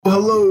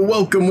Hello,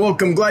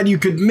 welcome. Glad you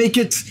could make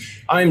it.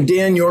 I'm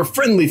Dan, your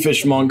friendly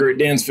fishmonger at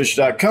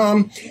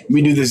dansfish.com.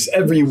 We do this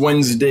every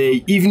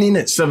Wednesday evening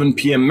at 7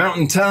 p.m.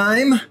 Mountain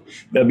Time.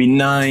 That'll be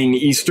 9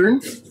 Eastern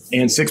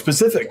and 6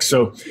 Pacific.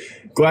 So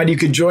glad you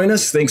could join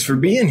us. Thanks for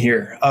being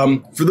here.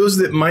 For those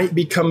that might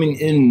be coming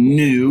in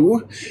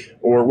new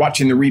or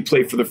watching the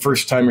replay for the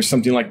first time or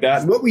something like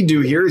that, what we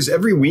do here is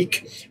every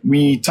week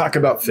we talk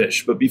about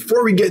fish. But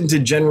before we get into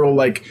general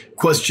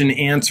question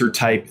answer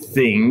type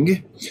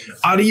thing,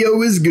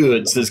 audio is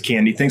good, says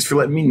Candy. Thanks for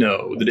letting me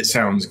know that it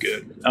sounds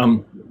good.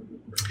 I'm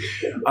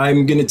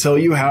going to tell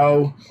you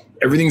how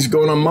everything's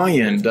going on my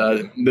end.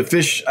 The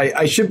fish,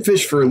 I ship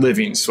fish for a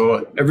living.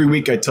 So every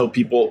week I tell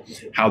people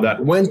how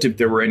that went, if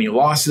there were any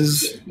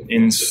losses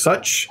and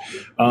such,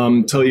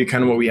 tell you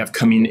kind of what we have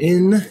coming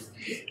in,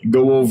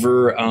 go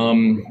over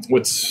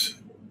what's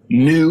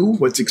new,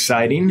 what's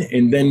exciting,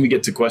 and then we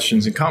get to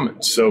questions and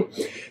comments. So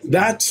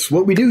that's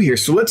what we do here.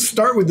 So let's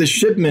start with the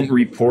shipment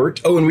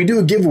report. Oh, and we do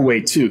a giveaway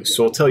too.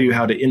 So I'll tell you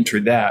how to enter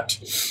that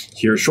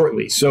here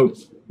shortly. So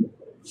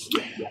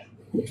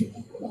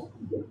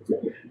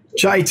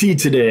chai tea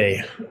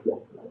today.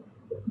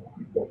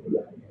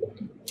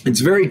 It's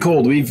very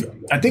cold.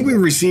 I think we've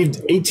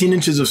received 18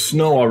 inches of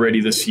snow already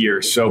this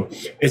year. So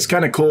it's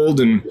kind of cold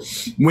and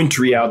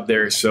wintry out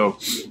there. So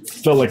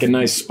felt like a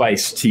nice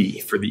spiced tea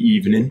for the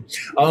evening.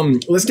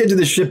 Let's get to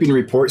the shipping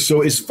report.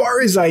 So as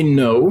far as I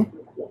know,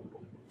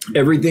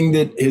 everything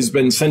that has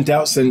been sent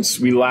out since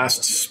we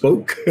last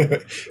spoke,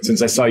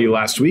 since I saw you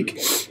last week,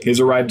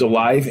 has arrived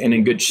alive and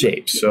in good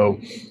shape.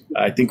 So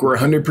I think we're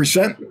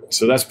 100%.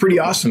 So that's pretty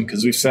awesome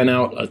because we've sent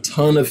out a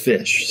ton of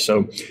fish.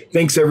 So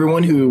thanks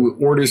everyone who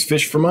orders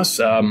fish from us.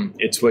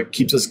 It's what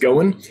keeps us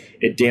going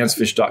at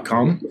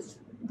dansfish.com.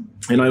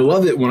 And I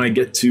love it when I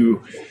get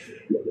to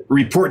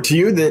report to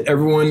you that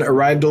everyone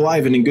arrived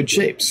alive and in good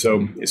shape.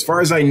 So as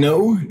far as I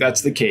know,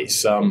 that's the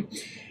case.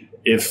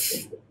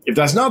 If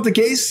that's not the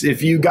case,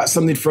 if you got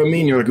something from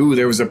me and you're like, ooh,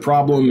 there was a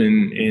problem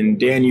and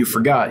Dan, you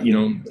forgot,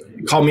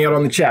 call me out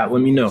on the chat,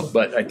 let me know.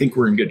 But I think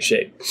we're in good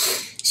shape.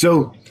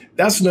 So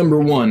that's number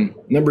one.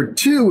 Number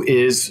two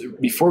is,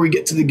 before we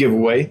get to the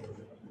giveaway,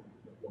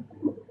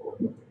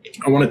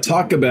 I want to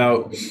talk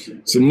about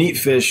some neat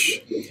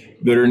fish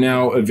that are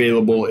now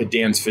available at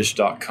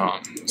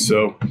dansfish.com.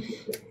 So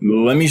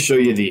let me show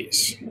you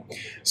these.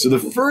 So the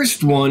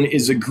first one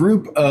is a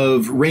group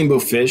of rainbow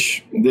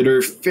fish that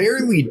are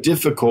fairly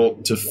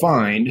difficult to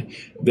find.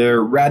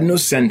 They're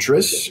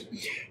Rhamnocentris.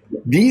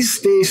 These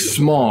stay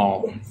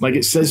small, like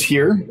it says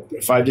here,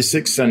 5 to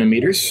 6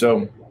 centimeters.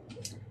 So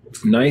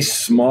nice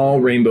small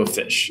rainbow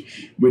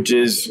fish, which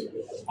is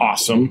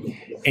awesome.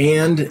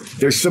 And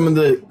they're some of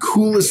the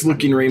coolest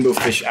looking rainbow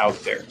fish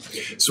out there.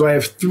 So I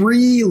have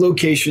 3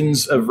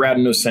 locations of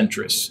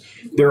Rhamnocentris.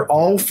 They're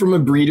all from a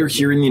breeder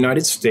here in the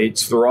United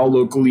States. They're all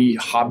locally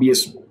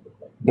hobbyist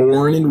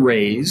born and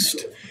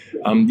raised.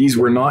 These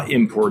were not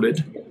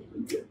imported.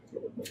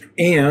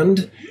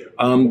 And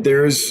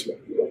there's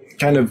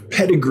kind of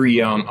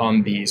pedigree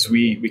on these.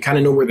 We kind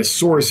of know where the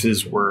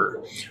sources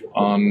were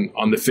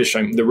on the fish,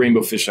 the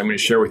rainbow fish I'm going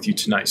to share with you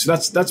tonight. So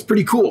that's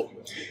pretty cool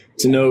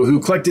to know who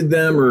collected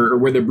them or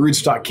where the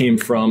broodstock came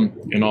from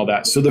and all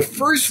that. So the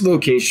first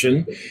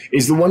location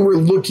is the one we're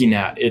looking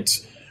at.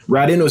 It's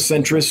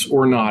Rhamnocentris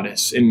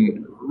ornatus.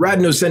 And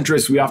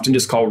Rhamnocentris we often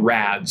just call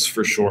Rads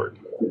for short,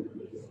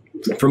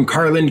 from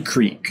Carland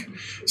Creek.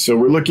 So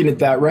we're looking at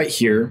that right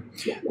here.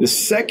 The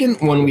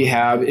second one we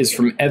have is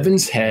from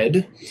Evans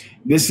Head.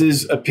 This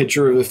is a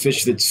picture of a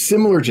fish that's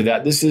similar to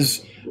that. This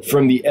is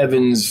from the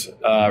Evans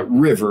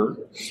River.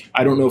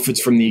 I don't know if it's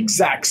from the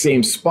exact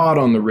same spot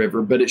on the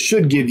river, but it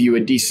should give you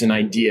a decent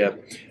idea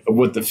of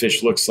what the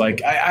fish looks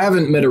like. I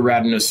haven't met a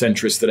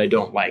Rhamnocentris that I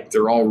don't like.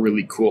 They're all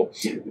really cool.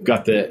 They've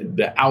got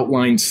the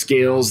outlined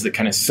scales that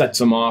kind of sets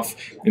them off.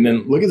 And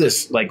then look at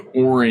this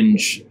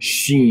orange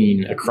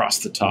sheen across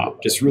the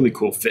top. Just really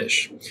cool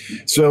fish.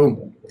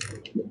 So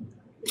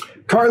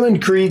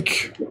Carland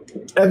Creek,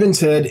 Evans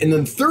Head, and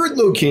the third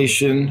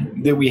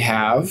location that we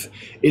have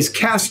is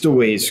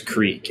Castaways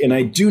Creek, and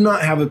I do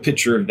not have a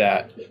picture of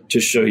that to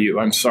show you.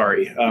 I'm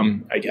sorry.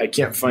 I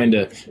can't find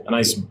a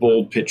nice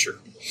bold picture.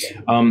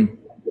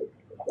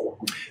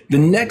 The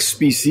next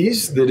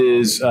species that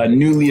is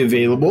newly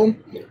available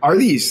are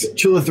these,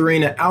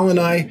 Chilotharina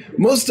alleni.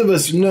 Most of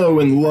us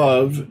know and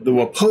love the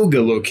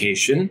Wapoga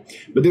location,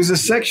 but there's a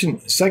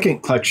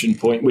second collection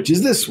point, which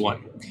is this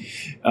one,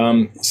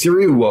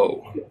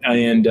 Siriwo,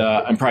 and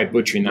I'm probably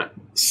butchering that.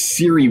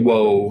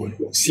 Siriwo,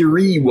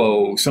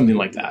 something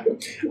like that.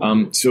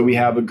 So we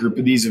have a group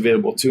of these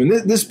available too. And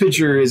this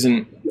picture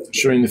isn't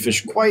showing the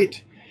fish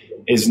quite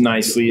as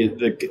nicely.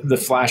 The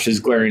flash is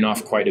glaring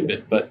off quite a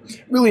bit, but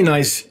really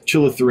nice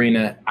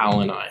Chilotharina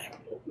alleni.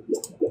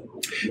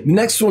 The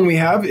next one we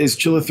have is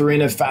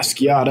Chilotharina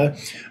fasciata.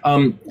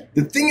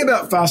 The thing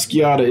about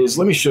fasciata is,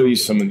 let me show you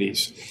some of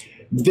these.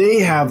 They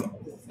have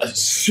a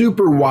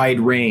super wide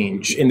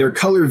range, and their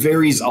color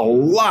varies a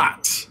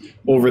lot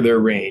over their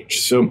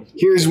range. So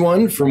here's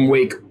one from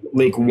Lake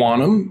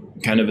Wanham,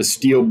 kind of a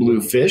steel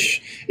blue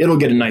fish. It'll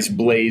get a nice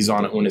blaze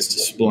on it when it's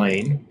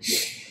displaying.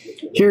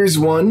 Here's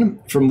one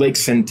from Lake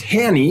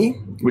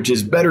Centani, which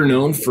is better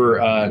known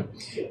for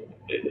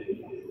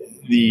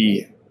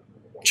the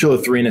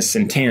Chilothrina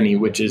centani,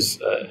 which is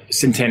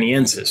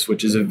centaniensis,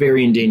 which is a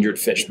very endangered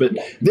fish. But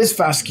this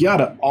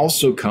fasciata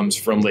also comes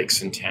from Lake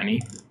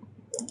Centani.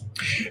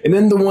 And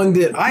then the one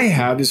that I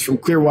have is from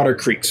Clearwater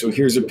Creek. So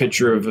here's a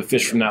picture of a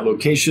fish from that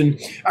location.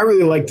 I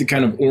really like the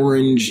kind of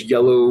orange,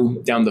 yellow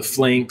down the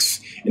flanks,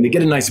 and they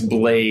get a nice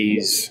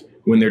blaze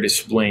when they're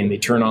displaying. They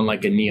turn on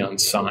like a neon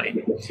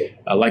sign,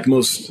 like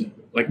most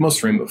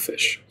rainbow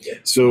fish.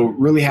 So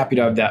really happy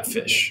to have that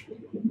fish.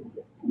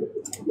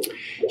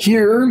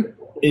 Here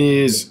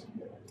is,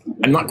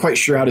 I'm not quite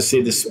sure how to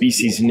say the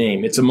species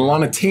name. It's a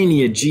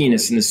Melanotania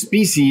genus, and the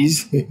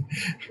species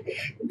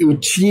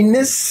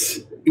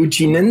Uchinensis.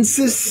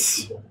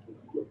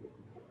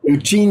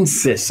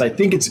 I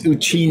think it's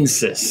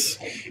Uchinensis.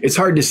 It's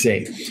hard to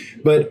say.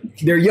 But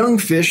they're young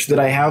fish that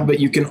I have, but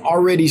you can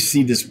already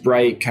see this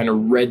bright kind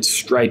of red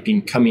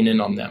striping coming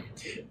in on them.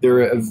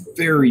 They're a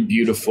very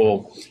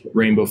beautiful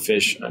rainbow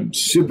fish. I'm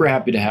super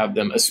happy to have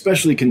them,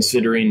 especially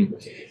considering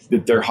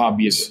that they're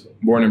hobbyists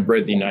born and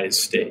bred in the United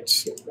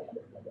States.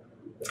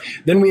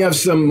 Then we have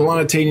some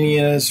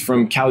Melanotanias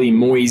from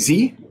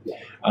Kalimoisi.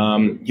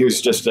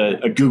 Here's just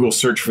a Google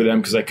search for them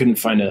because I couldn't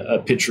find a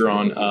picture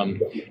on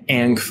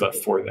ANGFA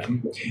for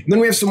them. And then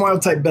we have some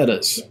wild type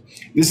bettas.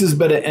 This is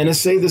Betta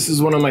NSA. This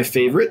is one of my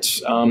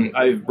favorites.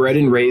 I've bred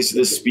and raised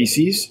this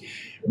species.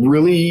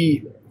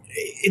 Really,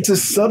 it's a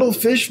subtle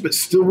fish, but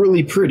still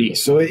really pretty.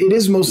 So it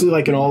is mostly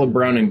like an olive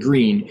brown and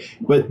green,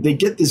 but they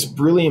get this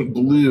brilliant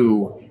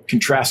blue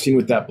contrasting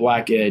with that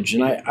black edge.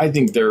 And I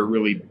think they're a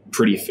really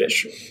pretty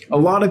fish. A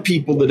lot of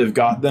people that have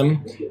got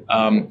them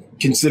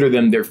consider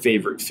them their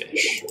favorite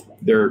fish.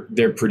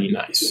 They're pretty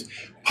nice.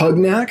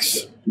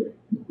 Pugnacks,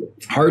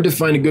 hard to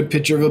find a good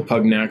picture of a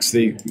pugnax.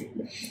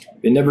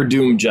 They never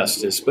do them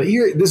justice. But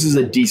here, this is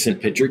a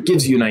decent picture. It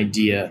gives you an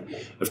idea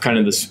of kind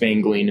of the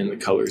spangling and the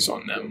colors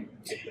on them.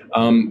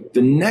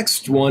 The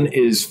next one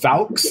is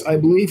Falx, I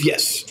believe.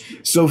 Yes.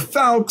 So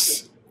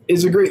Falx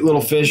is a great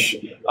little fish.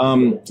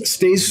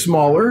 Stays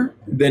smaller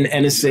than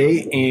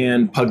NSA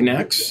and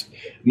Pugnax.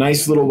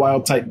 Nice little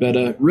wild type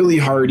betta, really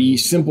hardy,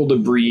 simple to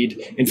breed.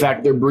 In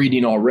fact, they're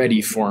breeding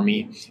already for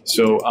me.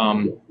 So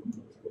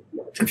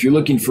if you're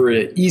looking for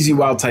an easy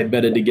wild type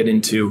betta to get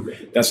into,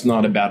 that's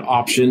not a bad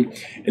option.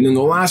 And then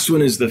the last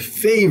one is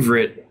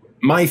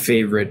my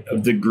favorite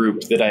of the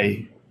group that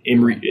I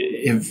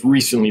have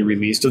recently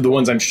released, of the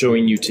ones I'm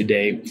showing you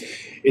today.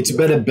 It's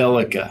Betta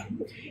bellica.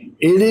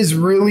 It is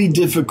really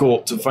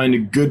difficult to find a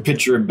good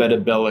picture of Betta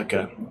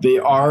bellica. They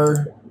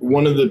are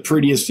one of the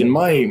prettiest, in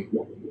my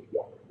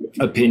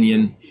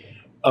opinion,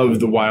 of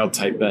the wild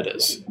type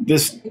bettas.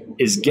 This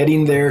is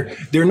getting there.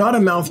 They're not a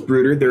mouth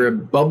brooder. They're a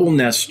bubble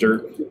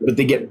nester, but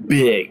they get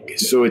big.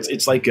 So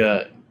it's like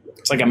a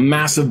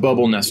massive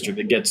bubble nester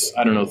that gets,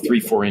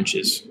 3-4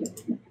 inches.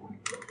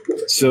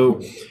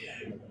 So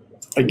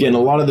again, a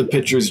lot of the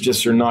pictures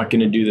just are not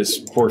going to do this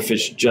poor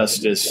fish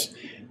justice,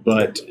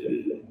 but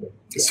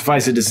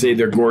suffice it to say,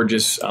 they're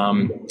gorgeous.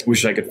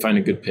 Wish I could find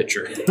a good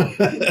picture.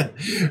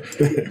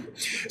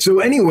 So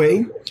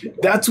anyway,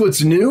 that's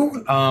what's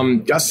new.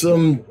 Got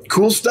some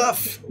cool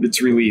stuff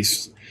that's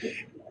released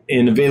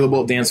and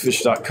available at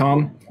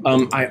dansfish.com.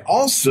 I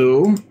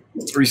also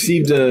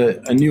received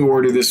a new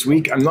order this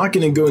week. I'm not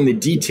going to go into the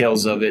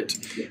details of it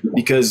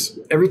because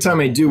every time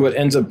I do, what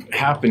ends up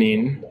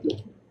happening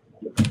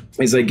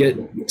is I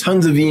get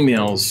tons of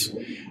emails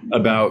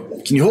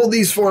about, can you hold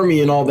these for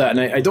me and all that?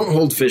 And I don't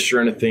hold fish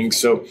or anything.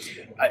 So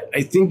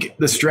I think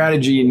the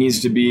strategy needs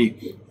to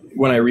be,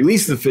 when I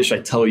release the fish, I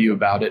tell you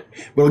about it.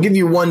 But I'll give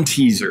you one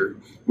teaser,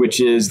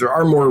 which is there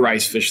are more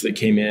rice fish that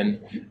came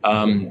in.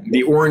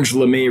 The orange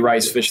lemay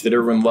rice fish that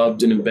everyone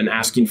loved and have been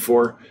asking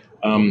for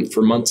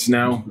months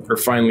now are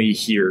finally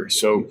here.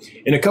 So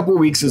in a couple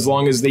of weeks, as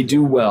long as they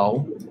do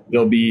well,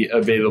 they'll be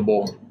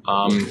available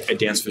at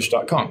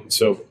dansfish.com.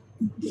 So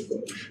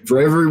for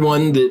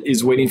everyone that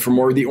is waiting for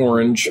more of the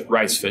orange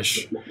rice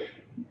fish,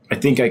 I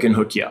think I can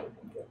hook you up.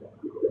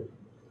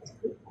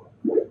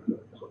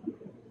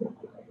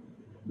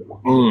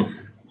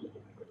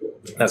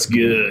 That's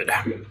good.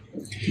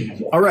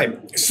 All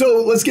right,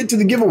 so let's get to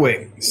the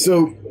giveaway.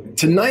 So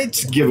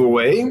tonight's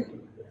giveaway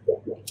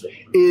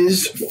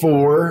is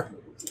for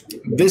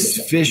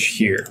this fish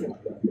here.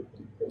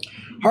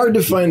 Hard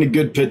to find a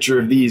good picture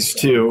of these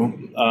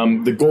two.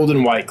 The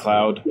golden white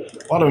cloud.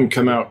 A lot of them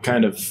come out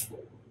kind of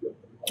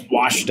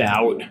washed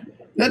out.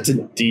 That's a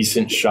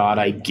decent shot,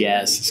 I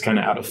guess. It's kind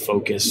of out of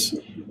focus.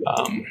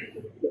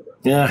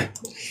 Yeah.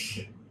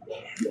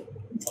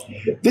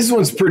 This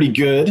one's pretty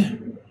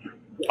good,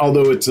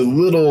 although it's a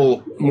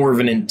little more of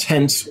an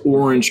intense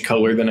orange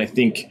color than I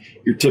think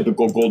your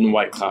typical golden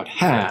white cloud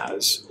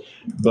has.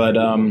 But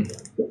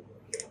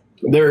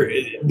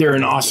they're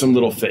an awesome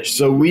little fish.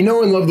 So we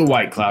know and love the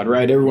white cloud,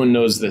 right? Everyone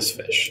knows this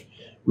fish.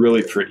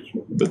 Really pretty.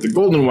 But the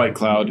golden white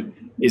cloud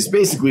is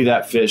basically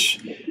that fish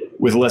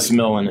with less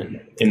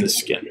melanin in the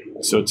skin.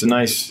 So it's a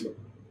nice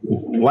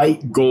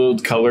light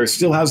gold color,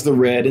 still has the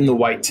red and the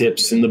white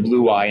tips and the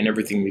blue eye and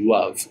everything we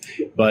love,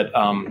 but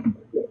a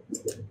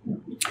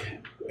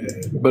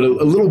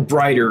little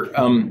brighter.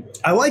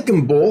 I like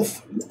them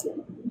both.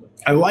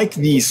 I like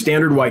the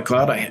standard white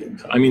cloud.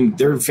 I mean,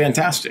 they're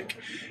fantastic.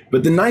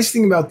 But the nice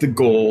thing about the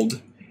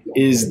gold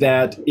is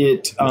that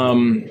it,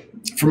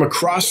 from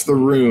across the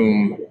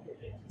room,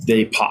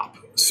 they pop.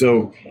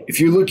 So if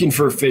you're looking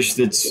for a fish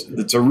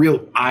that's a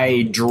real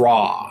eye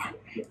draw,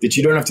 that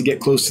you don't have to get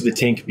close to the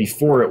tank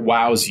before it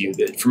wows you,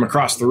 that from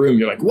across the room,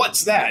 you're like,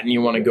 what's that? And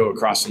you want to go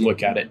across and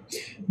look at it.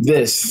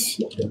 This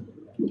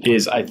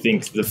is, I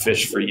think, the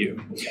fish for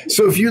you.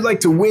 So if you'd like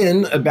to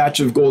win a batch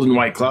of golden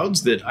white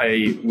clouds that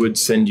I would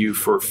send you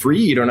for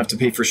free, you don't have to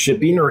pay for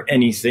shipping or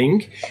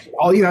anything.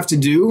 All you have to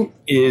do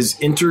is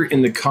enter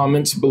in the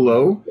comments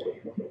below,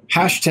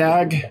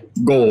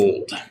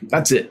 #gold.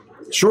 That's it.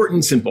 Short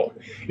and simple.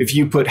 If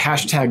you put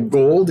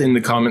 #gold in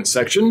the comments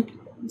section,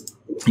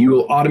 you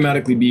will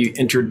automatically be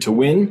entered to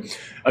win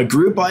a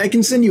group. I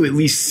can send you at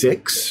least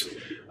 6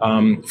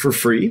 for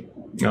free.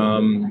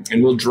 And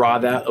we'll draw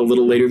that a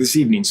little later this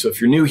evening. So if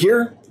you're new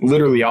here,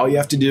 literally all you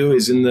have to do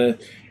is in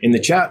the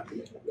chat,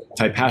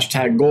 type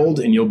 #gold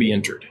and you'll be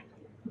entered.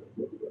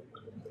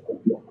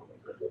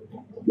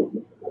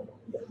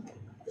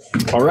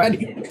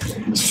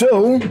 Alrighty.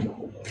 So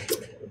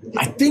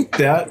I think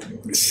that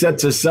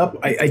sets us up.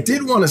 I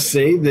did want to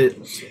say that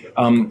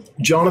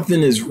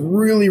Jonathan is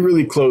really,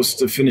 really close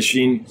to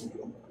finishing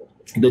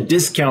the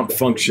discount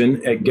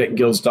function at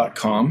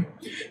getgills.com.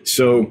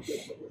 So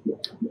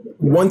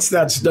once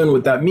that's done,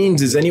 what that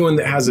means is anyone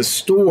that has a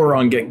store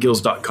on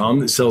getgills.com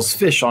that sells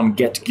fish on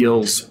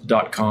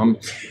getgills.com,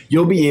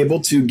 you'll be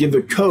able to give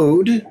a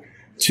code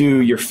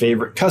to your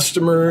favorite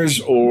customers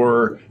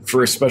or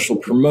for a special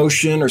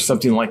promotion or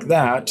something like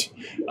that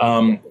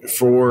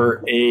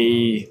for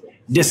a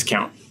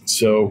discount.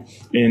 So,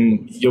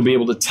 and you'll be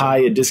able to tie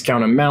a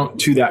discount amount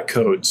to that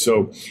code.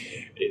 So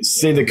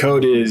say the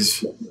code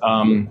is,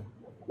 I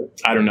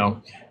don't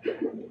know,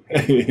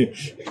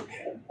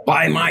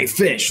 buy my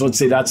fish. Let's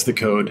say that's the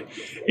code.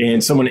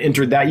 And someone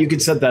entered that. You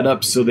could set that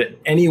up so that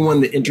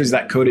anyone that enters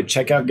that code at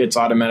checkout gets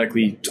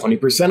automatically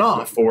 20%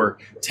 off or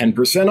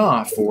 10%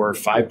 off or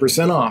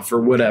 5% off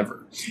or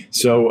whatever.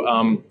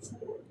 So,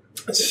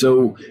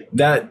 so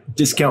that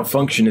discount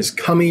function is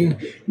coming.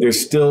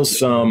 There's still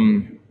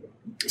some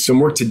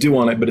work to do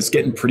on it, but it's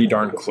getting pretty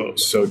darn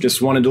close. So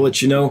just wanted to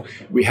let you know,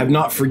 we have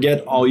not forget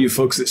all you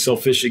folks that sell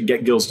fish at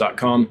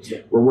getgills.com.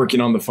 We're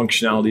working on the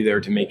functionality there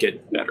to make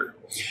it better.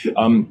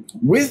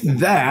 With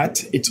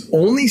that, it's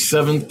only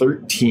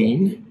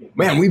 7:13.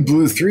 Man, we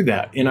blew through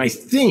that. And I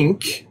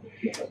think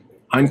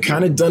I'm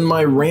kind of done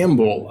my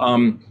ramble.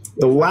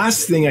 The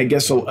last thing I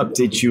guess I'll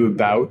update you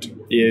about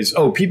is,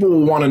 people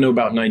will want to know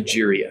about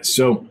Nigeria.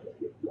 So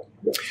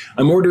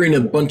I'm ordering a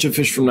bunch of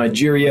fish from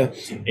Nigeria,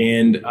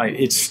 and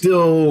it's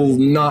still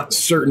not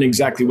certain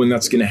exactly when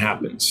that's going to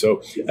happen.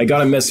 So I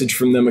got a message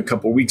from them a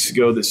couple weeks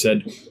ago that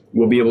said,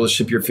 we'll be able to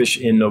ship your fish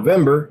in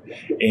November.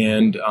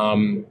 And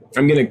I'm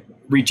going to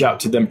reach out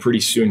to them pretty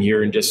soon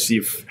here and just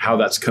see how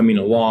that's coming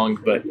along.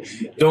 But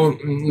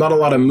not a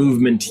lot of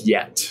movement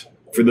yet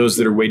for those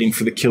that are waiting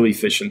for the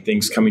killifish and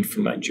things coming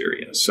from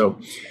Nigeria. So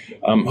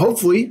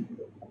hopefully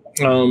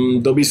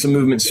there'll be some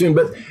movement soon,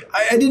 but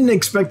I didn't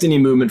expect any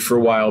movement for a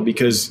while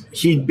because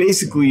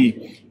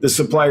the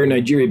supplier in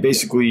Nigeria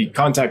basically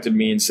contacted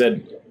me and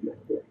said,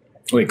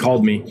 he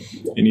called me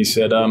and he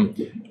said,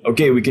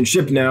 okay, we can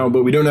ship now,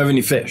 but we don't have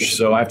any fish.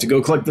 So I have to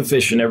go collect the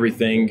fish and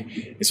everything.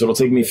 And so it'll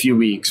take me a few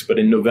weeks, but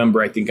in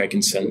November, I think I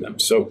can send them.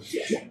 So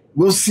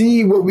we'll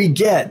see what we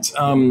get.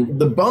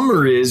 The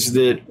bummer is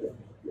that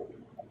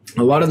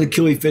a lot of the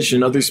killifish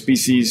and other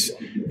species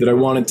that I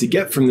wanted to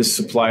get from this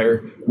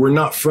supplier were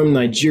not from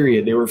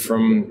Nigeria. They were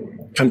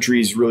from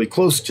countries really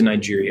close to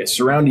Nigeria,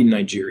 surrounding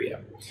Nigeria.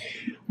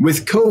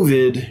 With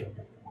COVID,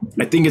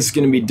 I think it's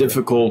going to be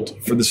difficult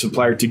for the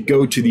supplier to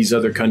go to these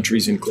other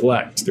countries and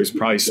collect. There's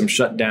probably some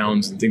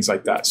shutdowns and things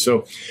like that.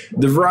 So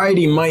the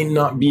variety might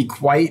not be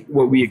quite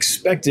what we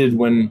expected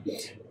when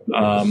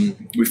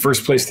we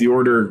first placed the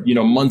order,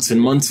 months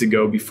and months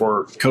ago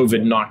before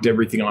COVID knocked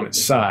everything on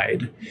its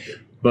side.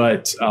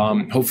 But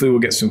hopefully we'll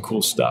get some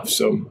cool stuff.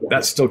 So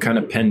that's still kind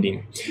of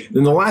pending.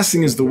 Then the last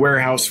thing is the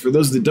warehouse. For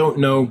those that don't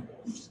know,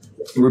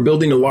 we're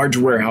building a large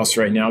warehouse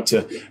right now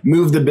to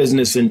move the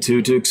business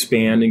into, to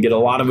expand and get a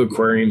lot of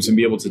aquariums and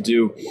be able to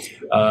do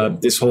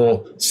this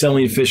whole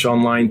selling fish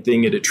online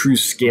thing at a true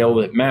scale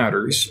that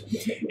matters.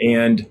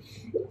 And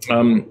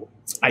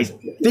I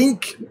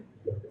think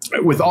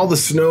with all the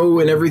snow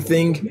and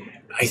everything,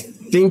 I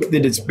think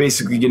that it's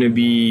basically going to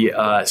be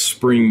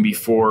spring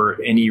before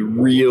any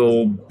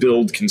real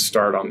build can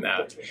start on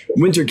that.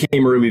 Winter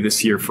came early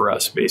this year for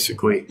us,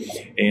 basically,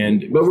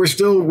 but we're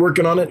still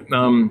working on it.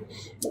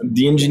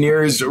 The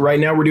engineers right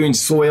now, we're doing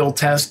soil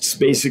tests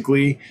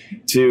basically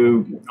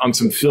on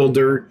some fill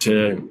dirt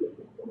to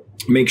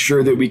make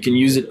sure that we can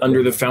use it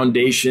under the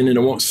foundation and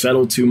it won't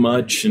settle too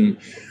much and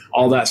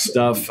all that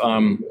stuff.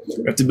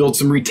 We have to build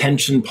some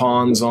retention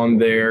ponds on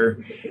there.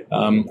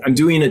 I'm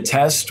doing a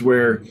test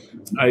where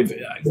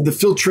the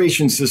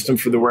filtration system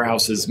for the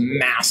warehouse is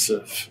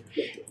massive,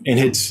 and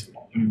it's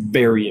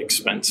very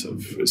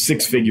expensive,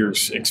 6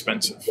 figures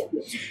expensive.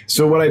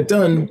 So what I've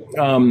done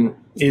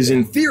is,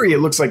 in theory, it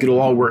looks like it'll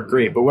all work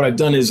great. But what I've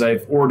done is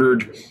I've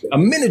ordered a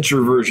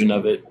miniature version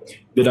of it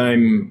that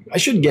I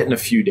should get in a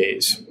few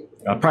days,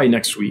 probably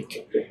next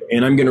week.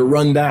 And I'm going to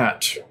run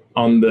that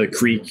on the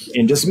creek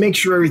and just make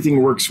sure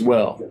everything works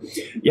well.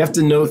 You have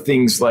to know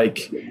things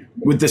like,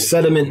 with the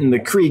sediment in the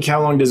creek,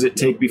 how long does it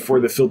take before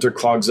the filter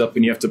clogs up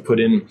and you have to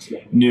put in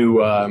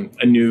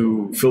a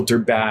new filter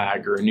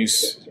bag or a new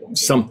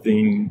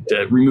something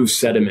to remove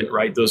sediment,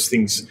 right? Those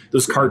things,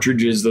 those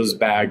cartridges, those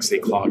bags, they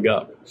clog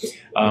up.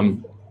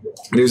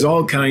 There's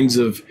all kinds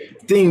of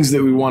things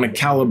that we want to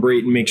calibrate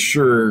and make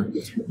sure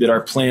that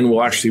our plan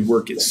will actually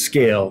work at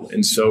scale.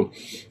 And so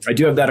I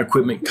do have that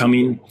equipment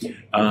coming.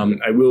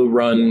 I will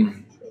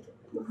run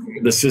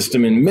the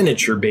system in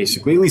miniature,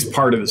 basically, at least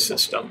part of the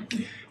system,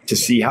 to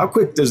see how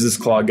quick does this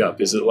clog up.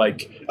 Is it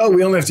like, oh,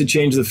 we only have to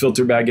change the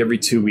filter bag every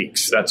 2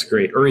 weeks. That's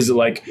great. Or is it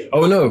like,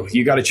 oh, no,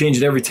 you got to change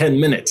it every 10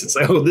 minutes. It's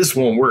like, oh, this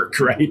won't work,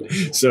 right?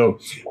 So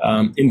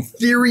in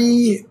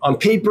theory, on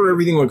paper,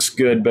 everything looks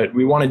good, but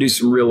we want to do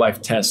some real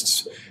life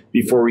tests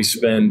before we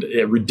spend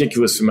a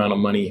ridiculous amount of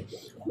money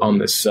on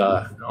this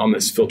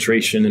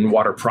filtration and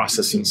water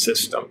processing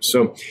system.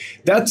 So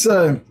that's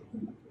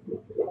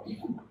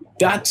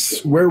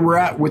where we're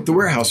at with the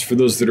warehouse, for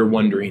those that are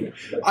wondering.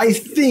 I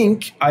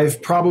think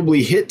I've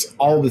probably hit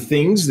all the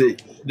things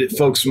that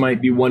folks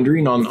might be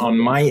wondering on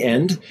my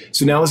end.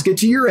 So now let's get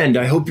to your end.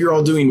 I hope you're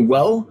all doing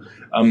well.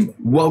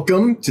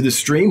 Welcome to the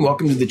stream.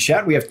 Welcome to the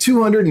chat. We have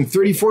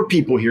 234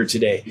 people here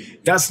today.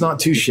 That's not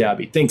too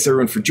shabby. Thanks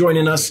everyone for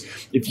joining us.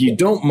 If you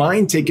don't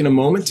mind taking a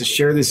moment to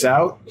share this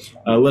out,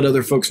 let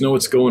other folks know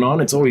what's going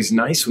on. It's always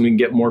nice when we can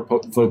get more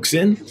folks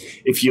in.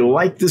 If you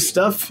like this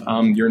stuff,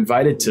 you're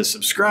invited to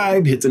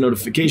subscribe, hit the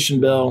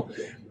notification bell,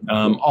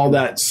 all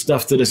that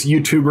stuff that us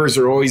YouTubers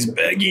are always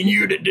begging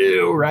you to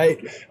do, right?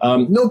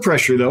 No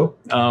pressure though.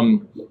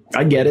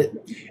 I get it.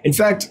 In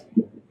fact,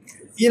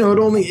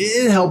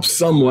 it helps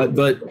somewhat,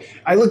 but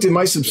I looked at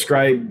my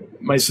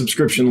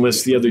subscription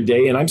list the other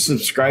day, and I'm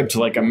subscribed to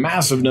like a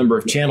massive number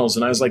of channels.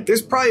 And I was like,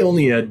 there's probably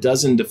only a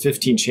dozen to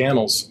 15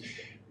 channels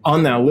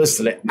on that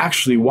list that I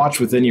actually watch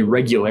with any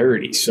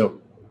regularity.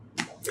 So,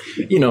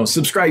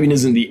 subscribing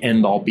isn't the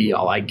end all be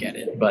all. I get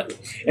it. But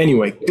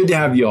anyway, good to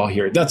have you all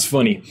here. That's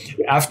funny.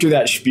 After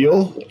that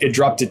spiel, it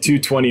dropped to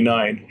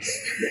 229.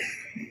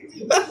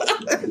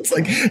 It's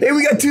like, hey,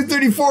 we got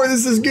 234.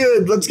 This is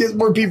good. Let's get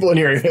more people in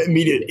here.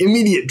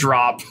 Immediate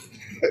drop.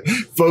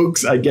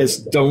 Folks, I guess,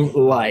 don't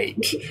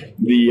like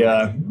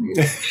the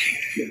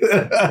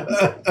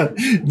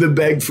the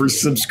beg for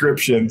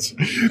subscriptions.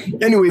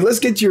 Anyway, let's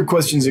get to your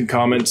questions and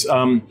comments.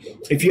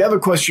 If you have a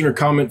question or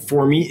comment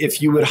for me,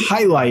 if you would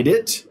highlight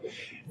it,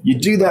 you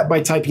do that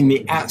by typing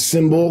the @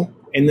 symbol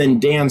and then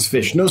Dan's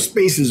Fish. No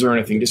spaces or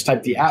anything. Just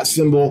type the @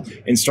 symbol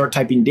and start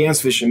typing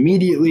Dan's Fish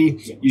immediately.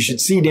 You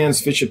should see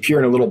Dan's Fish appear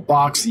in a little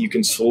box that you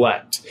can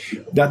select.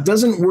 That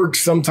doesn't work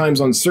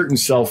sometimes on certain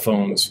cell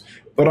phones,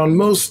 but on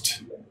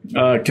most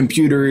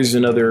computers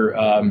and other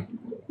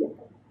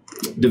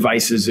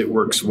devices, it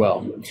works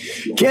well.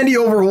 Candy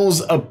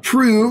Overholes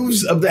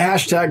approves of the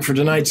hashtag for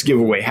tonight's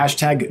giveaway.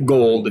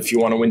 #gold if you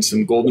want to win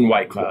some golden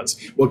White Clouds.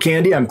 Well,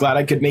 Candy, I'm glad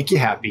I could make you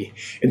happy.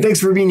 And thanks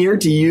for being here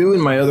to you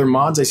and my other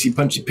mods. I see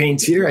Punchy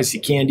Paints here. I see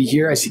Candy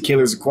here. I see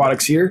Kaler's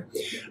Aquatics here.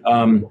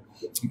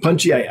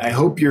 Punchy, I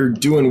hope you're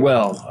doing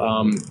well.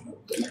 I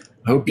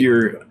hope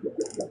your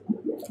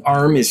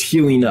arm is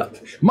healing up.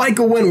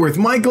 Michael Wentworth.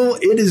 Michael,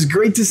 it is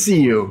great to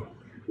see you.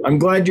 I'm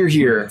glad you're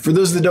here. For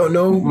those that don't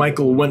know,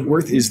 Michael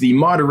Wentworth is the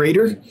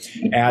moderator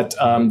at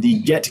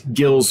the Get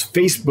Gills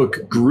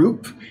Facebook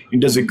group. He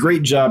does a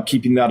great job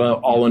keeping that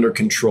all under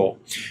control.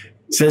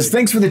 Says,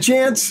 thanks for the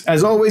chance.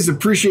 As always,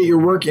 appreciate your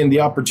work and the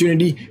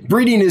opportunity.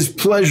 Breeding is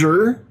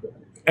pleasure,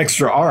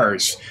 extra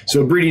R's.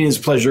 So breeding is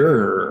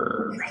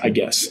pleasure, I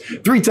guess.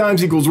 3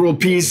 times equals world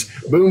peace.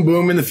 Boom,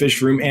 boom in the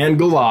fish room and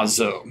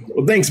golazo.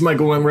 Well, thanks,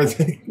 Michael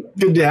Wentworth.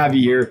 Good to have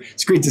you here.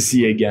 It's great to see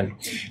you again.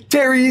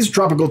 Terry's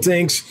Tropical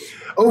Tanks.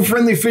 Oh,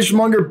 friendly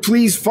fishmonger,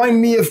 please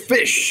find me a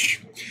fish.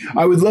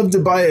 I would love to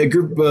buy a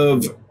group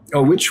of,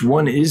 which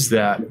one is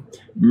that?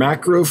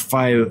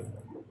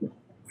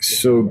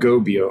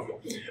 Macrophosogobio.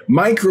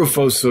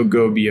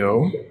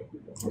 Microphosogobio.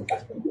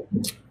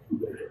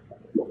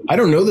 I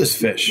don't know this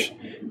fish.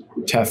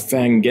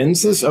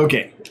 Taphangensis?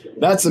 Okay,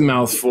 that's a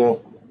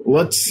mouthful.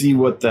 Let's see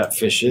what that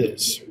fish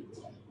is.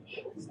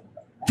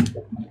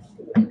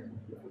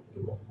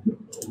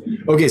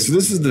 Okay, so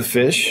this is the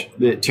fish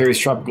that Terry's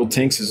Tropical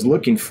Tanks is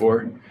looking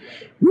for.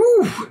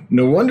 Woo!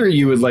 No wonder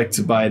you would like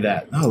to buy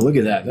that. Oh, look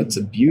at that. That's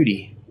a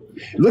beauty.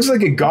 It looks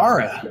like a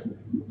Gara.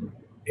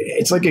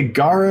 It's like a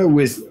Gara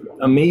with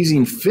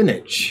amazing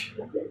finnage.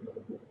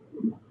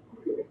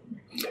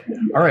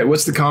 All right,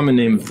 what's the common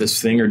name of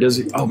this thing? Or does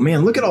it? Oh,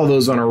 man, look at all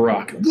those on a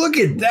rock. Look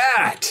at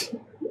that.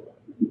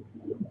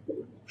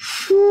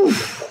 Whew.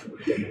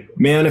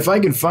 Man, if I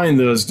can find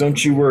those,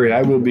 don't you worry.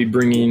 I will be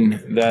bringing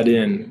that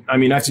in. I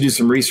mean, I have to do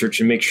some research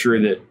and make sure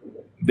that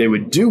they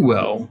would do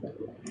well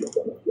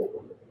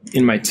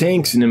in my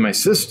tanks and in my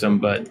system,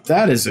 but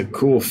that is a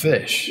cool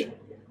fish.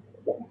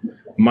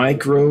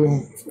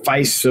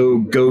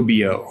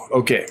 Microphysogobio.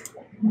 Okay.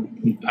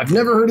 I've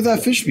never heard of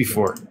that fish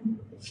before.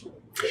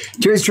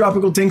 Terry's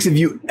Tropical Tanks, have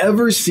you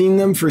ever seen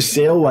them for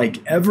sale,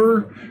 like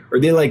ever? Or are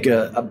they like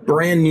a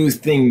brand new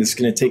thing that's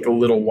going to take a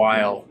little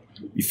while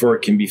before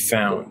it can be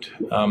found?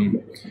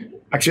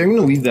 Actually, I'm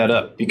going to leave that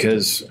up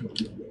because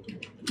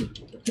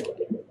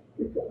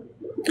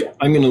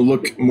I'm going to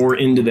look more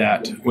into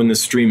that when the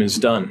stream is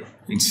done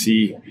and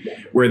see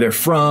where they're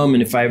from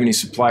and if I have any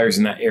suppliers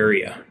in that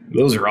area.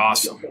 Those are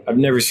awesome. I've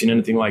never seen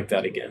anything like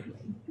that again.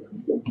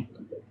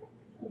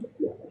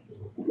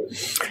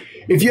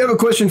 If you have a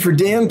question for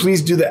Dan,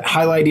 please do that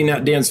highlighting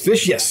at Dan's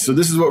Fish. Yes, so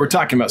this is what we're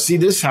talking about. See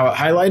this, how it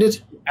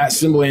highlighted at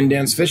symbol and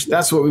Dan's Fish?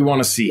 That's what we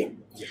want to see.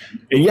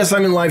 And yes,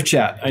 I'm in live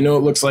chat. I know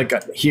it looks like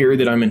here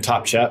that I'm in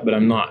top chat, but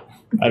I'm not.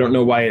 I don't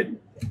know why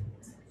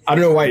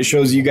it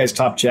shows you guys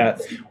top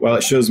chat while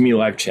it shows me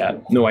live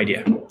chat. No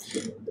idea.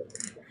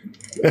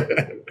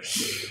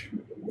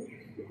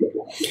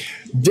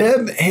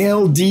 Deb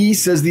Hale D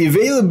says the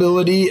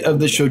availability of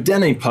the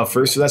Chodene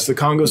puffer, so that's the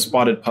Congo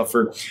spotted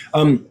puffer.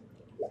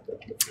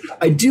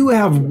 I do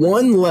have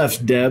one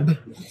left, Deb.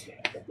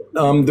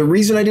 The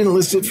reason I didn't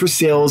list it for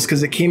sale is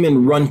because it came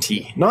in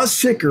runty, not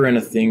sick or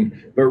anything,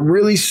 but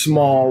really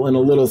small and a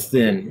little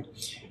thin.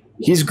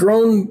 He's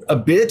grown a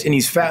bit and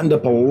he's fattened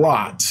up a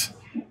lot,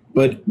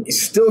 but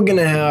he's still going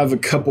to have a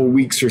couple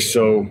weeks or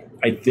so,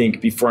 I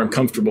think, before I'm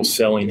comfortable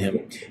selling him.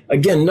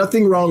 Again,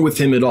 nothing wrong with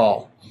him at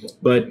all,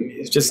 but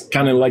it's just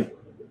kind of like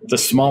the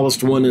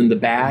smallest one in the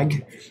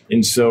bag.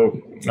 And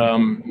so I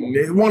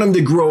want him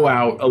to grow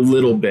out a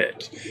little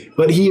bit.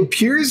 But he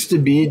appears to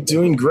be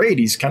doing great.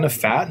 He's kind of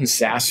fat and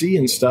sassy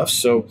and stuff.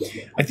 So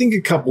I think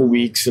a couple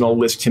weeks and I'll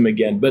list him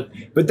again. But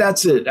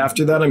that's it.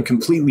 After that, I'm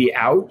completely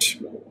out.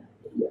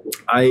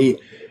 I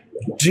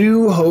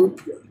do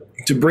hope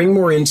to bring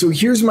more in. So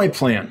here's my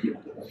plan.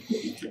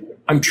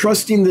 I'm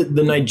trusting that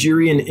the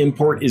Nigerian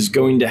import is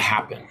going to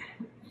happen.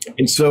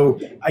 And so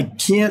I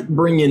can't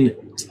bring in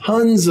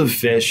tons of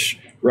fish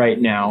right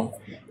now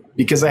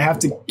because I have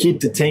to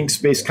keep the tank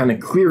space kind of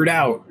cleared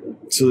out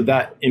so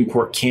that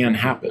import can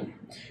happen.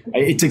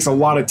 It takes a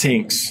lot of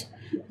tanks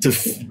to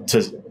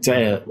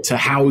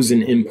house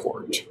an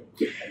import.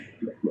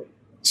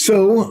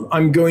 So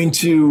I'm going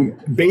to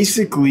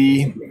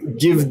basically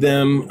give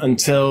them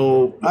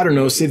until, I don't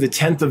know, say the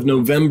 10th of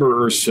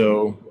November or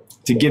so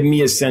to give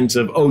me a sense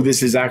of, oh,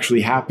 this is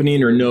actually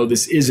happening, or no,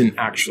 this isn't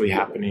actually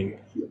happening.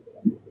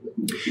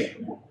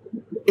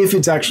 If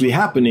it's actually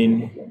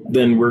happening,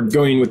 then we're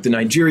going with the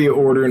Nigeria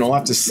order, and I'll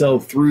have to sell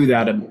through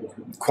that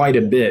quite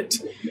a bit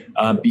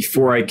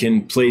before I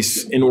can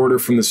place an order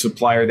from the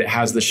supplier that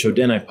has the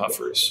Chodene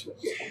puffers.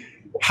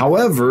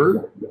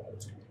 However,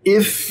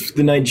 if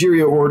the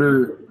Nigeria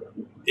order,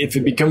 if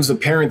it becomes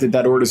apparent that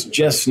that order is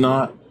just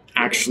not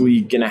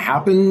actually going to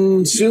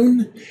happen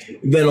soon,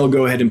 then I'll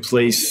go ahead and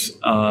place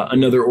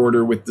another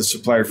order with the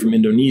supplier from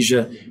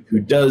Indonesia who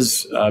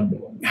does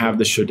have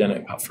the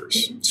Chodene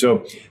puffers.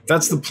 So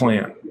that's the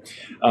plan.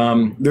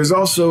 There's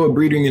also a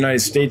breeder in the United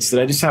States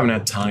that I just haven't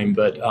had time,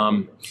 but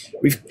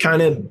we've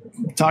kind of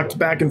talked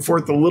back and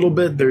forth a little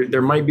bit.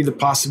 There might be the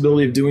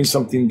possibility of doing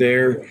something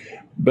there,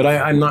 but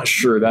I'm not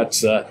sure.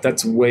 That's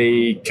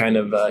way kind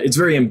of, it's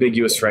very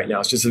ambiguous right now.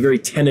 It's just a very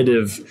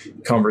tentative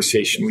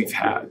conversation we've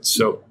had.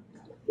 So,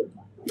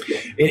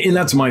 and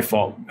that's my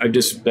fault. I've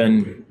just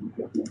been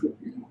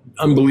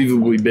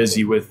unbelievably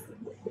busy with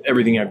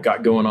everything I've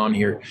got going on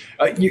here.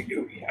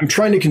 I'm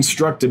trying to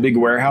construct a big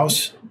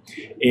warehouse,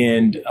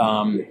 and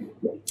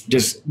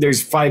just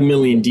there's 5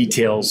 million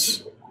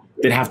details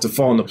that have to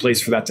fall into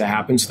place for that to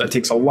happen. So that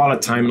takes a lot of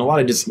time and a lot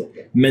of just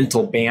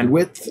mental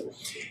bandwidth.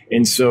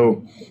 And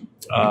so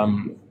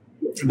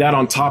that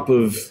on top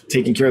of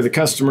taking care of the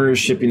customers,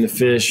 shipping the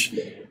fish,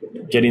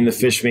 getting the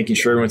fish, making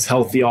sure everyone's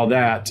healthy, all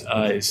that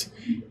is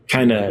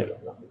kind of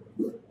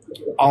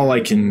all I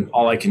can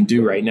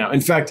do right now.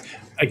 In fact,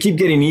 I keep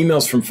getting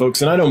emails from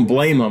folks, and I don't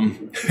blame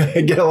them.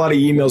 I get a lot of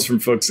emails from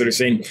folks that are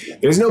saying,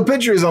 there's no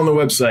pictures on the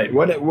website.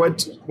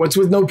 What's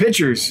with no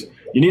pictures?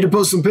 You need to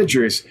post some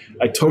pictures.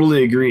 I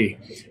totally agree.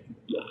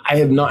 I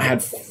have not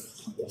had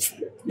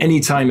any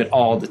time at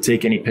all to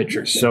take any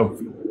pictures. So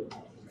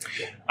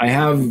I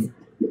have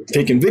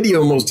taken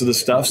video most of the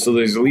stuff, so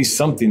there's at least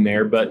something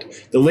there. But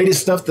the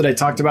latest stuff that I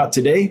talked about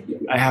today,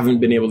 I haven't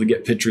been able to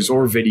get pictures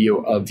or video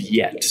of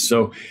yet.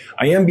 So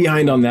I am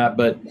behind on that,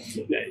 but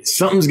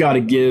something's got to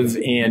give,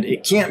 and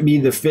it can't be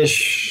the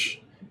fish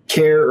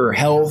care or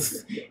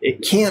health.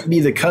 It can't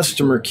be the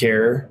customer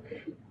care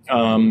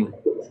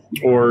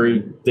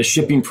or the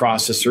shipping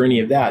process or any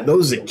of that.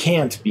 Those it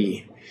can't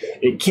be.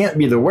 It can't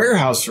be the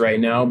warehouse right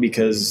now,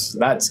 because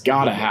that's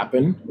got to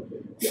happen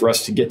for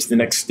us to get to the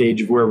next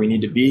stage of where we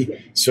need to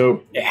be.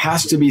 So it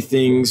has to be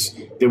things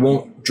that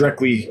won't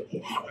directly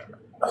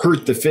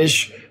hurt the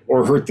fish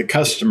or hurt the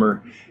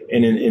customer.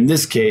 And in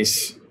this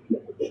case,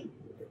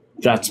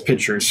 that's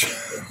pictures.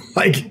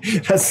 Like,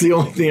 that's the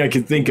only thing I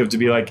could think of to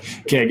be like,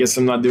 okay, I guess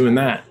I'm not doing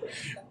that.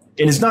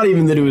 and it's not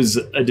even that it was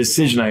a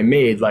decision I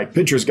made, like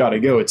pictures got to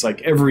go. It's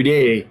like every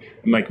day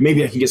I'm like,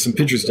 maybe I can get some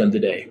pictures done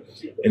today.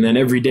 And then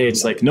every day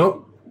it's like,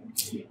 nope,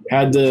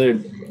 had to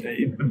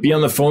be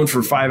on the phone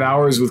for 5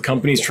 hours with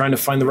companies trying to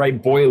find the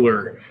right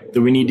boiler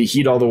that we need to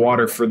heat all the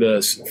water for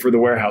the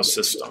warehouse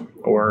system,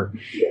 or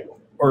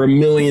a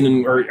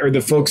million, or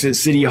the folks at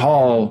City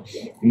Hall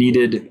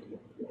needed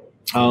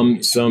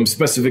some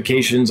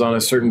specifications on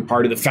a certain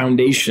part of the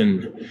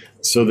foundation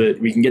so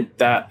that we can get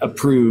that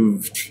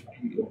approved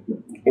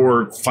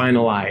or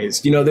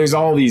finalized. There's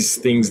all these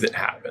things that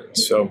happen.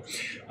 So,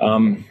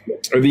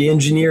 or the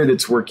engineer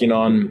that's working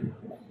on,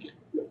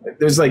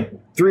 there's like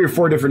 3 or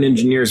 4 different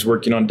engineers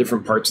working on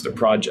different parts of the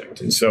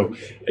project. And so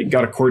I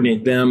got to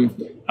coordinate them.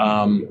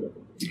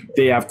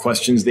 They have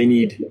questions. They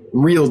need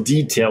real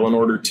detail in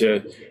order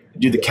to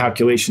do the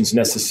calculations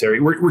necessary.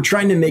 We're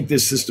trying to make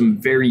this system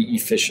very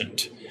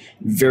efficient,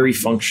 very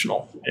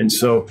functional. And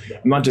so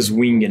I'm not just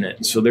winging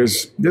it. So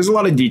there's a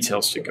lot of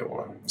details to go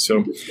on.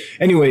 So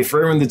anyway, for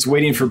everyone that's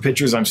waiting for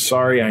pictures, I'm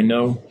sorry, I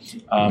know.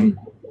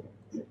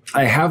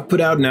 I have put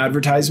out an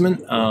advertisement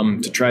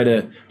to try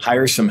to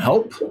hire some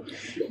help.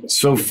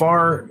 So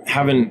far,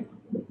 haven't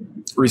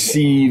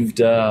received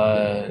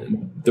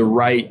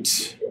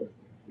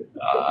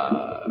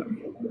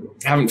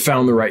haven't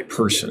found the right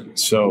person.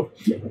 So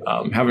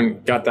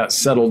haven't got that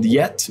settled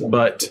yet,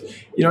 but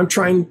I'm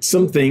trying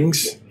some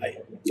things. I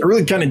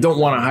really kind of don't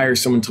want to hire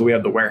someone until we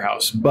have the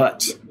warehouse,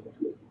 but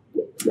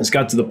it's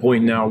got to the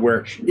point now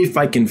where if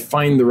I can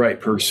find the right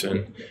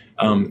person,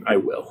 I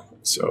will.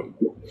 So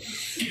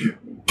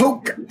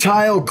Poke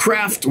Tile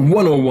Craft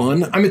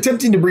 101. I'm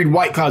attempting to breed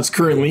white clouds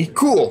currently.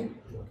 Cool.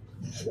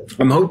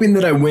 I'm hoping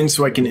that I win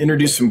so I can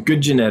introduce some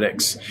good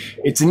genetics.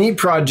 It's a neat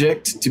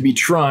project to be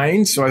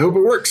trying, so I hope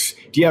it works.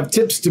 Do you have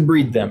tips to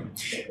breed them?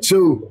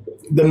 So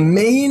the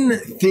main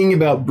thing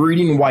about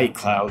breeding white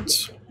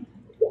clouds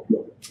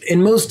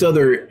and most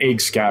other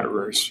egg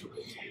scatterers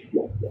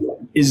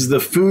is the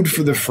food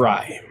for the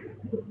fry.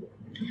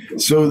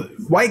 So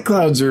white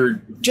clouds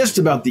are just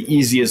about the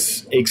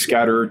easiest egg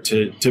scatterer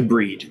to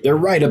breed. They're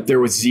right up there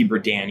with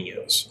zebra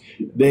danios.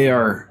 They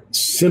are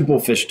simple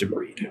fish to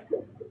breed.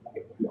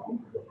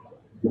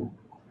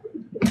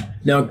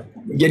 Now,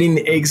 getting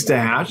the eggs to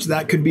hatch,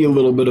 that could be a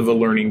little bit of a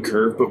learning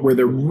curve, but where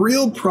the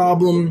real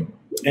problem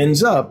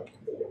ends up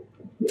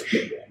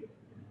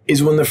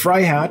is when the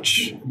fry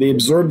hatch, they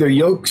absorb their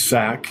yolk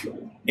sac,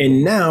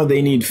 and now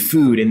they need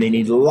food, and they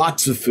need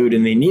lots of food,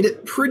 and they need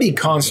it pretty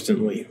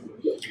constantly.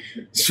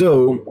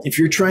 So if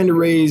you're trying to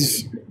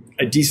raise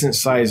a decent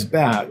sized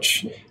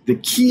batch, the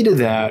key to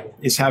that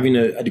is having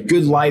a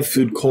good live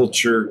food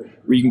culture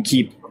where you can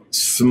keep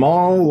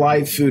small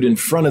live food in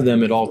front of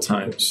them at all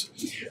times.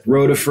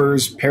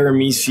 Rotifers,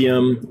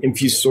 paramecium,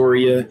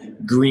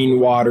 infusoria,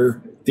 green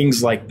water,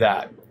 things like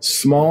that.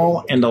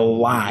 Small and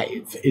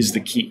alive is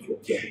the key.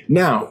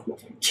 Now,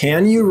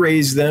 can you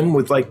raise them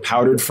with like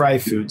powdered fry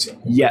foods?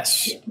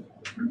 Yes,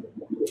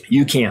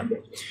 you can.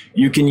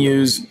 You can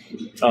use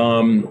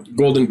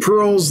golden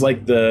pearls,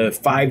 like the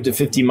 5 to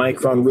 50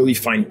 micron really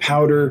fine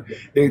powder.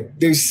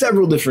 There's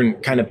several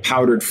different kind of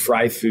powdered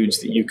fry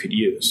foods that you could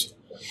use.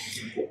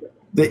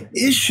 The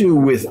issue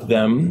with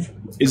them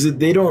is that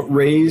they don't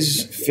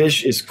raise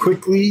fish as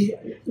quickly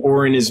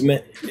or in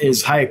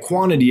as high a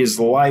quantity as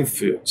the live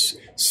foods.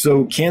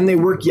 So can they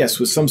work? Yes,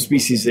 with some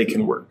species they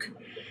can work.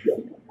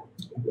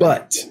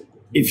 But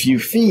if you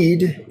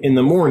feed in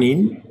the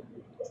morning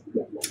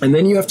and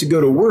then you have to go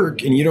to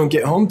work and you don't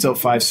get home till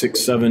 5, 6,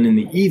 7 in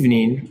the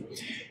evening,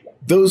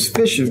 those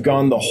fish have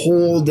gone the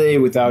whole day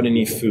without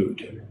any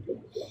food.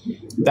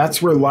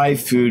 That's where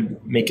live food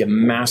make a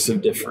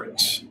massive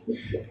difference.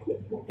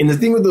 And the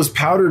thing with those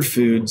powdered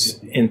foods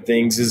and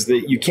things is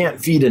that you can't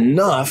feed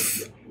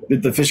enough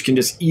that the fish can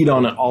just eat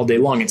on it all day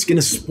long. It's going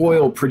to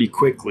spoil pretty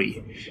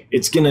quickly.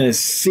 It's going to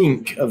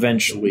sink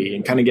eventually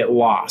and kind of get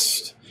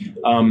lost.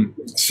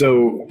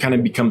 So kind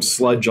of become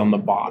sludge on the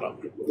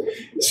bottom.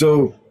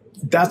 So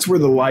that's where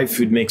the live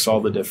food makes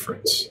all the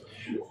difference.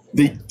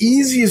 The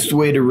easiest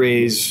way to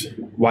raise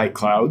white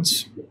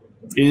clouds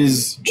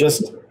is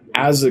just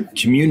as a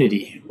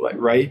community,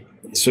 right?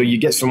 So you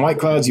get some white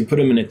clouds, you put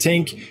them in a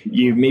tank,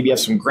 you maybe have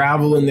some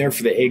gravel in there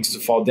for the eggs to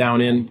fall down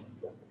in,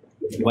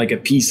 like a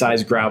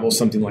pea-sized gravel,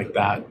 something like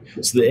that,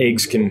 so the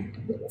eggs can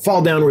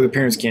fall down where the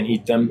parents can't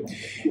eat them.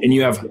 And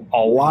you have a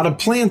lot of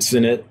plants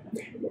in it,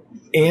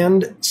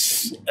 and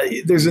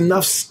there's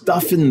enough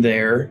stuff in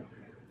there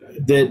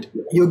that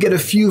you'll get a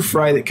few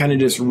fry that kind of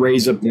just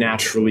raise up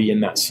naturally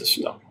in that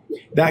system.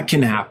 That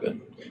can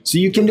happen. So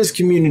you can just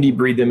community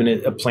breed them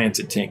in a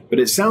planted tank. But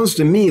it sounds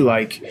to me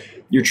like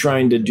you're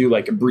trying to do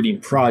like a breeding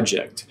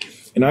project.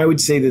 And I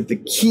would say that the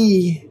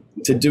key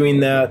to doing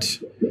that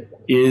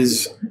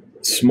is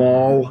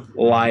small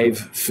live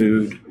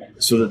food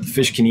so that the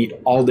fish can eat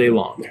all day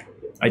long.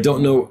 I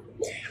know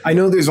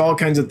there's all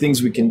kinds of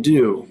things we can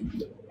do,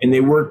 and they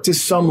work to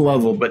some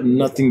level, but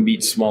nothing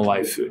beats small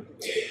live food.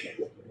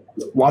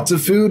 Lots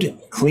of food,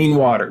 clean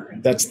water.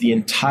 That's the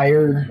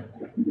entire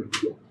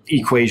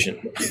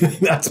equation.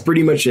 That's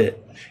pretty much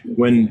it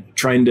when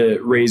trying to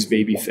raise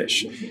baby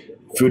fish.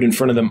 food in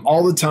front of them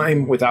all the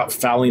time without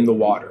fouling the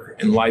water.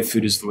 And live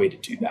food is the way to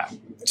do that.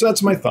 So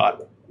that's my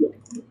thought.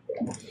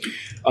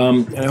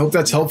 And I hope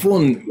that's helpful.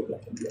 And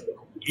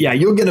yeah,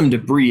 you'll get them to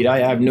breed. I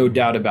have no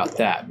doubt about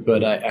that.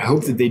 But I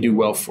hope that they do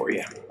well for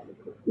you.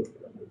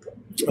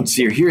 Let's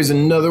see here. Here's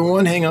another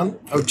one. Hang on.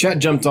 Oh, chat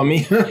jumped on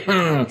me.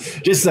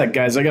 Just a sec,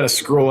 guys. I got to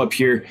scroll up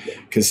here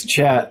because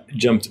chat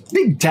jumped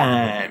big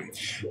time.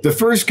 The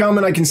first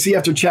comment I can see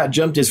after chat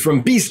jumped is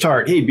from Beast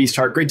Heart. Hey, Beast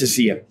Heart. Great to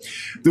see you.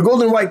 The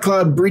golden white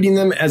cloud, breeding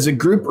them as a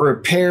group or a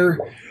pair,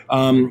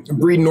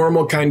 breed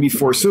normal kind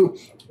before. So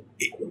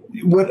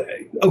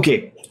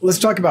okay, let's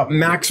talk about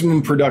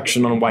maximum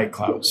production on white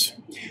clouds.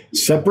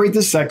 Separate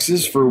the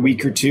sexes for a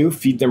week or two.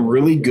 Feed them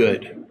really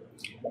good,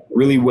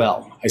 really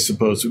well, I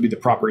suppose would be the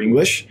proper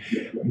English.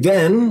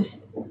 Then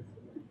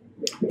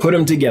put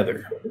them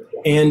together.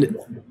 And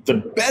the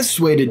best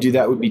way to do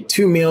that would be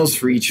 2 males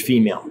for each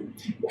female,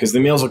 because the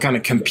males will kind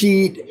of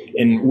compete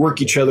and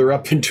work each other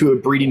up into a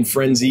breeding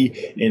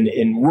frenzy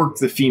and work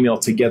the female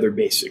together,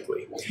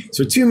 basically.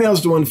 So 2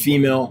 males to 1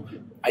 female,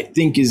 I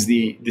think, is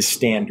the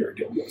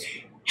standard.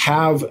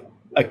 Have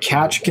a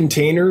catch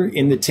container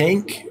in the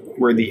tank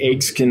where the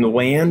eggs can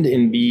land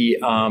and be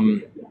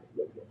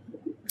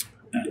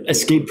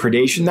escape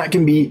predation. That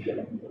can be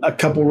a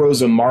couple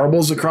rows of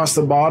marbles across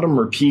the bottom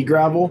or pea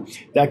gravel.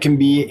 That can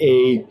be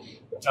a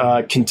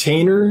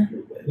container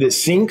that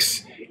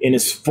sinks and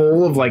is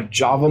full of like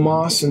Java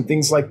moss and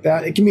things like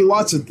that. It can be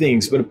lots of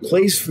things, but a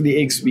place for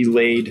the eggs to be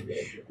laid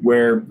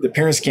where the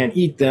parents can't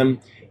eat them,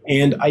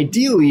 and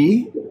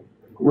ideally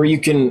where you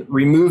can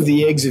remove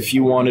the eggs if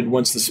you wanted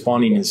once the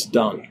spawning is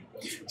done.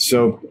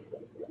 So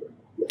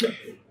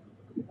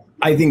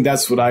I think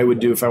that's what I would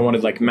do if I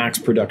wanted like max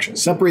production.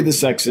 Separate the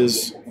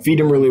sexes, feed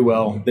them really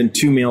well, then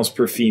 2 males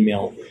per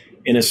female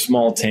in a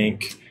small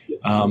tank.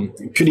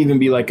 It could even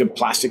be like a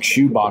plastic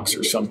shoe box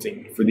or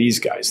something for these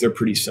guys. They're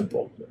pretty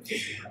simple.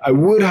 I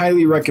would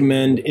highly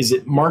recommend, is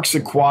it Mark's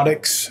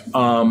Aquatics,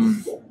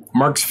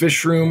 Mark's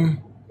Fish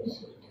Room,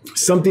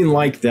 something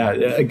like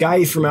that. A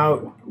guy from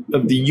out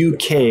of the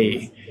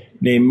UK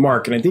named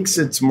Mark, and I think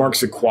it's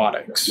Mark's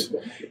Aquatics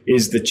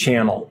is the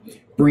channel.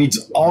 Breeds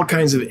all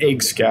kinds of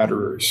egg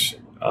scatterers.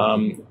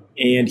 And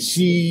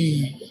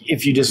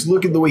if you just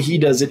look at the way he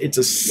does it, it's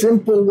a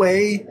simple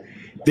way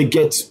that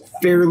gets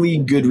fairly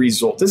good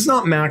results. It's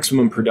not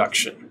maximum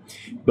production,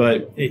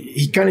 but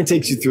he kind of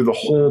takes you through the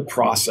whole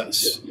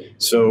process.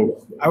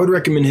 So I would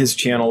recommend his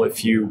channel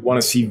if you want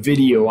to see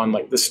video on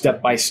like the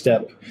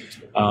step-by-step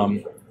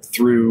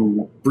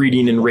through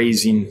breeding and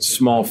raising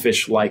small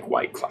fish like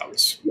white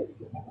clouds.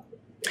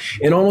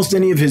 And almost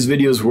any of his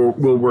videos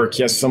will work.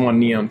 Yes, some on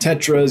neon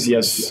tetras.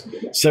 Yes,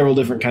 several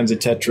different kinds of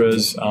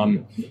tetras.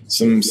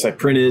 Some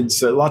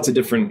cyprinids. Lots of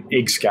different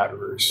egg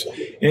scatterers.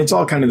 And it's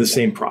all kind of the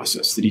same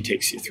process that he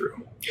takes you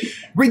through.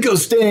 Rico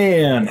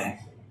Stan.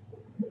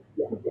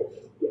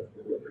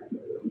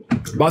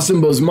 Boston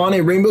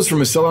Bosmane rainbows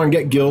from a seller on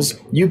Get Gills.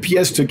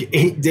 UPS took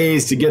 8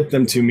 days to get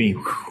them to me.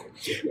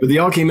 But they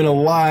all came in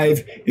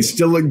alive and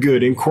still look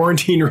good. In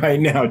quarantine right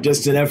now,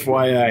 just an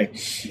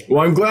FYI.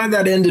 Well, I'm glad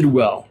that ended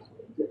well.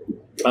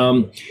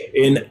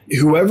 And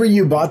whoever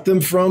you bought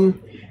them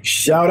from,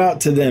 shout out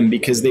to them,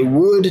 because they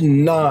would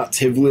not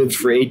have lived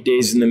for 8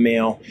 days in the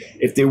mail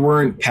if they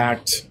weren't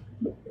packed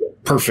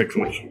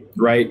perfectly,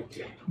 right?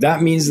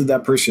 That means that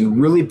that person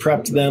really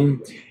prepped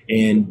them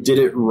and did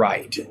it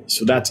right.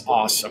 So that's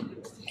awesome.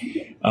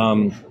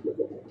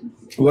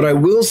 What I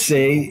will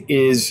say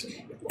is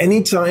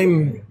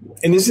anytime,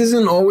 and this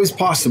isn't always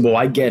possible,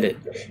 I get it,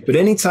 but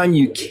anytime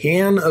you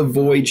can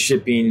avoid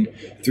shipping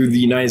through the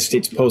United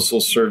States Postal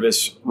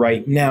Service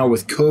right now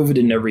with COVID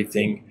and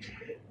everything,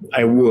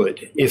 I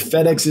would. If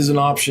FedEx is an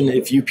option,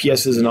 if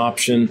UPS is an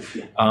option,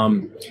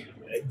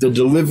 the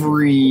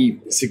delivery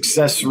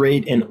success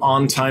rate and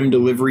on-time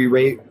delivery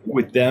rate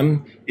with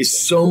them is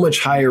so much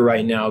higher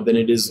right now than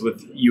it is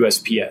with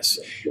USPS.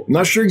 I'm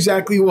not sure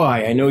exactly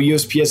why. I know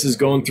USPS is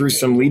going through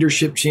some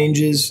leadership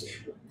changes.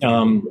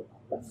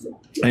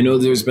 I know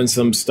there's been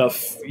some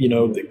stuff,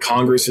 that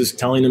Congress is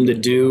telling them to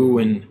do,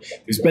 and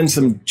there's been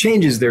some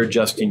changes they're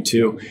adjusting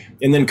to.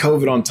 And then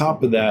COVID on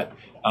top of that,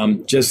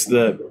 just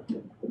the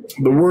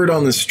word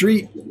on the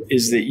street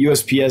is that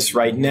USPS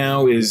right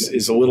now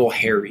is a little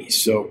hairy.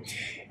 So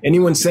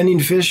anyone sending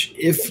fish,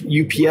 if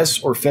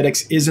UPS or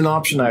FedEx is an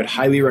option, I would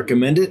highly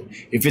recommend it.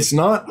 If it's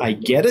not, I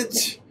get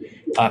it.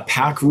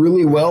 Pack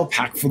really well,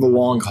 pack for the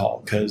long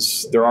haul,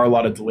 because there are a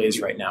lot of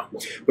delays right now.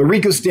 But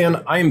Rico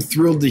Stan, I am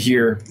thrilled to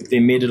hear that they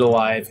made it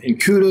alive, and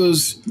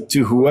kudos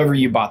to whoever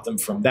you bought them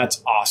from.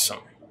 That's awesome.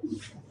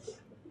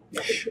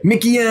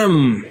 Mickey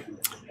M,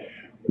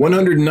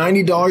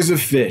 $190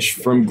 of fish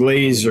from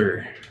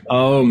Glazer.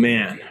 Oh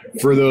man,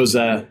 for those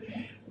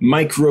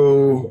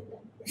Microphysogobio.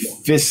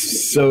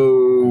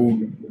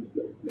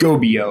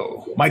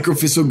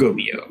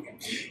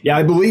 Yeah,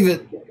 I believe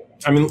it.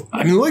 I mean,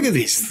 look at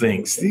these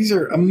things. These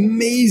are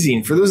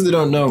amazing. For those that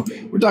don't know,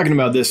 we're talking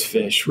about this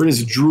fish. We're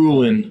just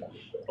drooling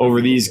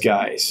over these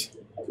guys.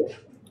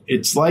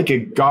 It's like a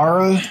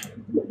Gara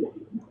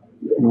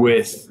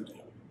with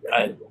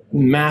a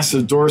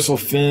massive dorsal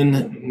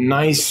fin,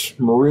 nice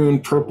maroon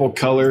purple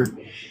color.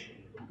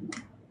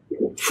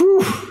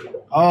 Whew.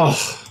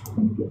 Oh,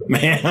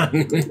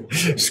 man.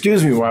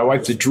 Excuse me while I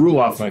wipe the drool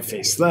off my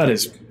face.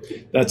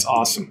 That's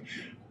awesome.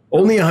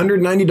 Only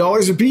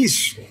 $190 a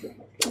piece.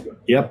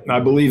 Yep, I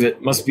believe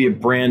it. Must be a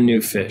brand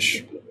new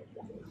fish.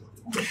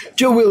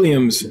 Joe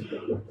Williams,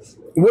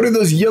 what are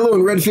those yellow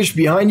and red fish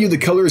behind you? The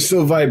color is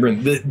so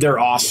vibrant. They're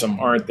awesome,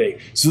 aren't they?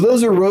 So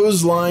those are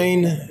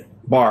roseline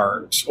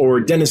barbs or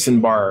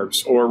denison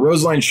barbs or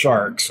roseline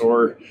sharks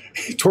or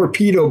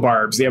torpedo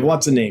barbs. They have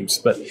lots of names,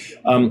 but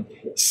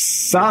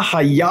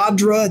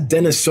Sahyadra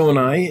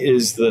denisoni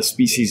is the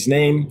species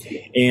name,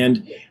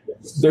 and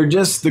they're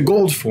just the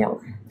gold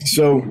form.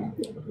 So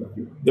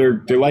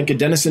they're like a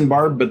denison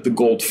barb, but the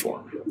gold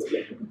form.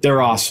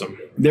 They're awesome.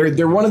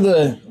 They're one of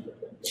the...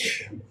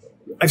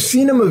 I've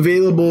seen them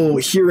available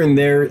here and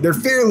there. They're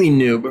fairly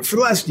new, but for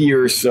the last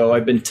year or so,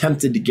 I've been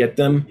tempted to get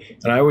them,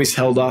 and I always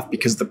held off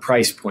because of the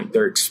price point.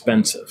 They're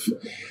expensive.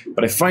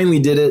 But I finally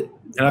did it,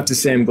 and I have to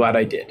say I'm glad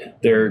I did.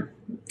 They're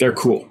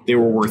cool. They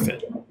were worth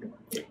it.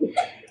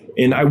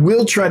 And I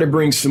will try to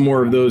bring some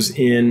more of those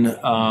in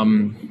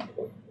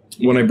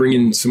when I bring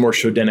in some more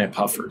Shoudenne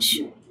puffers.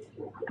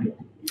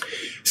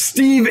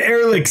 Steve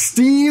Ehrlich.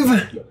 Steve,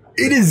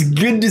 it is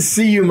good to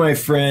see you, my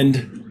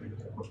friend.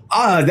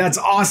 That's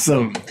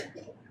awesome.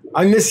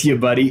 I miss you,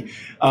 buddy.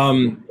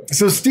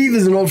 So Steve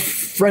is an old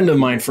friend of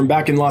mine from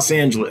back in Los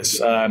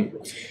Angeles.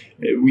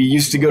 We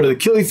used to go to the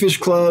killifish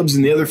clubs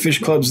and the other fish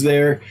clubs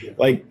there.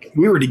 Like,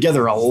 we were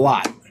together a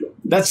lot.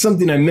 That's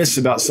something I miss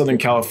about Southern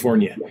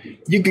California.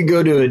 You could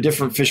go to a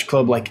different fish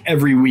club like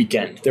every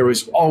weekend. There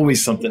was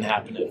always something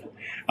happening.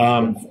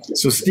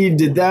 So Steve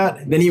did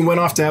that. Then he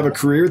went off to have a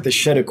career at the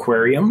Shedd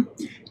Aquarium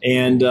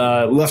and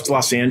left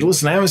Los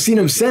Angeles. And I haven't seen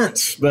him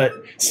since. But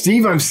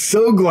Steve, I'm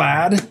so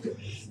glad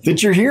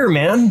that you're here,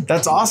 man.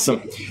 That's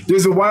awesome.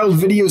 There's a wild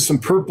video of some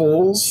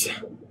purples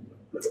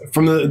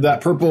from that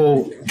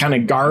purple kind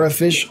of Gara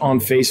fish on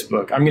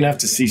Facebook. I'm going to have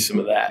to see some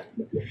of that.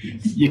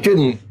 You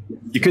couldn't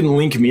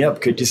link me up,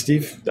 could you,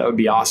 Steve? That would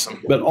be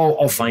awesome. But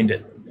I'll find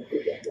it.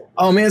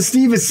 Oh, man,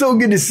 Steve, it's so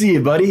good to see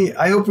you, buddy.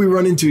 I hope we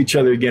run into each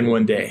other again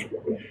one day.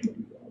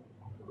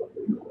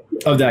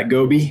 Oh, that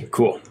goby?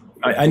 Cool.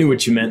 I knew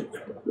what you meant.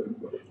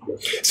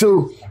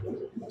 So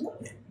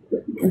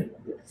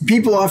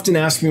people often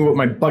ask me what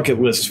my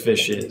bucket list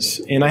fish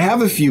is, and I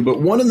have a few, but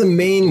one of the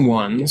main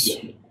ones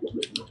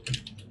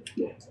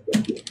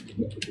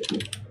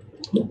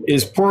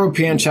is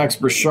Poropanchax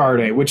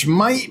burchardi, which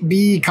might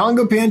be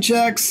Congo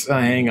Panchax.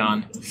 Hang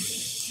on.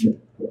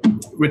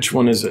 Which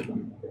one is it?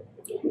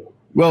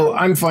 Well,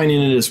 I'm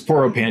finding it as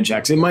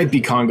Poropanchax. It might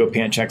be Congo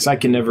Panchax. I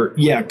can never...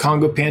 Yeah,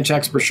 Congo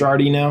Panchax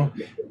burchardi now.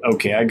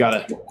 Okay, I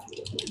gotta...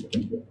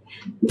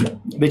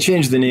 They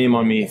changed the name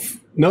on me.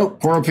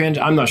 Nope,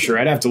 Poropanchax. I'm not sure.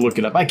 I'd have to look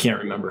it up. I can't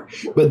remember.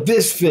 But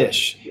this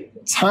fish,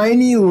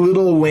 tiny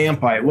little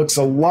lampi, looks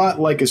a lot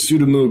like a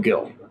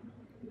pseudomugil.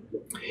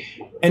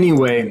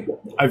 Anyway,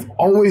 I've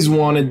always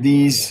wanted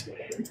these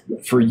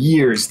for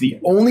years. The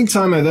only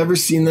time I've ever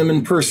seen them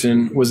in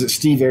person was at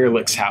Steve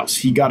Ehrlich's house.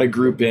 He got a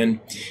group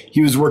in.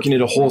 He was working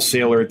at a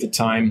wholesaler at the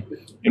time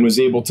and was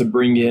able to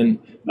bring in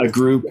a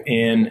group,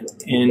 and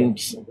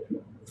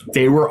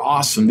they were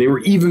awesome. They were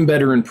even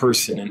better in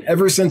person. And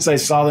ever since I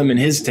saw them in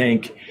his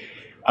tank,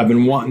 I've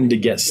been wanting to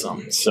get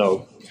some.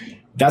 So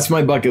that's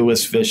my bucket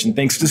list fish. And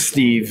thanks to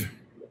Steve,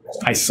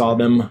 I saw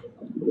them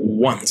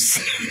once.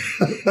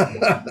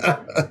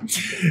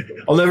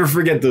 I'll never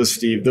forget those,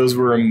 Steve. Those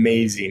were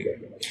amazing.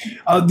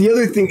 The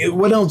other thing,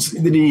 what else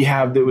did he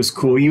have that was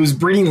cool? He was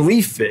breeding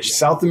leaf fish,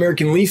 South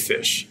American leaf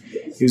fish.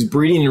 He was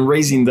breeding and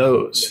raising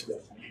those.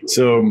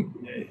 So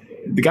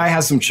the guy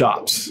has some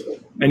chops.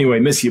 Anyway,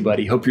 miss you,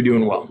 buddy. Hope you're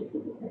doing well.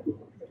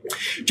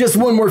 Just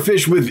one more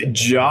fish with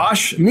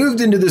Josh.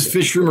 Moved into this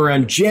fish room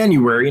around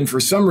January, and for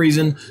some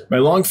reason, my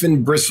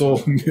longfin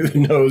bristle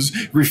nose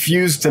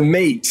refused to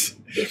mate.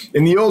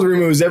 In the old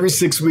room, it was every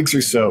 6 weeks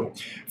or so.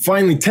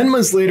 Finally, 10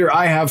 months later,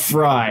 I have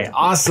fry.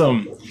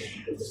 Awesome.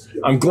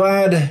 I'm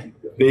glad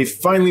they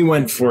finally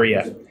went for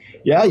you.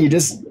 Yeah,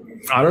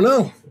 I don't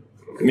know.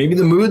 Maybe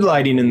the mood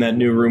lighting in that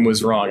new room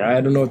was wrong.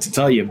 I don't know what to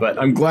tell you, but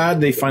I'm glad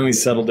they finally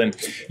settled in.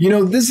 You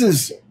know,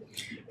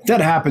 that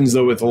happens,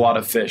 though, with a lot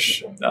of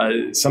fish.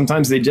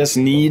 Sometimes they just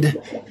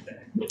need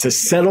to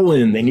settle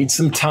in. They need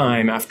some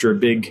time after a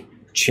big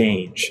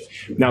change.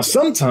 Now,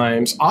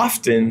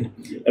 often,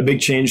 a big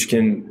change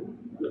can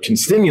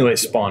stimulate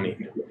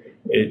spawning.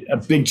 A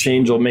big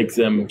change will make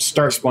them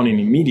start spawning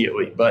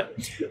immediately. But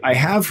I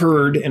have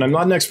heard, and I'm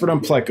not an expert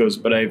on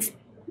plecos, but I've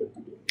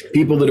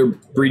people that are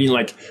breeding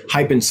like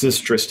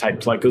hypencistrus type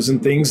plecos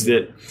and things,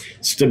 that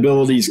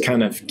stability is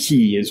kind of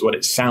key, is what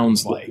it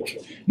sounds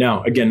like.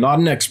 Now, again, not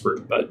an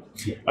expert, but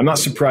I'm not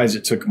surprised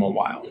it took them a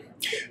while.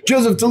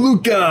 Joseph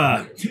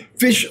DeLuca,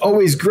 fish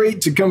always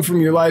great to come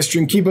from your live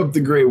stream. Keep up the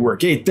great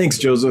work. Hey, thanks,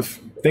 Joseph.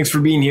 Thanks for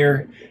being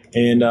here,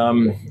 and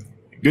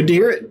good to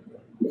hear it.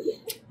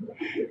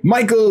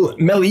 Michael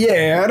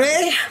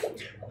Meliere,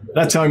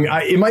 That's how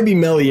it might be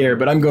Meliere,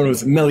 but I'm going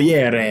with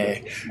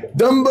Meliere.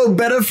 Dumbo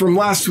Betta from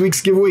last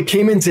week's giveaway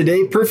came in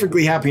today,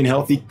 perfectly happy and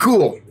healthy.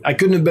 Cool. I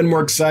couldn't have been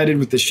more excited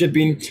with the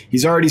shipping.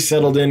 He's already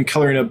settled in,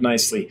 coloring up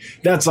nicely.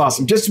 That's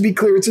awesome. Just to be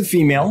clear, it's a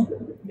female.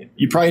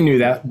 You probably knew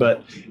that,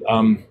 but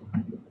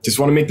just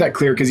want to make that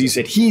clear because you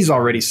said he's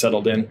already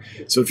settled in.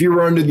 So if you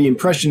were under the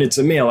impression it's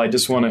a male, I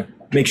just want to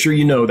make sure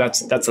you know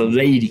that's a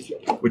lady,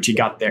 what you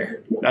got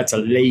there. That's a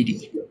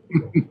lady.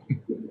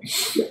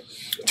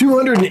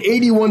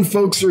 281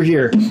 folks are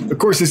here. Of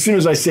course, as soon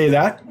as I say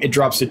that, it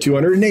drops to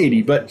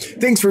 280. But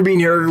thanks for being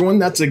here, everyone.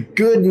 That's a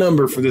good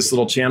number for this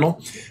little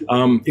channel.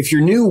 If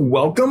you're new,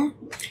 welcome.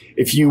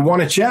 If you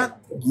want to chat,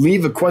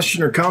 leave a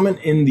question or comment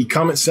in the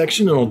comment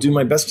section, and I'll do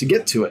my best to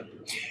get to it.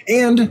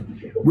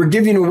 And we're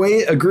giving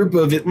away a group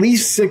of at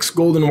least 6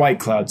 golden white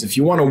clouds. If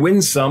you want to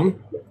win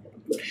some,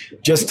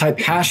 just type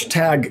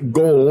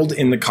 #gold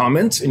in the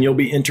comments and you'll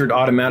be entered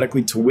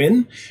automatically to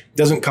win.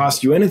 Doesn't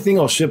cost you anything.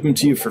 I'll ship them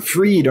to you for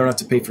free. You don't have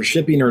to pay for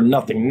shipping or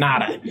nothing,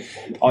 nada.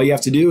 All you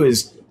have to do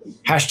is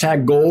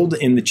 #gold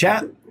in the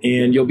chat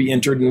and you'll be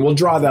entered, and we'll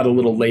draw that a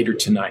little later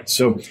tonight.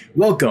 So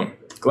welcome.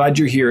 Glad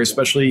you're here,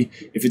 especially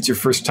if it's your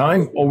first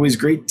time. Always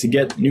great to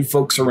get new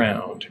folks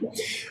around.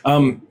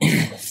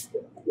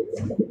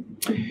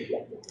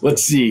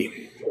 Let's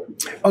see.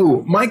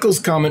 Oh, Michael's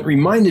comment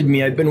reminded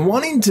me I've been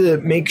wanting to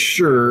make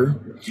sure.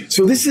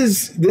 So this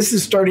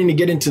is starting to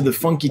get into the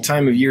funky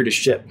time of year to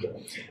ship,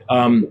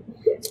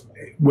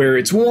 where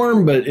it's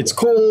warm, but it's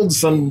cold.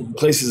 Some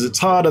places it's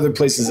hot, other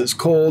places it's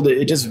cold.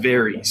 It just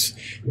varies.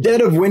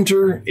 Dead of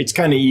winter, it's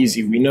kind of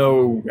easy. We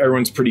know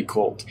everyone's pretty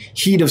cold.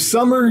 Heat of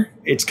summer,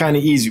 it's kind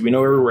of easy. We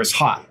know everywhere's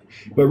hot.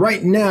 But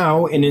right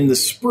now and in the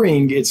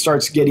spring, it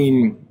starts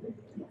getting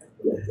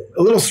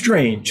a little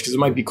strange because it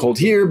might be cold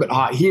here, but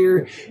hot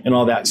here and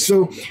all that.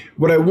 So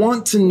what I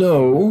want to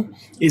know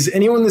is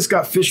anyone that's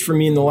got fish for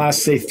me in the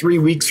last, say, 3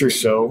 weeks or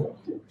so,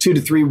 2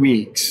 to 3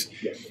 weeks,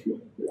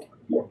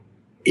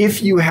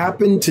 if you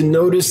happen to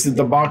notice that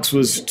the box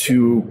was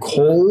too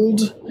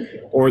cold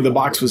or the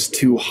box was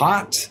too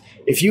hot,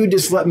 if you would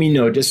just let me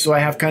know, just so I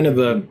have kind of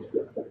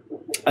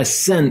a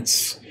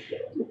sense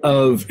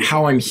of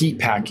how I'm heat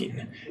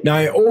packing. Now,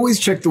 I always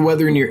check the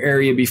weather in your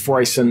area before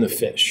I send the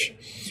fish.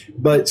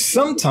 But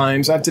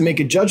sometimes I have to make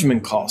a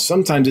judgment call.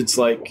 Sometimes it's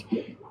like,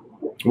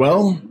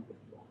 well,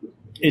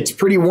 it's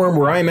pretty warm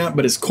where I'm at,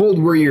 but it's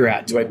cold where you're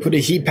at. Do I put a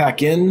heat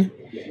pack in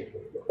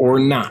or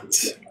not?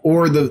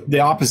 Or the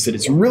opposite.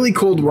 It's really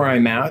cold where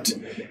I'm at,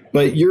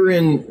 but you're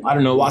in, I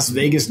don't know, Las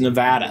Vegas,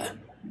 Nevada,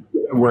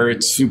 where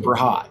it's super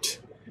hot.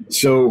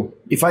 So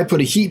if I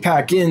put a heat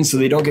pack in so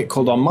they don't get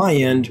cold on my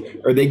end,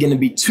 are they going to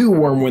be too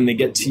warm when they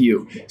get to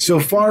you? So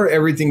far,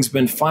 everything's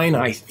been fine,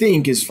 I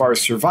think, as far as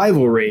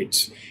survival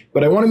rates.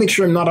 But I want to make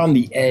sure I'm not on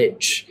the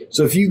edge.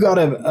 So if you got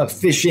a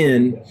fish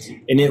in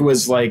and it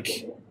was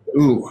like,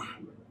 ooh,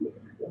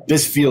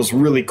 this feels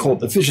really cold.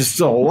 The fish is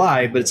still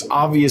alive, but it's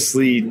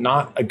obviously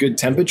not a good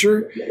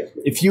temperature.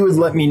 If you would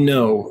let me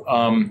know,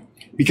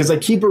 because I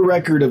keep a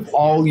record of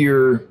all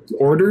your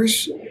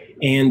orders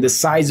and the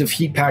size of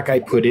heat pack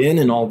I put in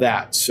and all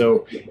that.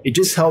 So it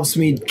just helps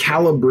me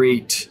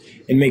calibrate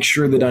and make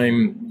sure that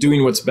I'm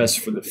doing what's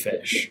best for the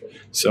fish.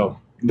 So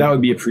that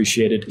would be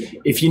appreciated.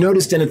 If you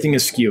noticed anything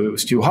askew, it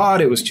was too hot,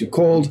 it was too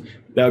cold,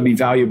 that would be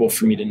valuable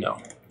for me to know.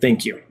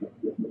 Thank you.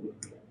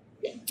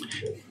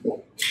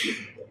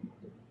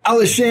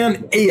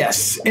 Alishan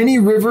A.S. Any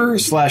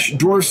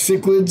river/dwarf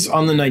cichlids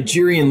on the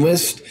Nigerian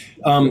list?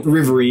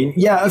 Riverine.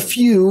 Yeah, a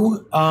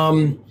few.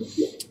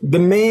 The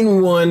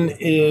main one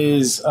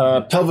is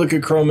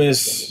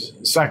Pelvicochromis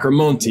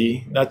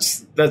sacramonti.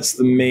 That's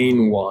the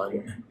main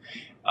one.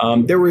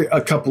 There were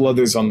a couple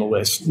others on the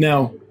list.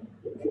 Now,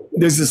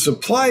 there's a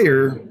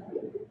supplier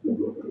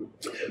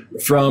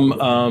from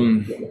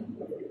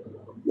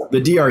the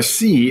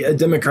DRC, a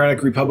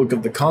Democratic Republic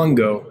of the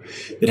Congo,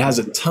 that has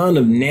a ton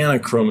of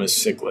Nanochromis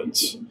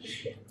cichlids.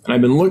 And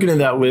I've been looking at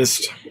that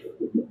list,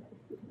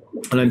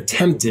 and I'm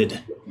tempted.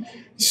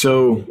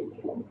 So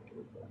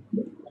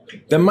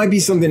that might be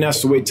something that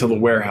has to wait till the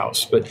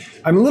warehouse. But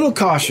I'm a little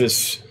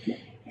cautious.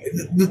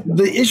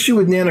 The issue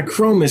with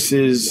Nanochromis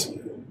is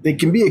they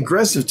can be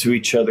aggressive to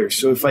each other.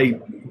 So if I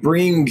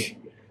bring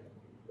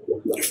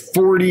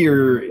 40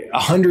 or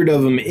 100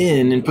 of them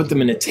in and put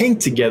them in a tank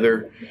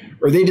together,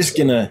 are they just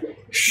going to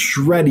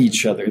shred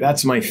each other?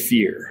 That's my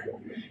fear.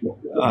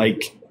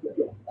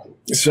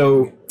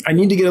 So I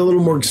need to get a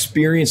little more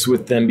experience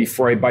with them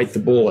before I bite the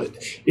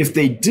bullet. If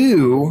they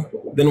do,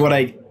 then what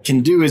I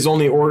can do is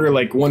only order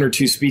like 1 or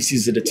 2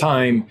 species at a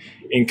time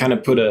and kind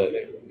of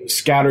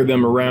scatter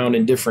them around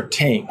in different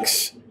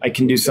tanks. I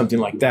can do something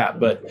like that,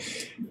 but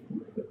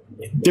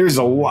there's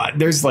a lot.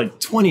 There's like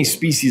 20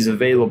 species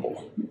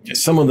available.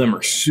 Some of them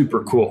are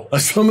super cool.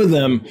 Some of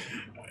them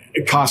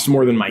cost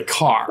more than my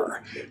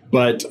car,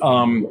 but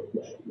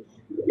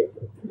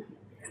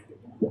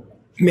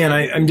man,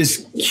 I'm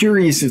just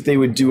curious if they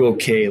would do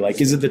okay.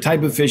 Like, is it the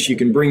type of fish you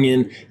can bring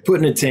in, put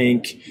in a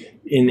tank,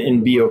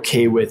 and be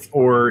okay with,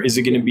 or is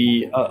it going to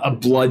be a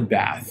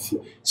bloodbath?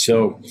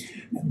 So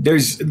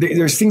there's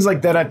things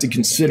like that I have to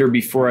consider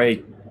before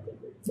I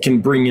can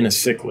bring in a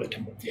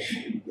cichlid.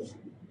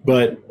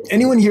 But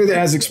anyone here that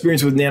has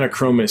experience with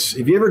Nanochromis,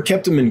 have you ever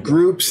kept them in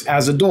groups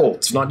as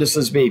adults, not just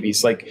as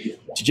babies? Like,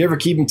 did you ever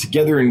keep them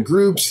together in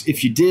groups?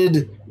 If you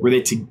did, were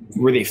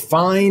they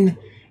fine?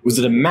 Was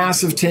it a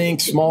massive tank,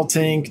 small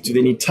tank? Do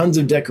they need tons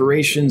of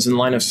decorations and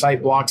line of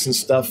sight blocks and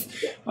stuff?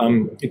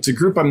 It's a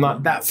group I'm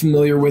not that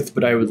familiar with,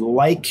 but I would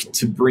like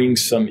to bring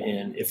some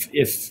in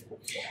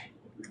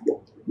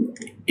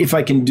if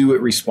I can do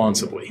it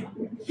responsibly.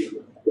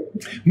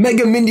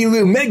 Mega Mindy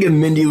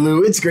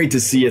Lou, it's great to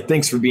see you.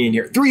 Thanks for being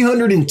here.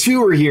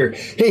 302 are here.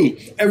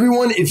 Hey,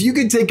 everyone, if you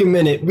could take a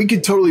minute, we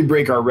could totally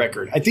break our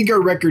record. I think our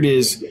record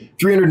is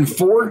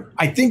 304.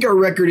 I think our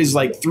record is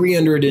like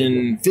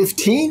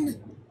 315.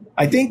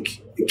 I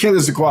think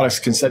Kayla's Aquatics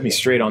can set me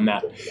straight on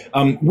that.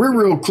 We're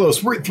real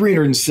close. We're at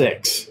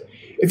 306.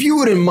 If you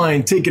wouldn't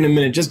mind taking a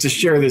minute just to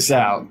share this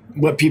out,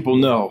 let people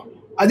know,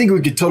 I think we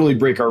could totally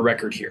break our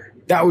record here.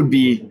 That would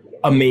be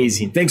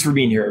amazing. Thanks for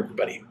being here,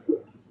 everybody.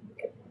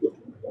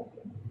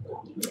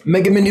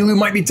 Mega Mindy Lou,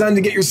 might be time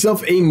to get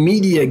yourself a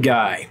media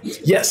guy.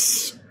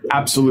 Yes,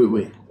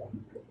 absolutely.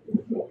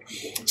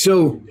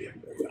 So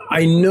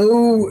I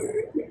know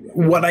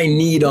what I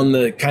need on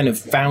the kind of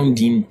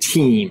founding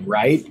team,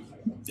 right?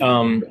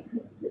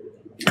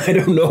 I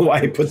don't know why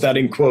I put that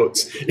in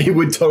quotes. It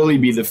would totally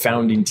be the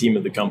founding team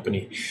of the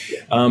company.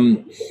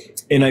 And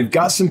I've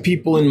got some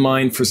people in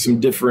mind for some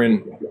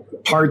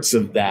different parts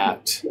of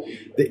that.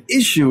 The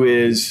issue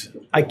is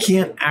I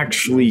can't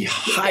actually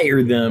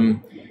hire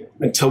them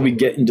until we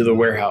get into the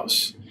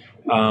warehouse.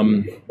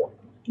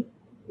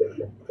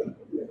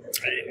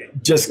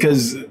 Just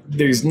because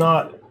there's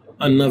not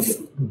enough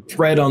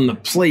bread on the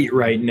plate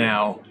right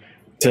now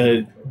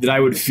that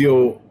I would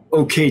feel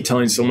okay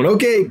telling someone,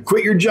 okay,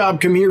 quit your job,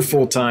 come here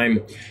full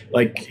time.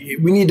 Like,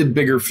 we need a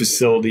bigger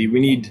facility.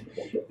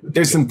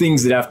 There's some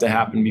things that have to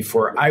happen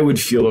before I would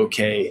feel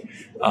okay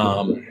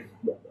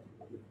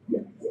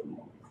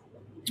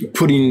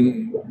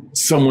putting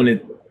someone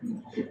at,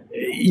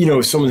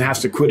 someone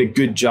has to quit a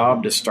good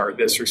job to start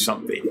this or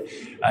something.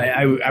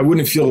 I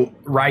wouldn't feel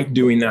right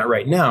doing that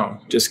right now,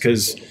 just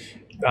because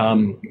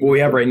what we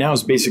have right now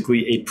is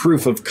basically a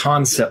proof of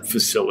concept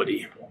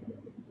facility.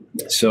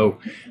 So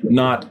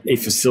not a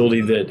facility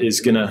that is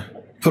going to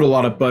put a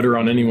lot of butter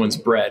on anyone's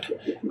bread.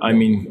 I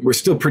mean, we're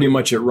still pretty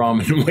much at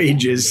ramen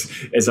wages,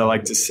 as I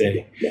like to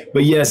say.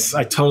 But yes,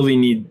 I totally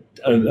need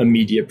a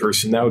media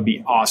person. That would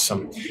be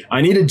awesome.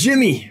 I need a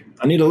Jimmy.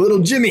 I need a little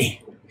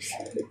Jimmy.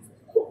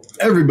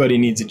 Everybody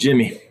needs a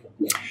Jimmy.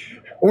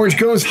 Orange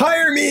Cones,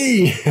 hire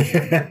me.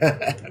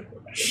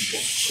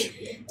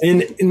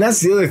 And that's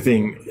the other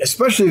thing,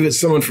 especially if it's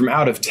someone from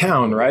out of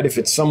town, right? If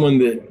it's someone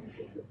that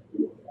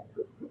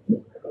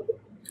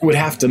would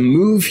have to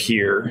move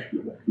here,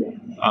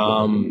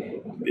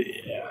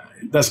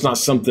 that's not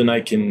something I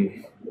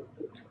can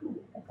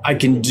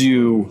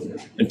do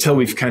until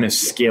we've kind of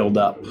scaled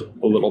up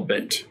a little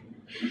bit.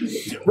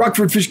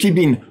 Rockford Fish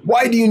Keeping,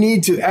 why do you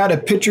need to add a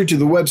picture to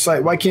the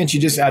website? Why can't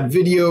you just add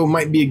video?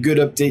 Might be a good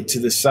update to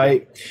the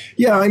site.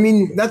 Yeah, I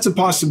mean, that's a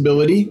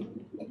possibility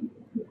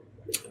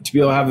to be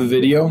able to have a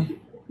video.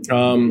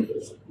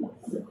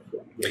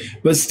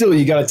 But still,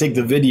 you got to take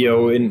the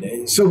video.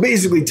 And so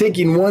basically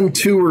taking one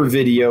tour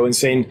video and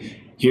saying,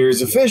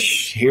 here's a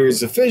fish,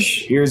 here's a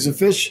fish, here's a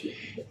fish.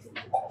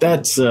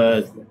 That's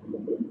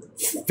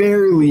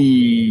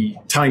fairly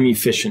time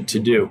efficient to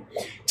do.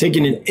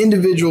 Taking an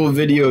individual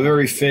video of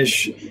every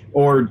fish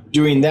or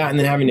doing that and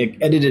then having to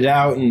edit it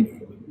out and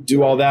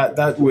do all that,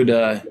 that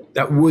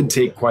would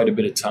take quite a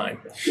bit of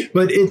time.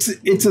 But it's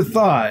a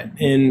thought,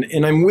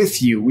 and I'm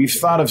with you. We've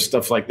thought of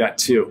stuff like that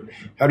too.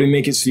 How do we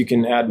make it so you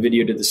can add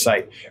video to the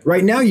site?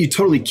 Right now, you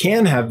totally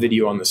can have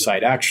video on the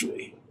site,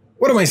 actually.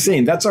 What am I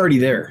saying? That's already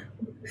there.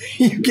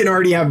 You can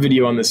already have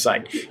video on the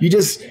site. You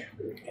just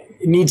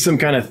need some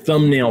kind of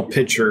thumbnail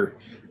picture,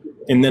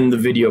 and then the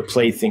video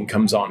play thing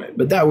comes on it.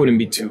 But that wouldn't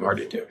be too hard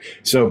to do.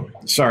 So,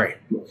 sorry.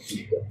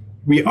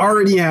 We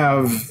already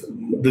have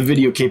the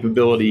video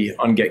capability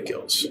on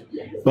GetGills,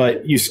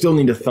 but you still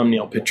need a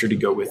thumbnail picture to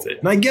go with it.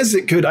 And I guess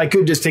I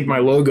could just take my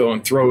logo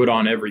and throw it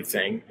on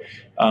everything.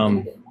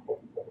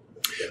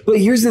 But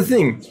here's the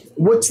thing.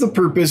 What's the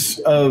purpose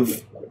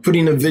of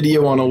putting a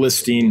video on a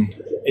listing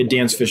at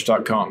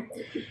dansfish.com?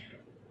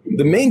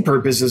 The main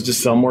purpose is to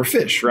sell more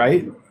fish,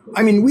 right?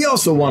 I mean, we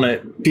also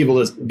want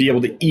people to be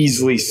able to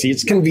easily see.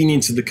 It's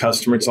convenience to the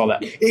customer. It's all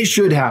that. It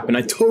should happen.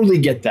 I totally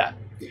get that.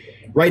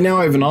 Right now,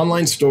 I have an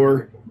online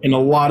store, and a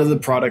lot of the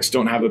products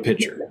don't have a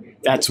picture.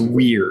 That's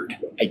weird.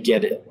 I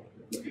get it.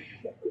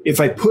 If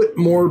I put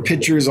more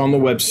pictures on the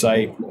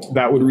website,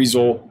 that would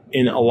result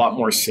in a lot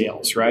more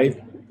sales,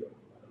 right?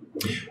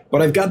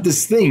 But I've got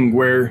this thing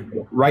where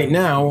right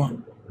now,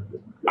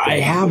 I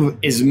have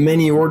as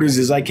many orders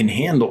as I can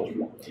handle.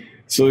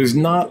 So there's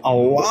not a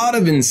lot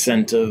of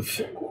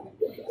incentive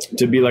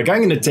to be like, I'm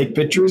going to take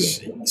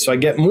pictures so I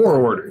get more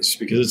orders,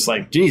 because it's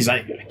like, geez,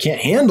 I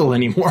can't handle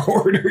any more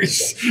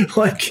orders.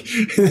 Like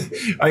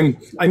I'm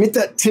at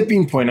that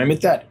tipping point. I'm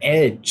at that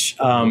edge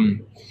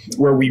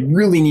where we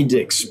really need to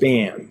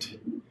expand.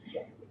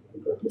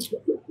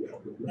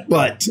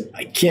 but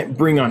I can't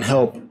bring on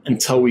help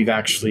until we've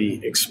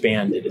actually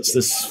expanded. It's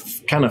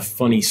this kind of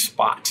funny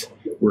spot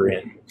we're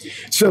in.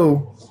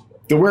 So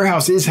the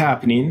warehouse is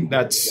happening.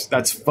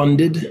 That's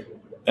funded.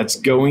 That's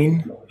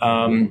going.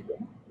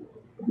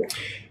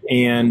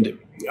 And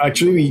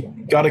actually, we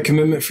got a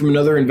commitment from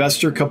another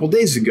investor a couple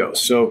days ago.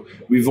 So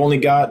we've only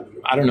got,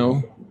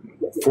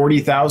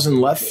 40,000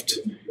 left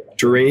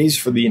to raise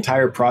for the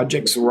entire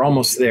project. So we're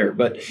almost there.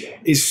 But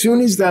as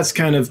soon as that's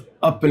kind of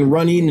up and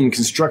running and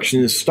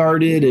construction has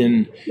started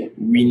and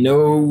we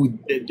know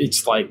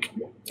it's like,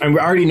 and we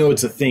already know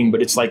it's a thing,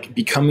 but it's like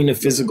becoming a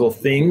physical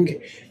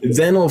thing,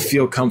 then I'll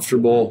feel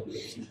comfortable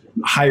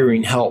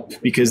hiring help,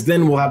 because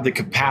then we'll have the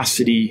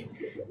capacity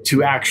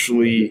to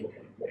actually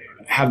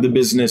have the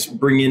business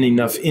bring in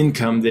enough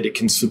income that it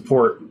can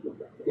support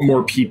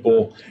more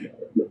people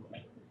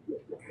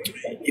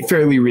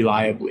fairly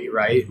reliably,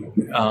 right?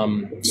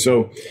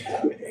 So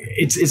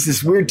it's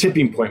this weird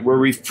tipping point where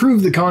we've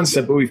proved the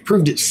concept, but we've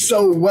proved it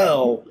so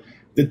well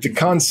that the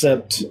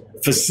concept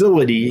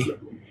facility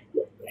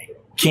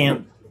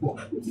can't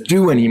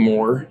do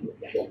anymore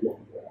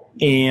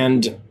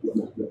and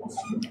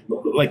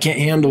like can't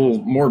handle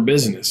more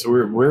business. So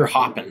we're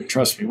hopping.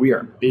 Trust me, we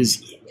are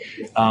busy.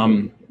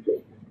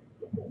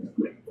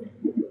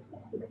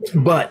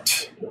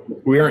 But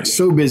we aren't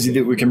so busy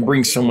that we can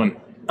bring someone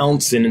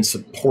else in and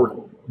support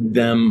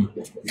them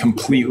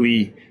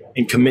completely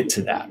and commit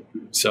to that.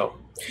 So,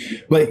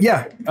 but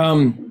yeah,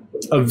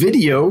 a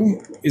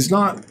video is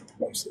not,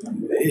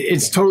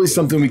 it's totally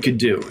something we could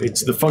do.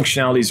 It's the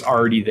functionality is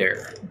already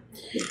there.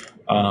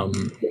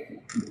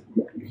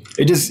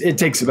 It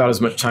takes about as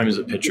much time as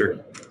a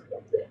picture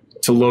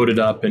to load it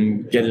up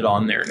and get it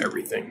on there and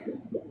everything.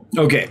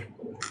 Okay.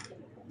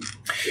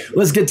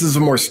 Let's get to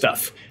some more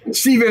stuff.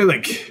 Steve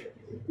Ehrlich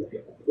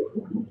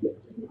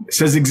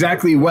says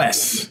exactly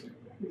Wes.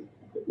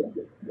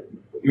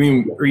 I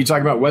mean, are you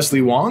talking about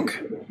Wesley Wong?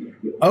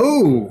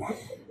 Oh,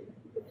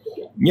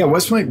 yeah,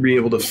 Wes might be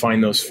able to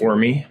find those for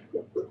me.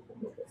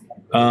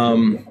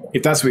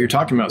 If that's what you're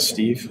talking about,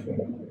 Steve.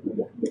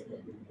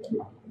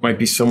 Might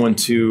be someone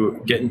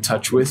to get in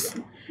touch with.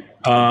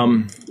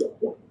 And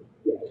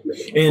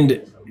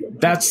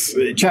that's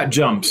chat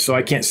jumps, so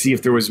I can't see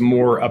if there was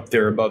more up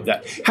there above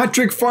that. Hat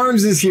Trick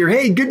Farms is here.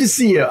 Hey, good to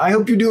see you. I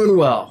hope you're doing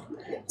well.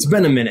 It's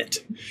been a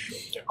minute.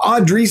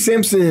 Audrey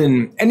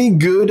Sampson, any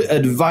good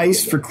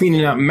advice for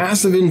cleaning out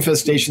massive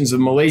infestations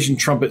of Malaysian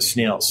trumpet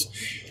snails?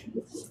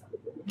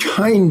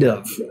 Kind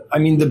of. I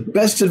mean, the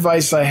best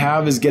advice I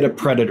have is get a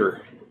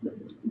predator.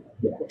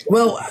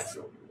 Well,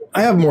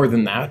 I have more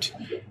than that.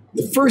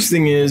 The first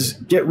thing is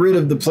get rid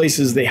of the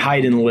places they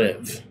hide and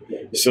live.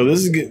 So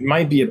this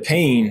might be a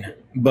pain,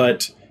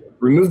 but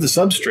remove the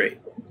substrate.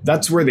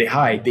 That's where they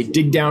hide. They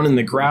dig down in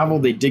the gravel,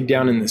 they dig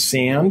down in the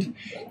sand,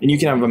 and you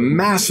can have a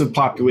massive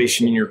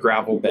population in your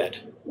gravel bed.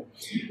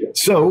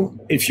 So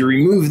if you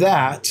remove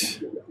that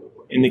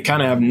and they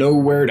kind of have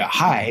nowhere to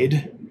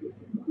hide,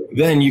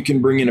 then you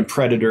can bring in a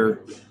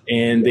predator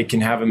and they can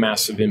have a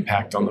massive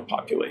impact on the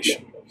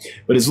population.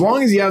 But as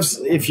long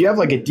as if you have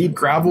like a deep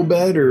gravel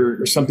bed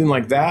or something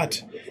like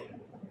that,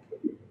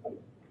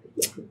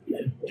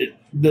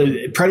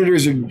 the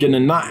predators are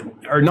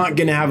not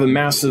going to have a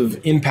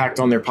massive impact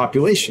on their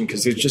population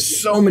because there's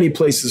just so many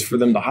places for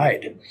them to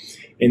hide.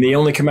 And they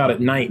only come out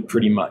at night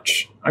pretty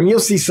much. I mean,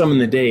 you'll see some in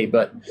the day,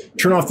 but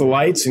turn off the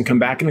lights and come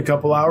back in a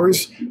couple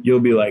hours,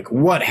 you'll be like,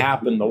 what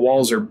happened? The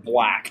walls are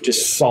black,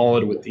 just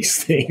solid with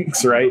these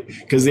things, right?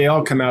 Because they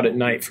all come out at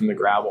night from the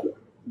gravel.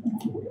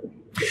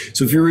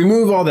 So if you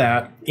remove all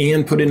that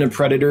and put in a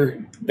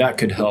predator, that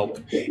could help.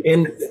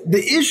 And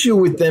the issue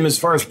with them as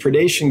far as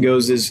predation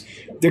goes is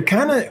they're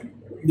kind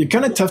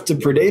of tough to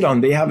predate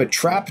on. They have a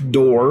trap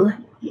door,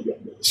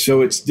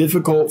 so it's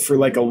difficult for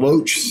like a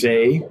loach,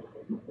 say,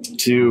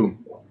 to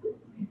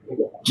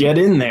get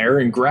in there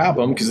and grab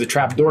them because the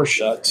trap door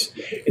shuts.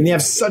 And they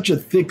have such a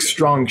thick,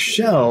 strong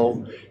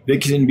shell that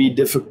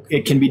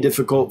it can be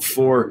difficult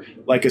for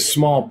like a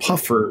small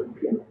puffer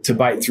to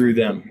bite through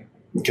them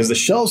because the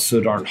shell's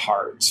so darn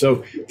hard.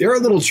 So they're a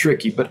little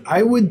tricky, but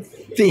I would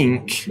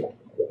think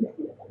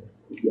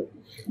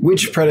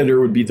which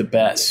predator would be the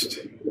best?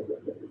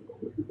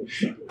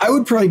 I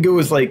would probably go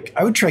with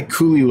I would try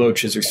coolie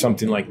loaches or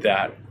something like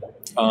that.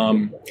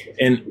 And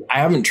I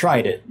haven't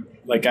tried it.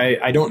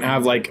 I don't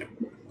have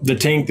the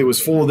tank that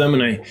was full of them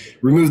and I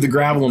removed the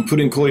gravel and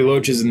put in coolie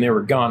loaches and they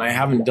were gone. I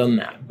haven't done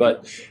that,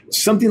 but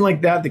something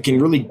like that can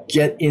really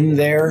get in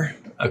there,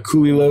 a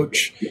coolie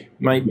loach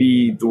might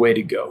be the way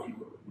to go.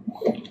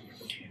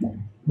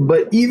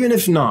 But even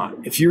if not,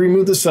 if you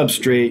remove the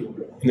substrate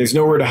and there's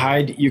nowhere to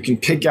hide, you can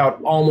pick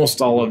out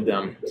almost all of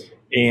them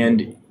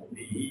and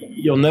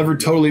you'll never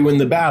totally win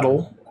the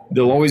battle.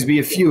 There'll always be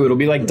a few. It'll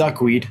be like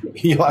duckweed.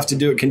 You'll have to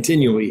do it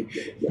continually.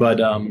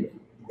 But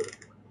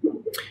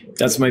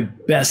that's my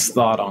best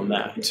thought on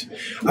that.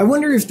 I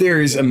wonder if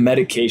there is a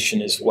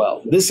medication as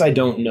well. This I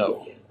don't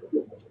know.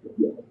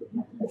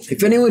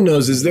 If anyone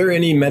knows, is there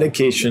any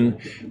medication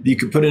that you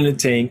could put in a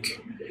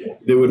tank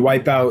that would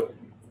wipe out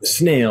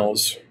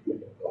snails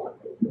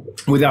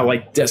without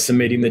like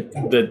decimating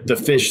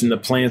the fish and the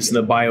plants and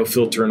the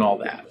biofilter and all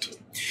that.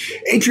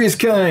 Atreus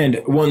Kind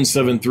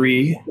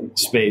 173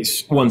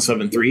 space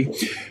 173.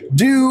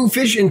 Do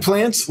fish and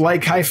plants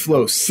like high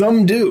flow?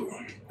 Some do.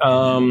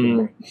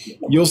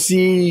 You'll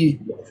see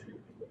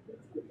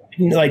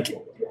like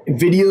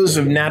videos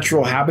of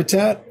natural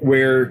habitat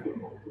where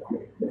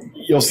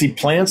you'll see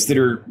plants that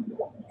are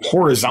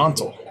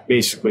horizontal,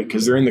 basically,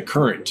 because they're in the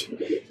current.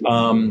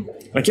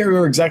 I can't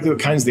remember exactly what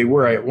kinds they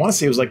were. I want to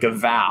say it was like a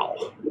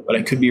val, but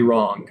I could be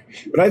wrong.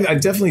 But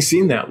I've definitely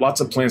seen that.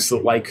 Lots of plants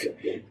that like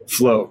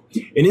flow.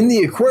 And in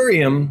the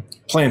aquarium,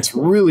 plants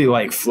really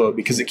like flow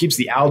because it keeps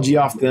the algae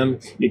off them.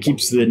 It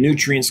keeps the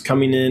nutrients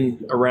coming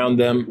in around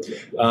them.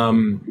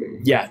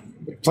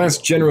 Plants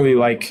generally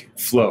like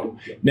flow.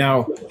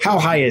 Now, how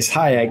high is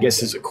high, I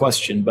guess, is a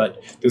question,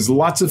 but there's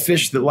lots of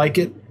fish that like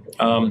it.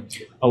 A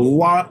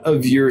lot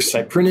of your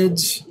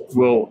cyprinids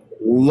will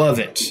love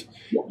it.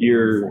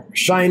 Your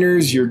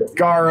shiners, your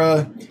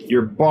gara,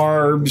 your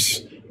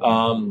barbs,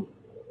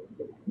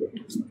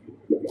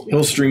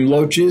 hillstream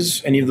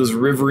loaches, any of those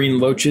riverine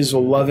loaches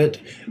will love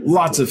it.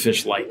 Lots of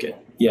fish like it.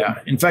 Yeah.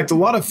 In fact, a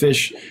lot of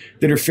fish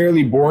that are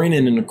fairly boring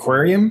in an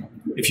aquarium,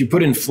 if you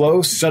put in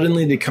flow,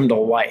 suddenly they come to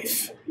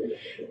life.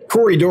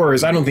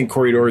 Corridors, I don't think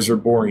corridors are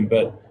boring,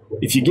 but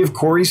if you give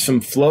Cory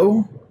some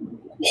flow,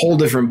 whole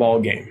different ball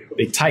game.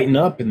 They tighten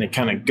up and they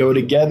kind of go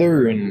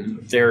together,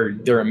 and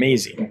they're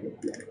amazing.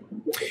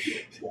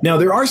 Now,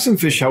 there are some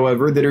fish,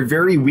 however, that are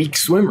very weak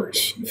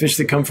swimmers. Fish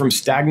that come from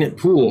stagnant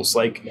pools,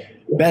 like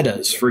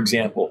bettas, for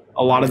example.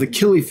 A lot of the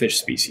killifish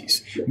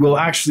species will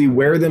actually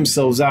wear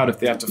themselves out if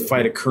they have to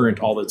fight a current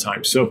all the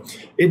time. So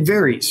it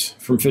varies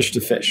from fish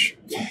to fish.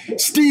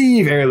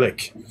 Steve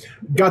Ehrlich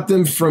got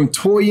them from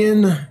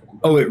Toyin.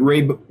 Oh, at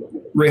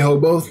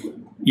Rehoboth?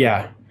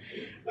 Yeah.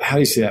 How do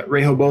you say that?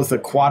 Rehoboth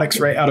Aquatics,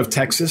 right out of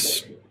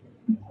Texas,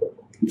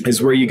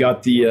 is where you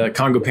got the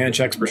Congo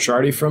Panchax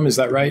burchardi from. Is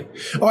that right?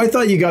 Oh, I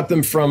thought you got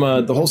them from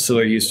the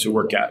wholesaler you used to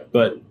work at,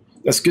 but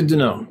that's good to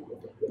know.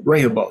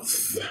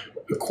 Rehoboth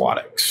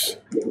Aquatics.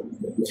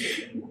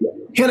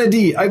 Hannah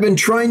D, I've been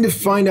trying to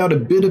find out a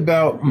bit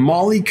about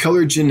molly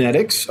color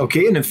genetics,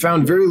 okay, and have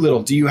found very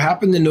little. Do you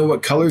happen to know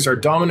what colors are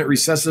dominant,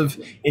 recessive,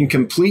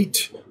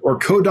 incomplete, or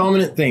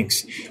codominant?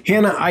 Thanks.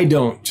 Hannah, I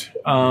don't.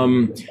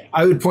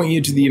 I would point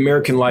you to the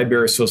American Live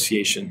Bear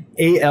Association.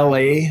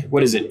 ALA,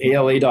 what is it?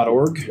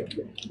 ALA.org?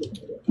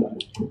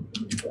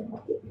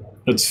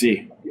 Let's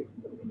see.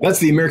 That's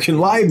the American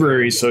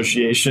Library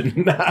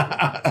Association.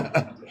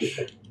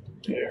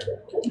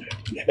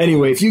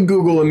 Anyway, if you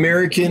Google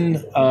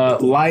American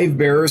Live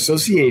Bear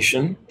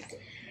Association,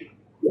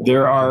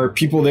 there are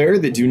people there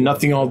that do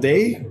nothing all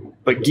day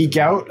but geek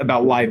out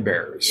about live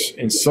bears.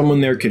 And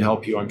someone there could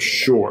help you, I'm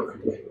sure,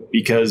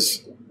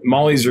 because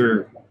mollies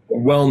are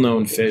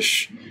well-known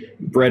fish,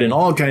 bred in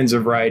all kinds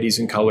of varieties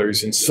and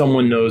colors, and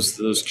someone knows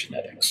those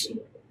genetics.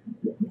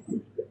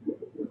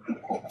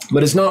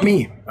 But it's not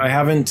me. I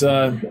haven't,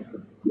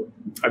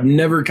 I've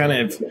never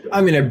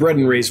I've bred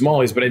and raised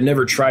mollies, but I've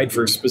never tried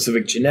for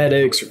specific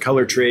genetics or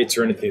color traits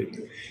or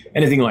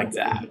anything like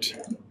that.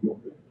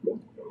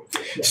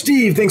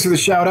 Steve, thanks for the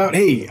shout out.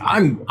 Hey,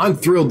 I'm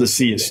thrilled to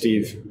see you,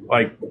 Steve.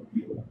 Like,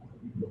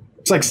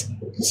 it's like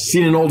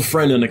seeing an old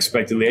friend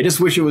unexpectedly. I just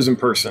wish it was in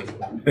person.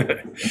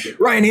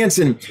 Ryan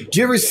Hansen, do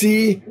you ever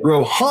see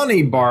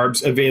Rohani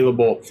barbs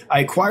available? I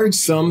acquired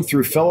some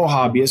through fellow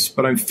hobbyists,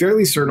 but I'm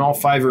fairly certain all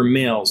 5 are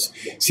males.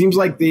 Seems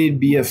like they'd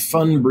be a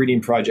fun breeding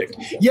project.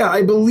 Yeah,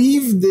 I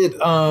believe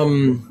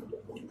that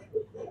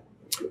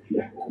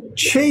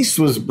Chase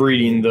was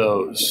breeding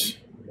those.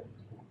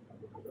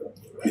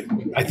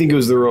 I think it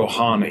was the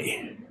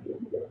Rohani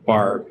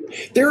barb.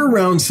 They're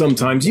around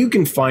sometimes. You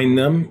can find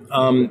them.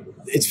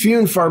 It's few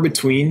and far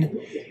between.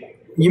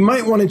 You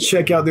might want to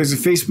check out, there's a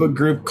Facebook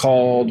group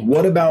called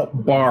What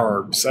About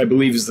Barbs, I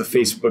believe is the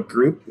Facebook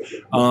group,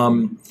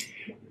 run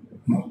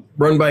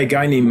by a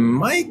guy named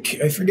Mike.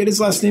 I forget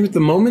his last name at the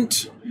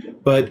moment,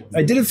 but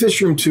I did a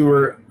fish room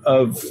tour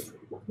of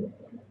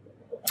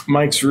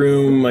Mike's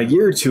room a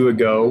year or two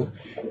ago.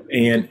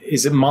 And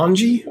is it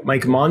Manji?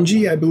 Mike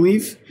Manji, I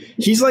believe.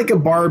 He's like a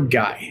barb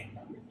guy.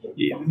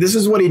 This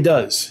is what he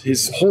does.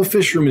 His whole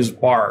fish room is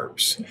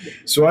barbs.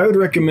 So I would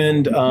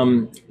recommend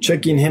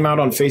checking him out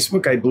on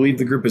Facebook. I believe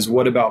the group is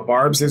What About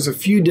Barbs. There's a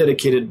few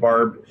dedicated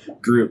barb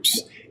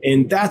groups.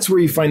 And that's where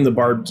you find the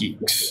barb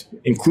geeks,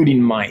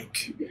 including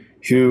Mike,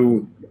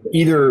 who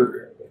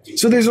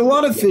so there's a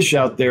lot of fish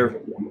out there.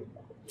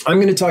 I'm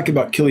going to talk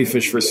about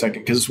killifish for a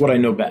second because it's what I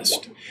know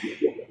best.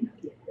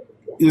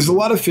 There's a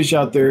lot of fish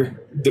out there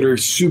that are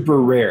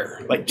super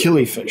rare, like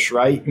killifish,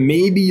 right?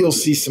 Maybe you'll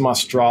see some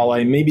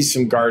Australi, maybe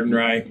some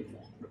Gardneri.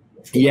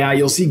 Yeah,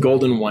 you'll see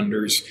golden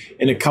wonders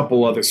and a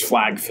couple others,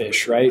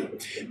 flagfish,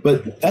 right?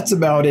 But that's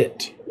about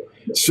it.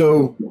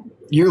 So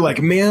you're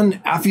like,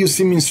 man,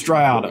 Aphyosemium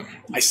striatum.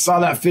 I saw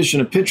that fish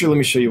in a picture. Let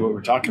me show you what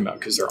we're talking about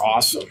because they're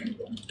awesome.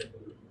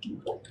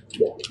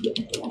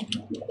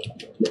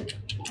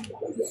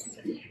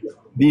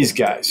 These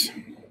guys.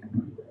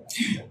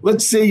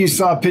 Let's say you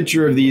saw a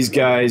picture of these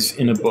guys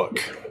in a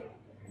book.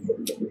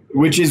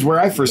 which is where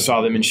I first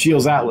saw them in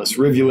Scheele's Atlas,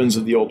 Rivulins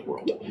of the Old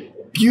World.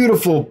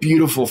 Beautiful,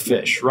 beautiful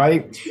fish,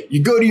 right?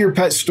 You go to your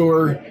pet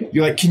store,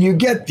 you're like, can you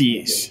get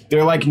these?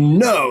 They're like,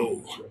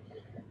 no.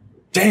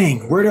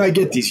 Dang, where do I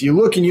get these? You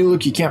look and you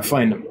look, you can't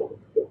find them.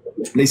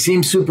 They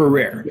seem super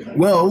rare.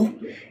 Well,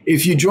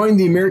 if you join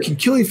the American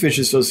Killifish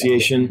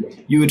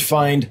Association, you would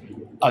find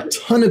a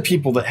ton of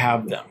people that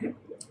have them,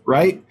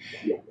 right?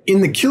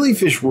 In the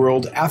killifish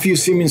world,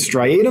 Aphyosemium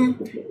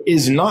striatum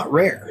is not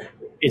rare.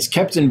 It's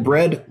kept and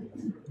bred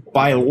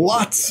by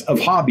lots of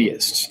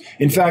hobbyists.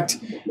 In fact,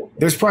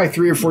 there's probably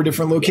 3 or 4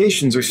 different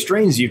locations or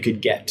strains you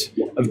could get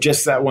of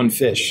just that one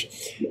fish.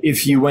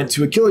 If you went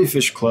to a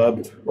killifish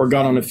club or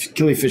got on a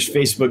killifish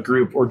Facebook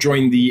group or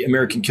joined the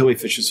American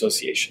Killifish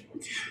Association.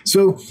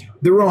 So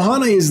the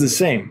Rohana is the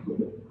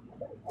same.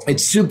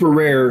 It's super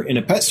rare in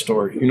a pet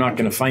store. You're not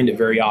going to find it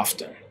very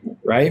often,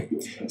 right?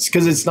 It's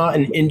because it's not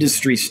an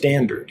industry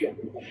standard.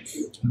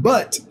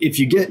 But if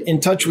you get in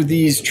touch with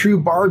these true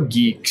barb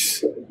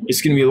geeks,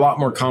 it's going to be a lot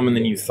more common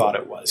than you thought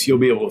it was. You'll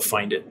be able to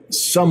find it.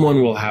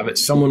 Someone will have it.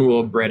 Someone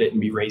will have bred it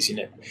and be raising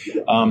it.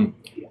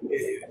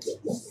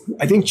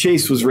 I think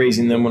Chase was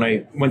raising them when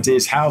I went to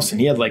his house, and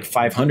he had like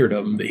 500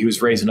 of them that he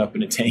was raising up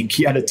in a tank.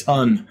 He had a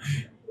ton.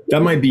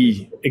 That might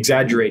be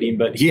exaggerating,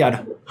 but he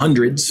had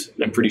hundreds,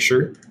 I'm pretty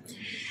sure.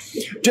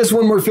 Just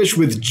one more fish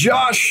with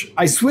Josh.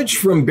 I switched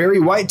from Barry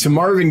White to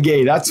Marvin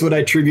Gaye. That's what I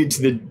attribute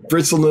to the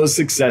bristlenose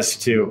success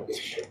to.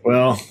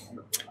 Well,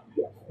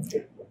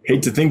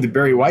 hate to think that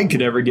Barry White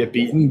could ever get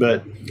beaten,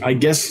 but I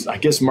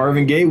guess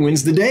Marvin Gaye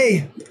wins the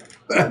day.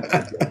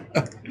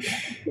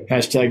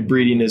 Hashtag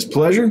breeding is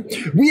pleasure.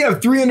 We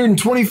have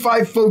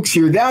 325 folks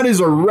here. That is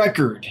a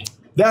record.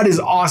 That is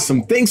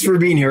awesome. Thanks for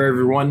being here,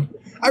 everyone.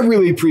 I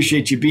really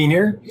appreciate you being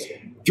here.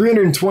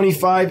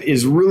 325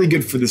 is really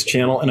good for this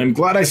channel, and I'm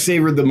glad I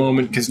savored the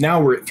moment because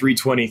now we're at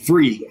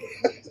 323.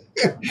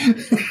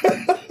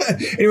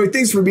 Anyway,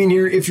 thanks for being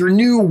here. If you're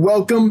new,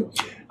 welcome.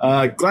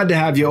 Glad to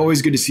have you.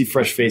 Always good to see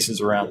fresh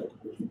faces around.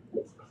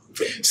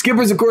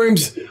 Skippers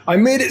Aquariums, I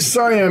made it.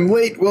 Sorry I'm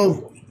late.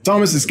 Well,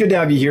 Thomas, it's good to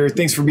have you here.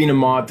 Thanks for being a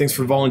mod. Thanks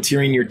for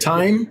volunteering your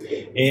time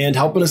and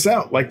helping us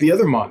out like the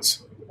other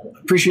mods.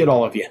 Appreciate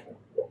all of you.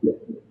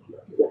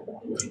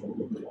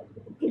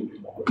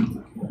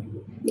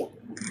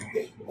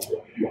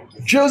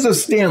 Joseph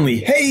Stanley.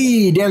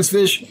 Hey, Dance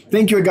Fish.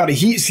 Thank you. I got a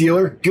heat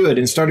sealer. Good.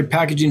 And started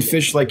packaging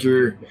fish like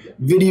your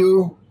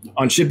video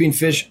on shipping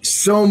fish.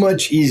 So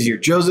much easier.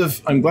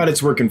 Joseph, I'm glad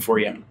it's working for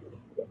you.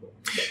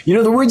 You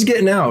know, the word's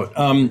getting out.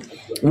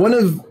 One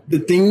of the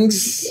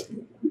things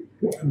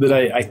that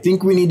I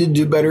think we need to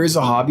do better as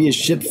a hobby is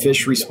ship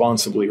fish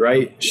responsibly,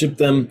 right? Ship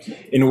them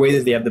in a way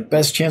that they have the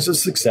best chance of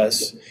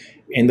success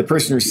and the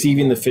person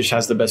receiving the fish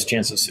has the best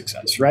chance of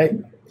success, right?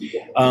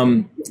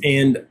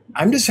 And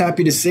I'm just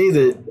happy to say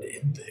that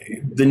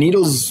the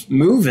needle's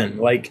moving.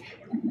 Like,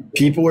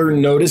 people are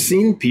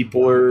noticing,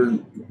 people are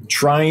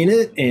trying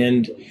it,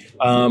 and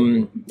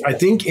I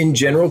think in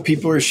general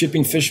people are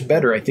shipping fish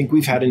better. I think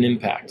we've had an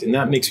impact, and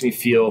that makes me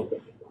feel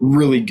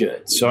really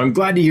good. So I'm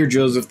glad to hear,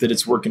 Joseph, that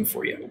it's working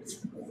for you.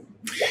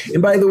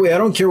 And by the way, I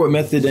don't care what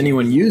method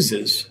anyone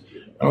uses.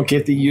 I don't care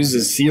if they use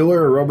a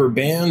sealer or rubber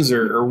bands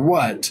or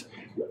what,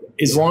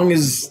 as long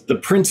as the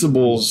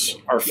principles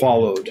are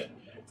followed.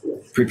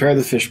 Prepare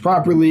the fish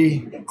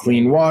properly,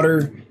 clean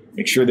water,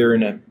 make sure they're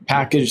in a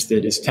package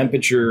that is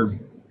temperature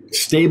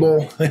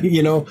stable,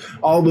 you know,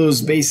 all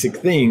those basic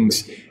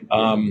things.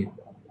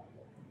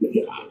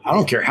 I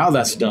don't care how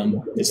that's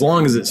done, as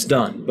long as it's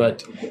done.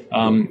 But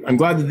I'm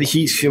glad that the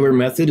heat sealer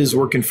method is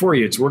working for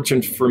you. It's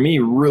working for me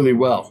really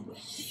well.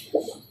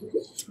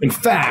 In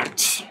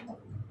fact,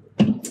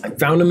 I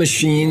found a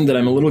machine that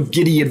I'm a little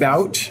giddy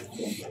about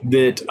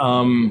that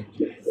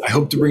I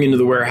hope to bring into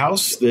the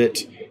warehouse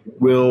that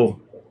will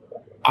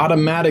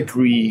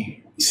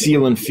automatically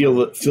seal and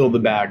fill the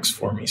bags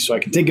for me. So I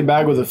can take a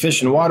bag with a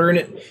fish and water in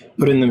it,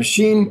 put it in the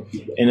machine,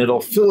 and it'll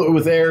fill it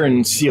with air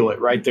and seal it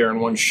right there in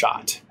one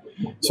shot.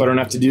 So I don't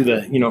have to do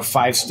the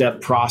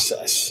 5-step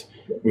process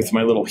with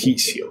my little heat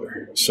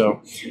sealer.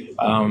 So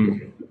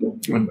I'm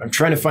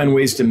trying to find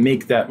ways to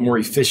make that more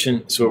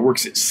efficient so it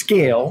works at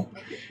scale.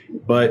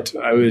 But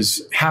I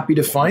was happy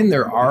to find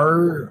there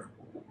are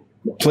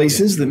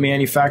places that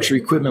manufacture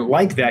equipment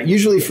like that,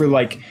 usually for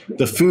like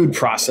the food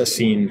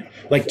processing,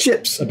 like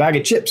chips, a bag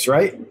of chips,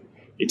 right?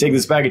 You take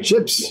this bag of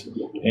chips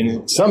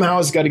and somehow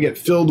it's got to get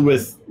filled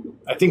with,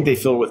 I think they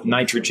fill with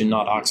nitrogen,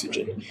 not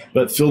oxygen,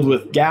 but filled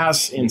with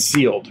gas and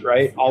sealed,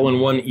 right? All in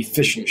one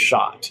efficient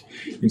shot.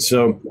 And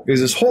so there's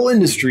this whole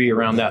industry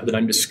around that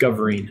I'm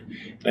discovering.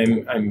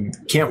 I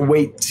can't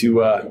wait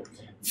to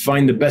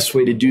find the best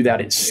way to do that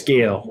at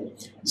scale.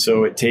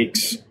 So it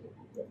takes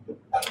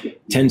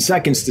 10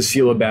 seconds to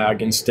seal a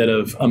bag instead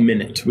of a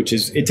minute,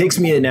 it takes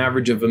me an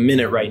average of a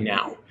minute right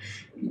now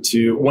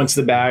to, once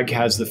the bag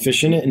has the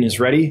fish in it and is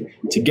ready,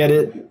 to get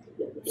it,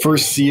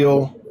 first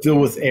seal, fill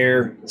with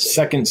air,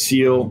 second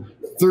seal,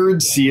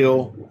 third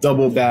seal,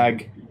 double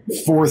bag,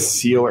 fourth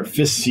seal or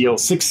fifth seal,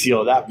 sixth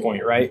seal at that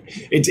point, right?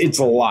 It's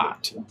a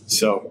lot.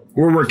 So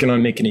we're working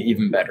on making it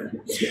even better.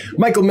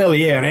 Michael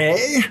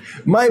Meliere,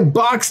 my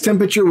box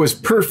temperature was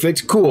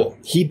perfect. Cool.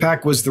 Heat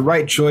pack was the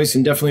right choice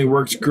and definitely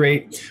worked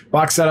great.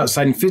 Box sat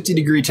outside in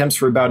 50-degree temps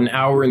for about an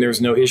hour and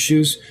there's no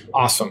issues.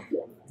 Awesome.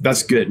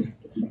 That's good.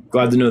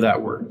 Glad to know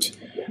that worked.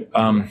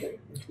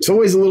 It's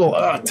always a little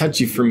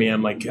touchy for me.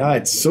 I'm like,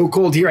 it's so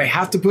cold here. I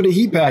have to put a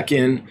heat pack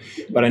in,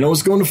 but I know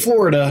it's going to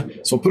Florida,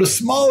 so I'll put a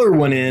smaller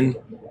one in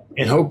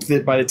and hope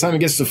that by the time it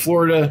gets to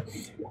Florida,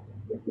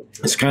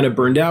 it's kind of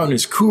burned out and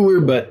it's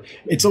cooler, but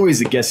it's always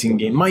a guessing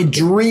game. My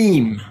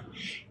dream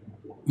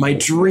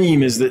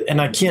is that, and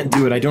I can't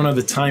do it. I don't have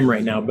the time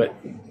right now, but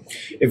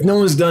if no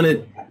one's done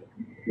it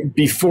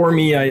before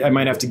me, I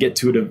might have to get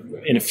to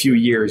it in a few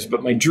years.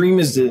 But my dream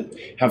is to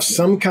have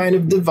some kind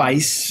of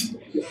device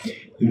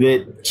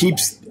that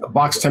keeps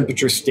box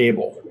temperature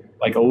stable,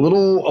 like a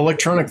little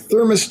electronic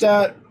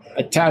thermostat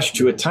attached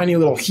to a tiny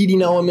little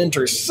heating element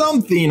or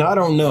something, I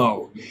don't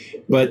know,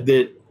 but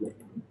that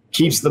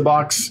keeps the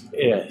box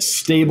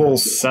stable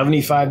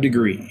 75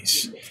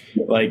 degrees.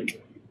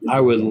 Like, I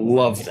would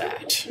love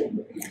that.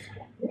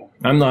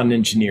 I'm not an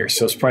engineer,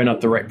 so it's probably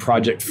not the right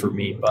project for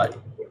me, but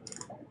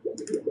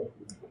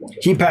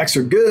heat packs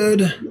are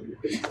good.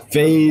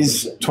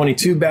 Phase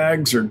 22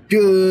 bags are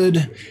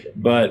good,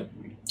 but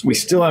we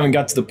still haven't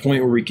got to the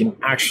point where we can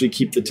actually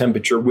keep the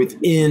temperature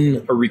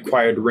within a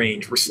required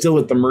range. We're still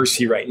at the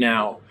mercy right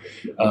now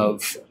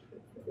of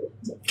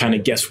kind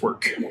of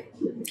guesswork.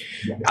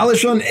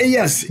 Alishon,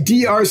 yes,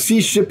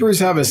 DRC shippers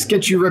have a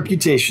sketchy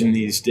reputation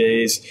these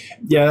days.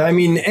 Yeah, I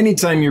mean,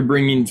 anytime you're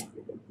bringing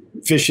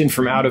fish in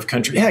from out of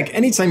country, heck,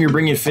 anytime you're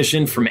bringing fish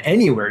in from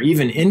anywhere,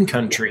 even in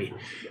country,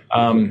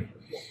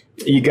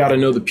 you got to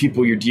know the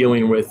people you're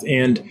dealing with.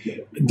 And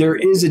there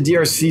is a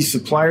DRC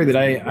supplier that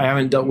I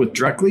haven't dealt with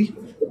directly,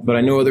 but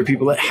I know other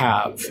people that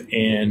have,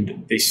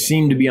 and they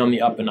seem to be on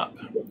the up and up.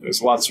 There's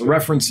lots of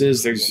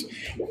references.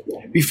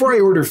 Before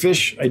I order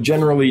fish, I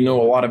generally know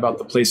a lot about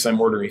the place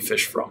I'm ordering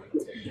fish from.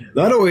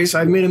 Not always.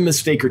 I've made a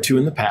mistake or two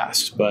in the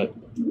past, but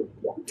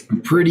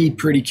I'm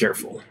pretty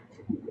careful.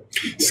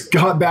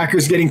 Scott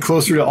Backer's getting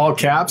closer to all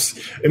caps.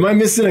 Am I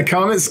missing a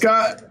comment,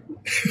 Scott?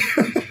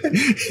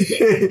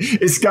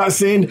 Is Scott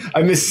saying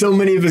I missed so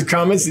many of his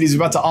comments that he's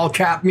about to all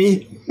cap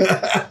me?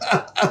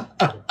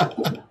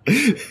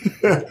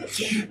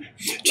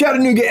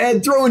 Chattanooga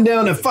Ed throwing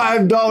down a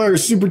 $5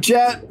 super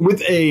chat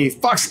with a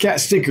Fox Cat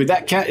sticker.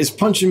 That cat is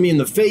punching me in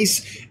the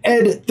face.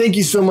 Ed, thank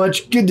you so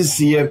much. Good to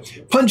see you.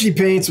 Punchy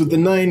Paints with the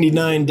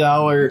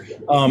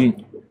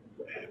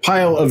 $99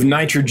 pile of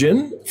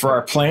nitrogen for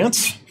our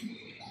plants.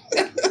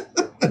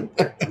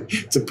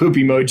 It's a poop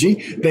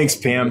emoji. Thanks,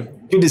 Pam.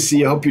 Good to see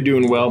you. Hope you're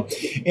doing well.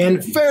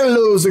 And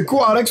Fairlows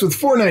Aquatics with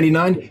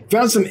 $4.99.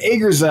 Found some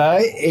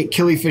Agersi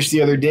killifish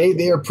the other day.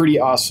 They are pretty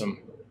awesome.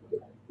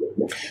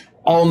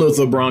 All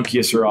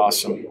Nothobranchius are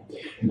awesome.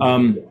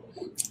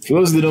 For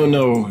those that don't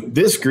know,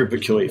 this group of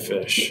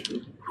killifish.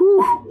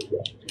 Whew.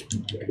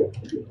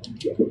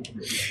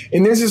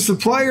 And there's a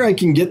supplier I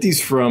can get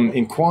these from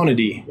in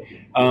quantity.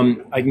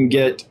 I can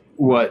get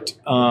what?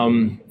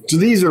 So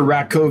these are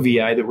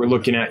Rackovii that we're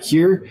looking at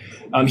here.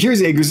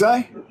 Here's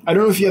Agersi. I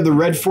don't know if you have the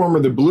red form or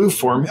the blue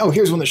form. Oh,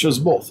 here's one that shows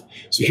both.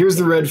 So here's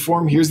the red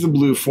form. Here's the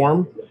blue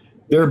form.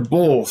 They're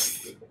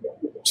both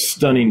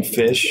stunning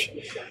fish.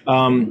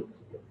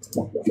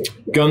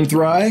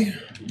 Gunthri.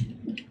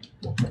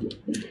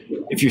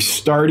 If you're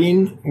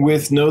starting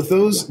with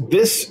Nothos,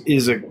 this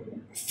is a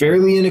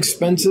fairly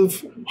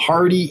inexpensive,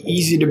 hardy,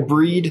 easy to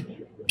breed,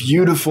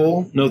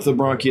 beautiful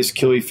Nothobranchius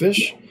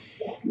killifish.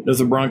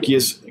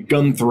 Nothobranchius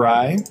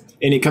Gunthri.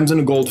 And it comes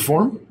in a gold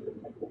form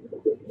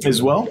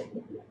as well.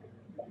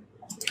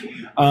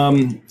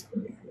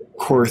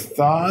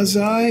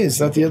 Corthazi, is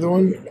that the other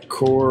one?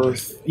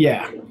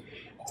 Yeah.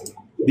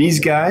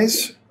 These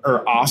guys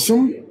are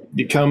awesome.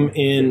 They come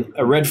in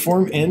a red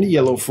form and a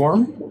yellow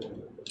form.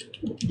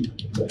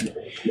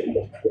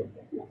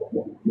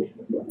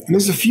 And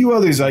there's a few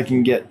others I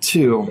can get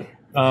too.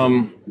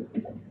 I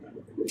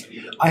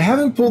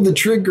haven't pulled the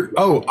trigger.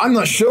 Oh, I'm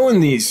not showing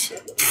these.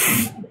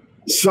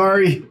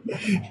 Sorry.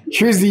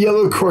 Here's the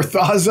yellow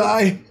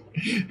Corthazi.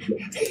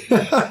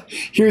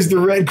 Here's the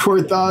red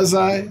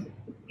Corthazi,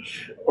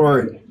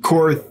 or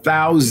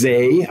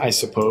Corthauze, I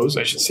suppose.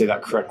 I should say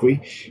that correctly.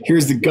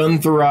 Here's the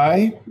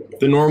Gunthri,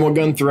 the normal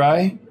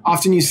Gunthri.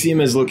 Often you see them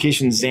as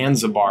location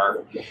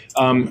Zanzibar.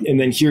 And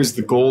then here's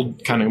the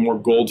gold, kind of more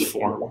gold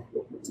form.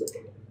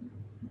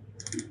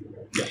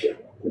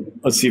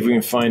 Let's see if we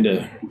can find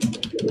a...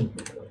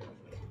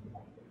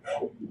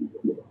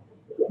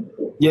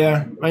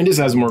 Yeah, mine just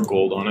has more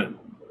gold on it.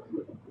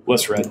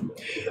 Less red.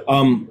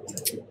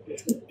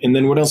 And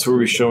then what else were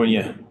we showing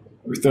you?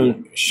 We're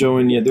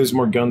showing you, there's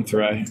more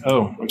Gunthri.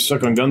 Oh, I'm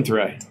stuck on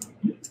Gunthri.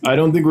 I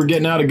don't think we're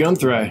getting out of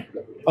Gunthri.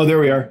 Oh, there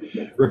we are.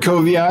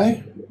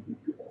 Rackovii,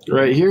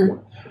 right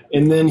here.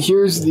 And then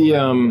here's the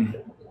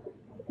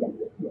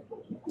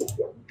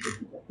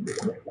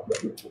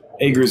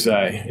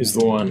Agersi is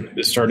the one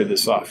that started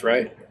this off,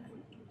 right?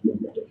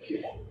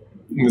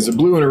 There's a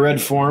blue and a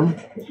red form.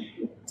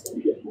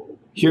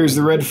 Here's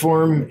the red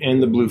form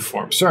and the blue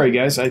form. Sorry,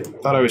 guys, I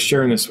thought I was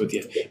sharing this with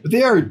you. But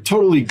they are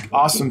totally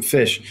awesome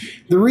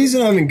fish. The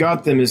reason I haven't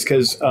got them is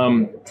because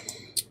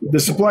the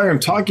supplier I'm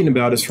talking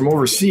about is from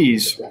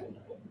overseas.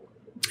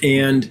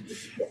 And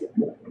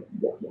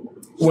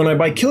when I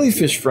buy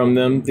killifish from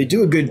them, they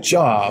do a good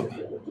job.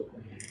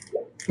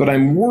 But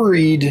I'm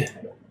worried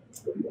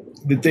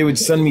that they would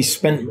send me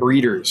spent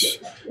breeders.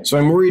 So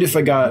I'm worried if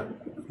I got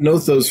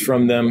Nothos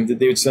from them that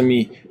they would send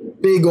me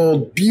big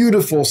old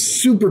beautiful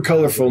super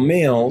colorful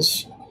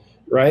males,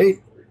 right,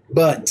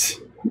 but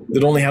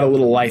that only had a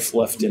little life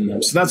left in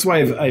them. So that's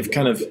why I've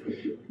kind of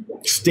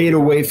stayed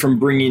away from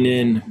bringing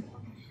in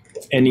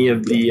any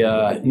of the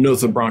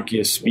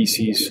Nothobranchius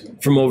species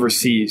from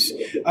overseas.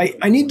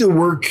 I need to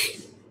work.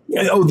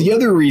 Oh, the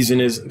other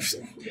reason is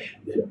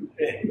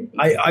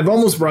I've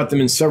almost brought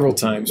them in several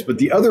times, but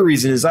the other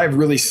reason is I have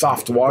really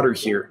soft water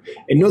here.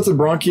 And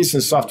Nothobranchius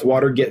in soft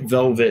water get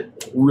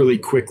velvet really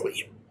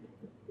quickly.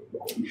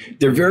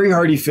 They're very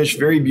hardy fish,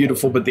 very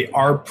beautiful, but they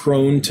are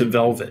prone to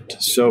velvet.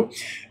 So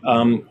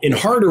in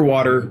harder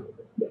water,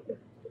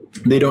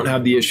 they don't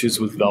have the issues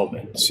with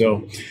velvet.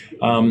 So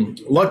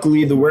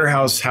luckily, the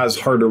warehouse has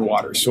harder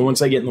water. So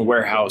once I get in the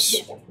warehouse,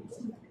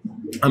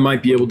 I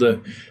might be able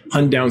to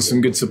hunt down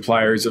some good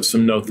suppliers of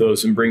some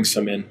Nothos and bring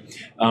some in.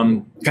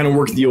 Kind of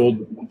work the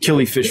old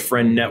killifish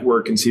friend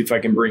network and see if I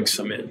can bring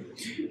some in.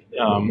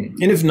 And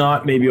if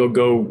not, maybe I'll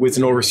go with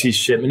an overseas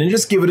shipment and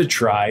just give it a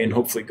try and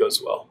hopefully it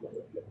goes well.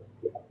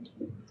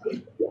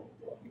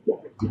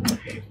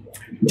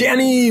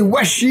 Danny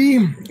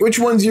Weshi, which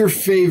one's your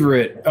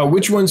favorite?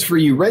 Which one's for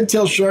you,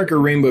 red-tailed shark or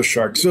rainbow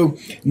shark? So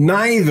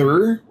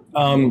neither.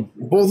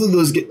 Both of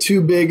those get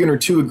too big and are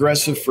too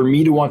aggressive for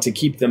me to want to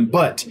keep them.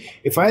 But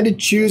if I had to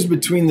choose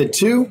between the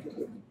two,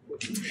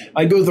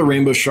 I'd go with the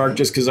rainbow shark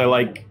just because I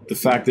like the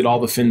fact that all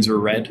the fins are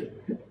red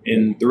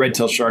and the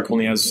red-tailed shark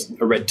only has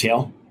a red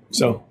tail.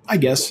 So I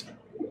guess.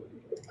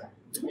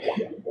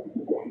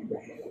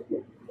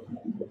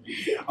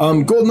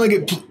 Gold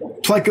nugget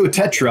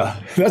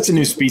plecotetra. That's a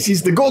new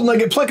species. The gold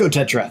nugget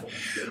plecotetra.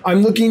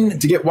 I'm looking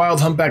to get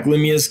wild humpback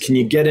limias. Can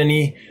you get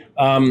any?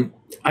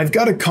 I've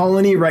got a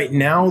colony right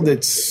now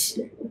that's,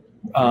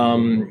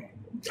 I'm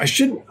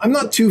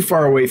not too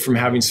far away from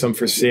having some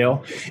for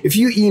sale. If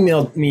you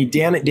email me,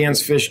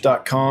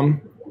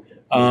 dan@dansfish.com,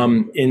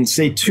 in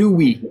say 2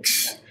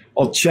 weeks,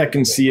 I'll check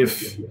and see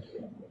if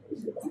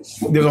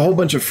there's a whole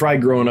bunch of fry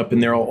growing up in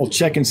there. I'll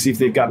check and see if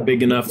they've got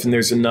big enough and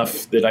there's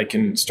enough that I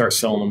can start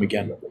selling them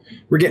again.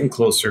 We're getting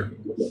closer.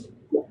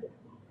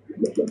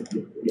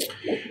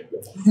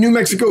 New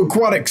Mexico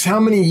Aquatics, how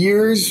many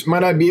years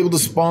might I be able to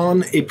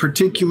spawn a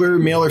particular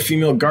male or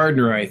female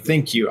Gardneri?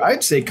 Thank you.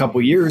 I'd say a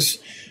couple years.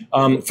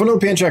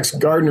 Phonopanchax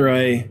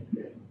Gardneri,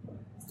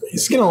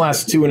 it's going to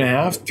last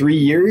 2.5, 3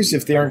 years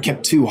if they aren't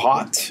kept too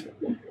hot.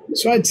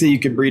 So I'd say you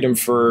could breed them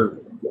for,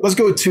 let's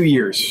go with 2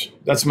 years.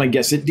 That's my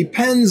guess. It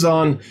depends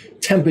on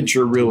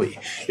temperature, really.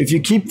 If you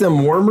keep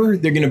them warmer,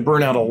 they're going to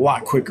burn out a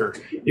lot quicker.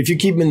 If you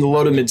keep them in the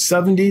low to mid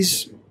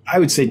 70s, I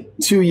would say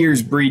 2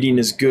 years breeding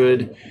is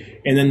good.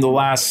 And then the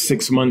last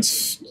 6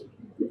 months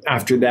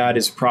after that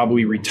is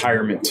probably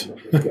retirement.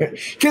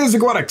 Killers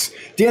Aquatics.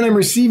 Dan, I'm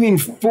receiving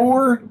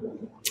 4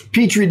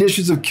 Petri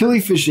dishes of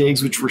killifish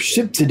eggs, which were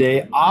shipped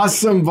today.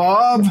 Awesome,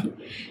 Bob.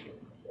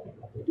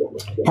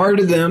 Part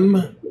of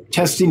them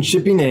testing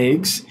shipping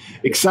eggs.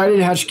 Excited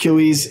to hatch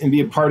killies and be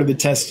a part of the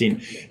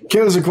testing.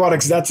 Killers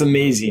Aquatics, that's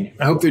amazing.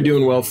 I hope they're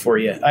doing well for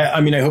you.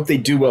 I mean, I hope they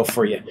do well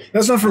for you.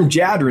 That's not from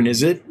Jadron,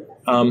 is it?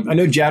 I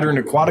know Jadron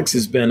Aquatics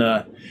has been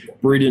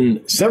breeding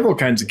several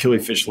kinds of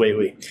killifish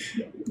lately.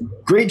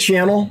 Great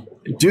channel.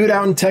 Dude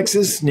out in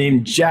Texas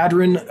named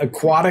Jadron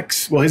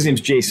Aquatics. Well, his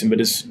name's Jason, but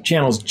his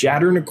channel's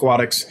Jadron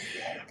Aquatics.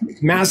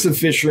 Massive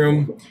fish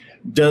room.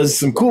 Does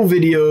some cool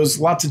videos,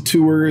 lots of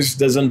tours,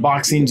 does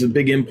unboxings of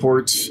big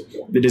imports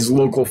that his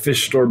local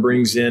fish store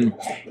brings in,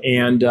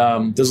 and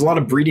does a lot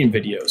of breeding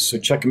videos. So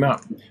check him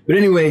out. But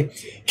anyway,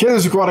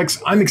 Killers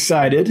Aquatics, I'm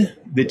excited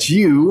that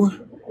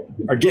you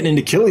are getting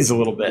into killies a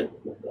little bit.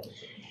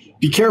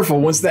 Be careful.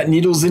 Once that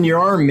needle's in your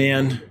arm,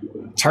 man,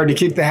 it's hard to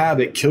kick the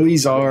habit.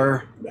 Killies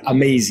are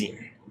amazing.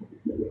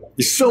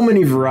 There's so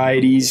many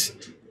varieties,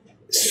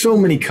 so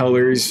many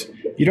colors.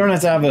 You don't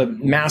have to have a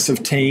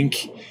massive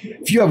tank.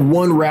 If you have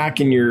one rack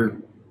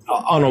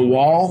on a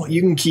wall,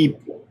 you can keep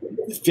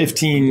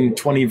 15,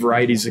 20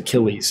 varieties of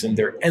killies, and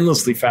they're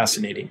endlessly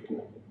fascinating.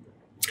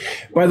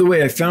 By the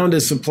way, I found a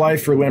supply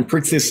for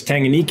Lamprichthys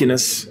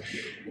tanganicanus,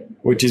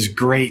 which is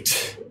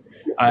great.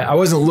 I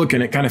wasn't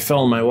looking. It kind of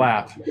fell in my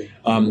lap.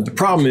 The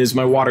problem is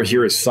my water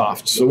here is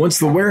soft. So once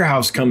the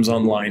warehouse comes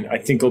online, I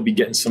think I'll be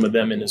getting some of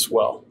them in as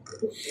well.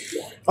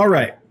 All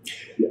right.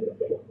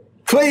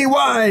 Clay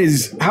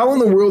Wise, how in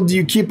the world do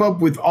you keep up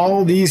with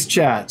all these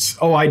chats?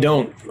 Oh, I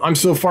don't. I'm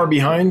so far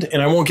behind,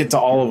 and I won't get to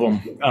all of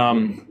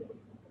them.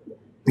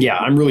 Yeah,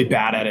 I'm really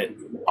bad at it,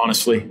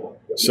 honestly.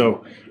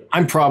 So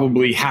I'm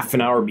probably half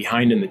an hour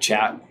behind in the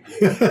chat.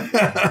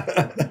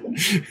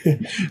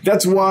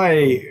 That's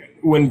why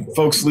when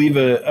folks leave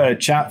a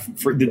chat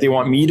that they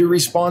want me to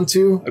respond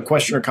to, a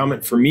question or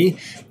comment for me,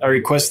 I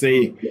request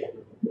they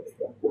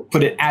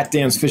put it at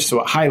Dan's Fish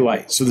so it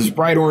highlights. So this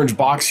bright orange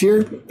box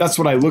here, that's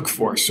what I look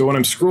for. So when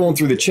I'm scrolling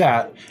through the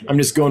chat, I'm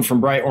just going from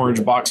bright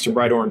orange box to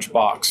bright orange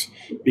box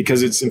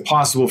because it's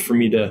impossible for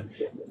me to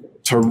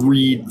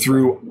read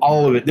through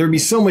all of it. There'd be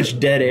so much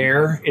dead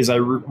air as I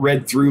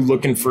read through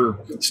looking for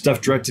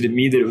stuff directed at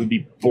me that it would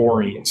be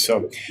boring.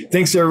 So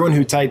thanks to everyone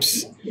who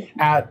types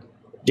at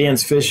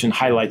Dan's Fish and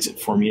highlights it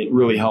for me. It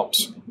really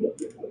helps.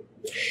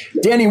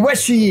 Danny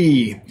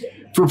Weshi,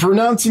 for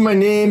pronouncing my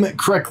name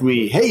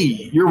correctly.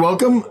 Hey, you're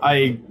welcome.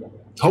 I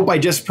hope I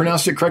just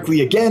pronounced it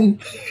correctly again.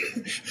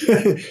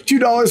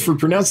 $2 for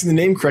pronouncing the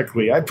name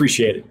correctly. I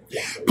appreciate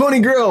it.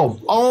 Pony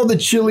Grill, all the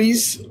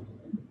chilies.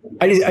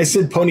 I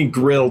said Pony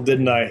Grill,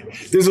 didn't I?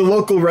 There's a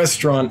local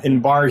restaurant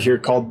and bar here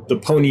called the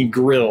Pony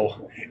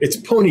Grill. It's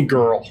Pony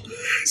Girl.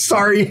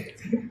 Sorry.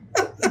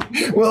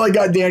 Well, I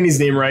got Danny's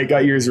name right.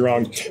 Got yours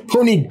wrong.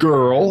 Pony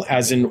Girl,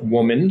 as in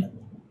woman.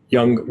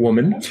 Young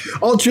woman.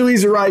 All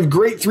chilies arrived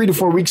great 3 to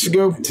 4 weeks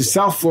ago to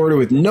South Florida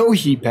with no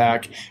heat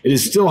pack. It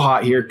is still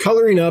hot here,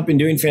 coloring up and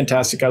doing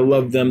fantastic. I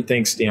love them.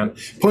 Thanks, Dan.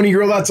 Pony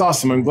Girl, that's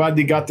awesome. I'm glad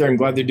they got there. I'm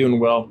glad they're doing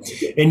well.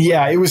 And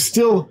yeah, it was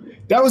still,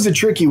 that was a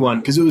tricky one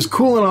because it was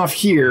cooling off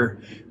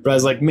here. But I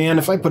was like, man,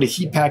 if I put a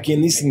heat pack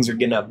in, these things are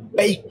going to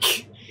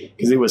bake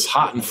because it was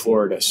hot in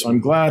Florida. So I'm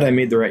glad I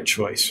made the right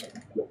choice.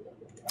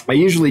 I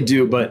usually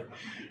do, but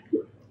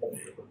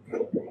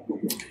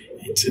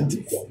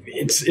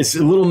it's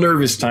a little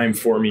nervous time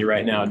for me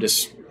right now,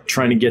 just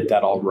trying to get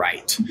that all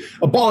right.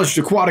 Abolished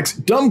aquatics,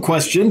 dumb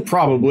question,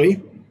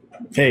 probably.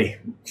 Hey,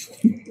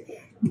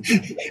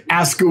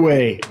 ask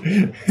away.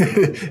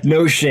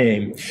 No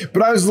shame.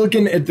 But I was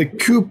looking at the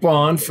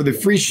coupon for the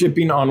free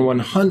shipping on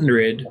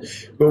 100,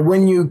 but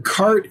when you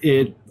cart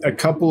it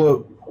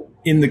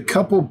in the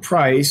couple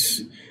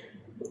price,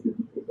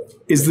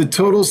 is the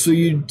total so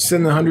you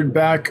send the 100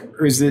 back,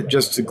 or is it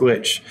just a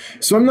glitch?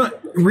 So I'm not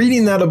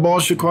reading that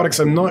Abolish Aquatics.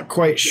 I'm not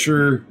quite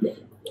sure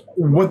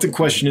what the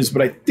question is,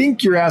 but I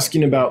think you're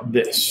asking about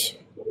this.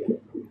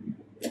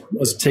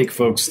 Let's take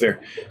folks there.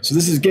 So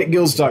this is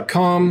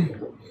getgills.com.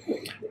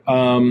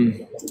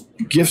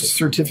 Gift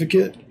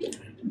certificate.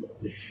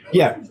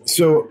 Yeah,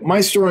 so my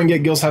store on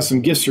Get Gills has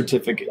some gift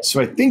certificates. So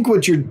I think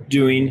what you're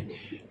doing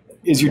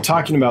is you're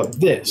talking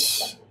about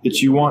this,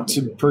 that you want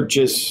to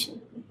purchase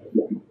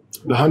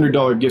the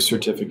 $100 gift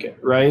certificate,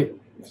 right?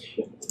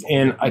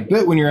 And I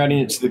bet when you're adding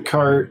it to the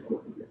cart,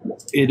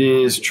 it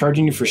is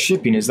charging you for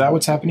shipping. Is that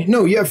what's happening?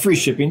 No, you have free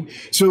shipping.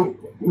 So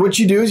what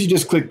you do is you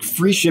just click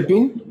free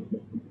shipping,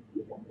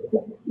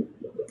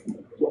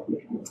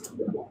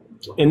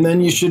 and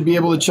then you should be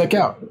able to check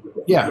out.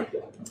 Yeah.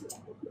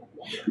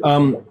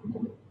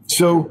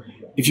 So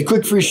if you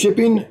click free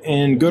shipping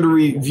and go to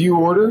review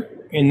order,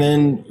 and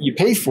then you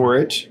pay for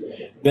it,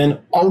 then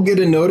I'll get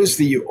a notice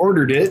that you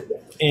ordered it,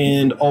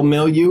 and I'll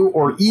mail you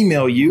or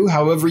email you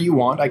however you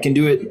want. I can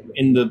do it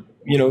in the,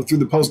 through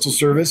the postal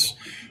service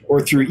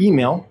or through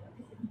email.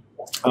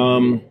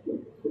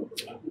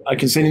 I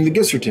can send you the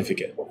gift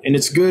certificate, and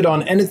it's good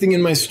on anything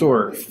in my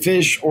store,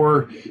 fish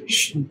or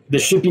the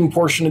shipping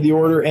portion of the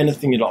order,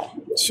 anything at all.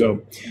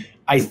 So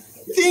I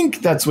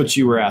think that's what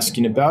you were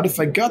asking about.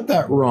 If I got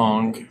that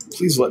wrong,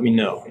 please let me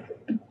know.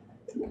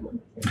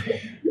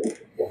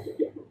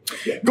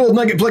 Gold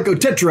Nugget Pleco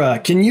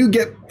Tetra. Can you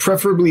get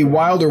preferably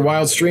wild or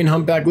wild strain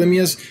humpback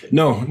limias?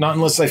 No, not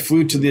unless I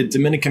flew to the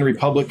Dominican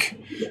Republic,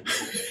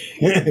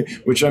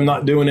 which I'm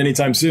not doing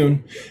anytime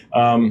soon.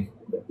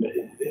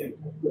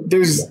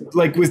 There's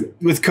like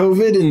with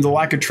COVID and the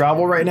lack of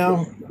travel right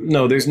now,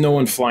 no, there's no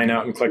one flying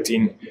out and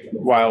collecting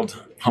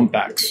wild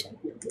humpbacks.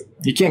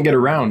 You can't get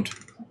around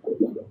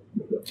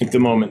at the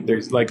moment.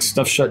 There's like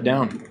stuff shut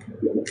down.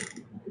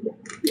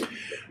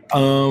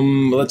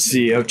 Let's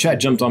see. Oh, chat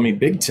jumped on me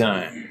big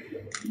time.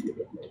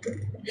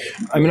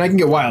 I mean, I can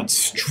get wild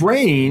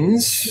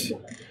strains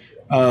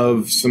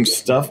of some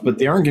stuff, but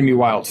they aren't going to be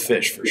wild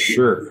fish for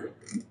sure.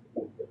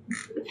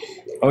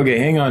 Okay,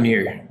 hang on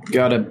here.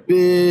 Got a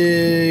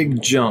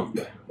big jump.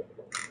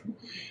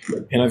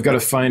 And I've got to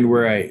find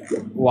where I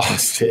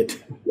lost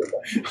it.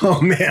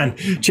 Oh, man.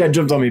 Chad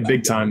jumped on me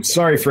big time.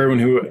 Sorry for everyone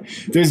who...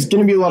 There's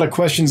going to be a lot of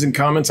questions and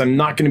comments I'm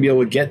not going to be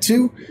able to get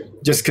to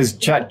just because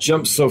chat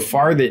jumped so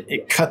far that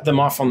it cut them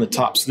off on the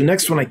top. So the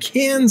next one I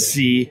can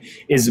see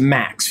is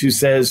Max, who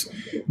says,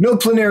 no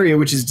planaria,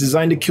 which is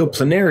designed to kill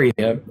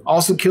planaria,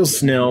 also kills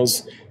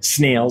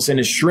snails, and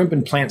is shrimp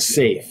and plant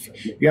safe.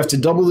 You have to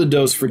double the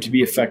dose for it to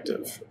be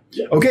effective.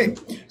 Okay,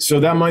 so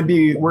that might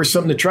be worth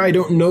something to try. I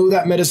don't know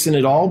that medicine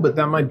at all, but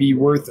that might be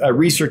worth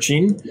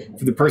researching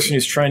for the person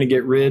who's trying to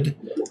get rid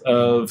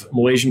of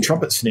Malaysian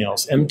trumpet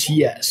snails,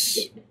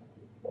 MTS.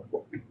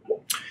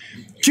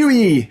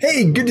 Chewy,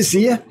 hey, good to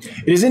see you.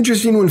 It is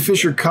interesting when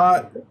fish are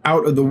caught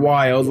out of the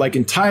wild, like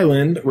in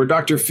Thailand, where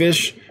Dr.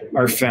 Fish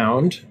are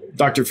found.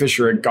 Dr. Fish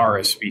are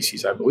Agara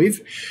species, I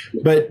believe.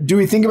 But do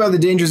we think about the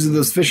dangers that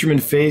those fishermen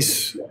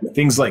face?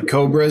 Things like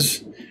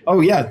cobras?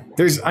 Oh, yeah.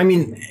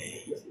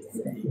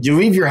 You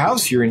leave your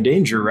house, you're in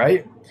danger,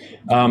 right?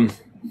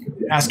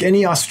 Ask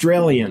any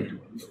Australian.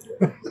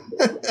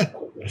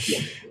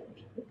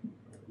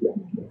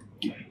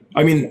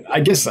 I mean,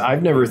 I guess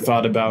I've never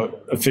thought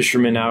about a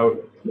fisherman out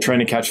trying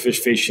to catch fish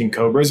facing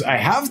cobras. I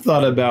have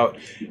thought about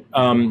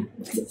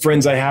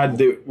friends I had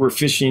that were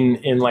fishing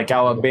in like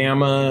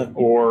Alabama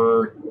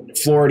or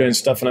Florida and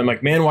stuff. And I'm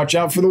like, man, watch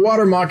out for the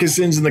water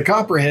moccasins and the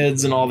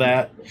copperheads and all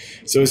that.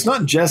 So it's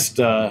not just,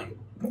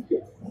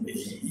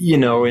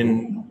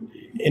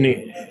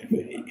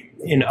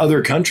 in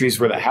other countries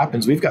where that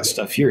happens. We've got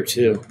stuff here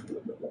too.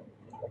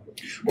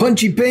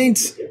 Punchy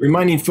Paints,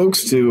 reminding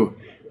folks to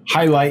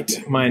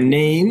highlight my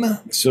name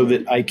so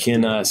that I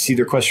can see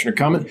their question or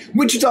comment.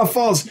 Wichita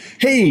Falls,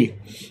 hey,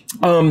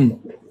 I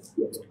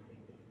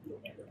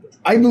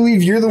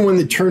believe you're the one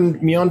that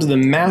turned me onto the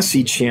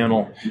Massey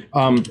channel.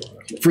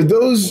 For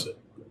those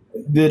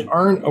that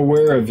aren't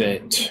aware of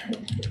it,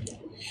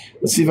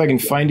 let's see if I can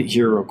find it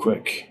here real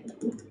quick.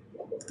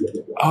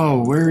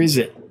 Oh, where is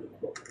it?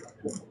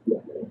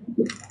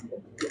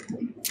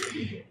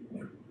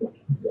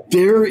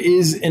 There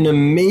is an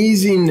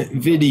amazing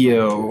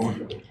video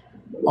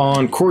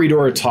on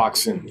Corydoras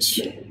toxins.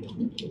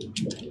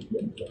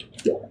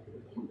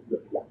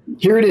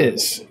 Here it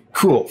is.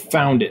 Cool.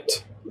 Found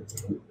it.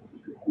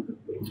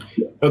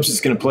 Oops,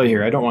 it's going to play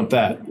here. I don't want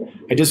that.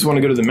 I just want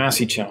to go to the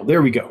Massey channel.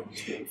 There we go.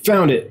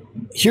 Found it.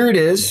 Here it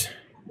is.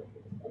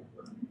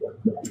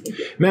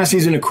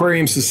 Massey's an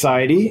aquarium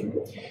society.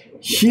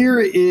 Here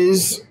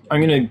is,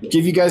 I'm going to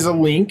give you guys a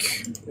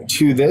link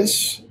to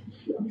this.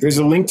 There's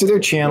a link to their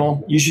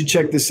channel. You should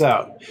check this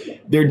out.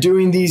 They're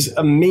doing these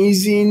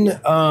amazing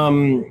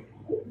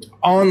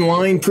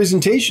online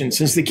presentations.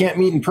 Since they can't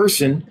meet in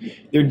person,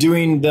 they're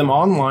doing them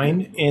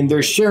online and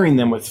they're sharing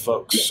them with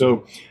folks.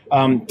 So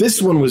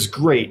this one was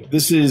great.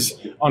 This is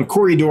on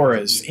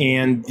Corydoras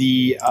and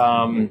the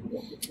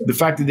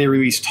fact that they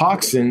release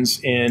toxins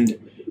and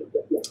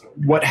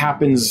what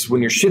happens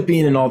when you're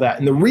shipping and all that.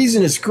 And the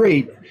reason it's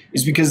great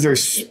is because their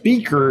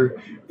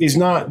speaker is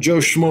not Joe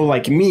Schmo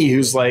like me,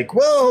 who's like,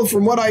 well,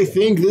 from what I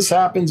think, this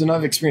happens and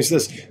I've experienced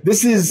this.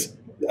 This is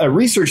a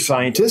research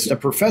scientist, a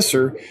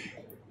professor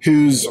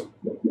who's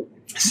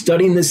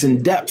studying this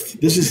in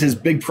depth. This is his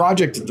big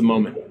project at the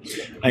moment.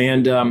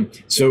 And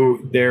so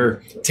they're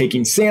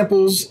taking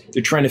samples.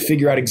 They're trying to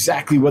figure out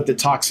exactly what the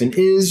toxin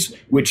is,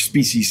 which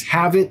species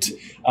have it,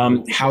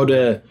 how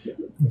to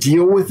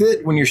deal with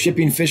it when you're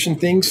shipping fish and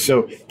things.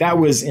 So that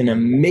was an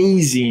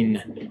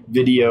amazing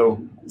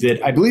video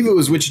that I believe it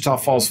was Wichita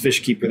Falls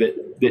Fish Keeper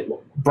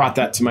that brought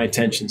that to my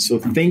attention. So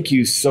thank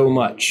you so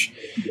much.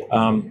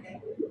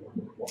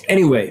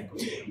 Anyway,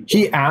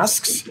 he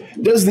asks,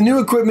 does the new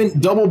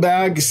equipment double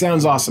bag?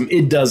 Sounds awesome.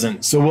 It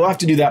doesn't. So we'll have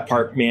to do that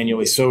part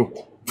manually. So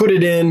put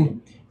it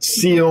in,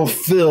 seal,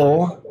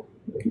 fill,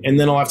 and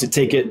then I'll have to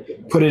take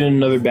it, put it in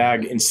another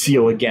bag and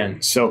seal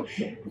again. So,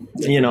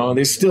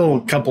 there's still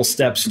a couple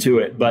steps to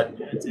it, but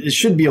it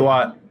should be a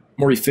lot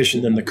more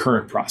efficient than the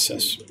current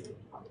process.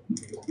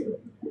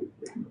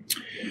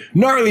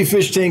 Gnarly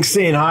Fish Tank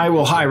saying hi.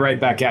 Well, hi right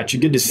back at you.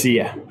 Good to see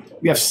you.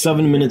 We have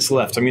 7 minutes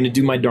left. I'm going to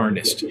do my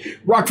darndest.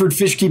 Rockford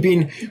Fish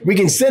Keeping. We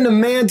can send a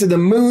man to the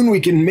moon.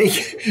 We can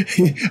make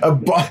a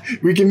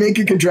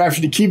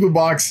contraption to keep a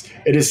box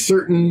at a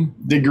certain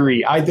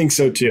degree. I think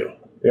so too.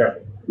 Yeah.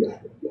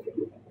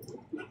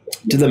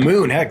 To the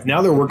moon. Heck,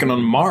 now they're working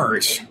on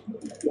Mars.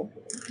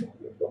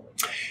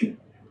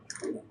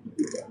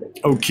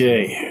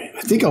 Okay.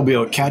 I think I'll be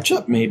able to catch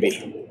up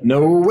maybe.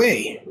 No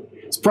way.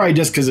 It's probably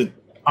just because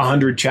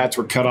 100 chats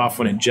were cut off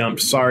when it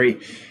jumped. Sorry.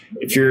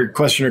 If your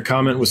question or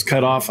comment was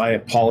cut off, I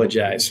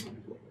apologize.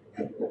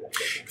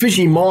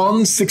 Fishy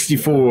Mon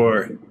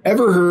 64.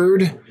 Ever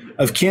heard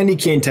of candy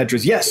cane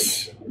tetras?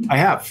 Yes, I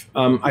have.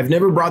 I've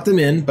never brought them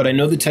in, but I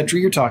know the tetra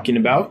you're talking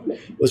about.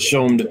 Let's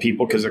show them to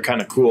people because they're kind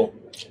of cool.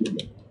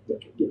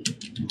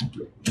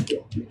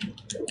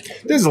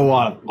 There's a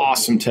lot of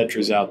awesome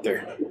tetras out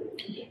there.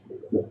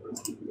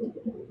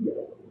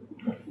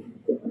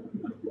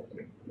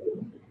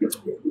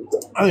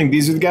 I think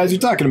these are the guys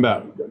you're talking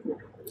about.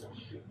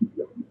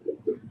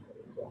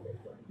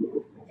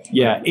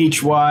 Yeah,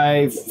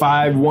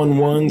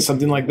 HY511,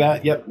 something like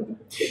that. Yep.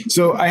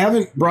 So I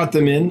haven't brought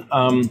them in,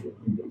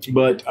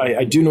 but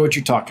I do know what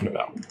you're talking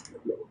about.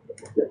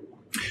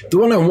 The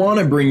one I want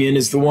to bring in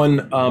is the one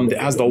that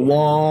has the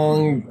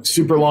long,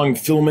 super long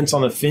filaments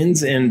on the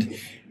fins and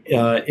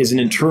is an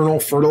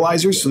internal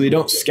fertilizer, so they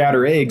don't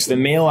scatter eggs. The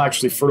male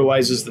actually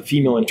fertilizes the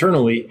female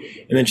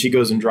internally, and then she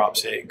goes and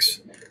drops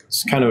eggs.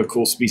 It's kind of a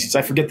cool species.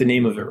 I forget the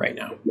name of it right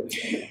now.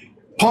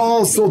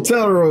 Paul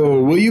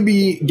Soltero, will you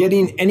be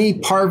getting any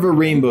Parva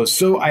rainbows?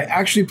 So I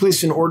actually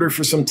placed an order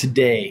for some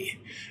today.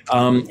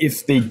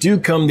 If they do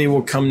come, they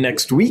will come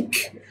next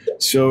week.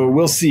 So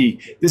we'll see.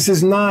 This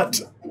is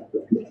not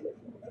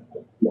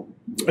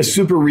a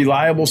super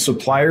reliable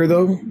supplier,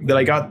 though, that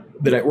I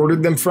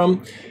ordered them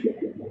from.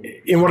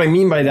 And what I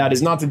mean by that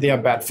is not that they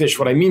have bad fish.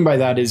 What I mean by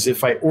that is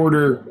if I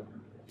order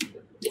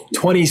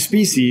 20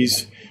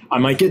 species, I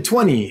might get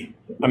 20.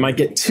 I might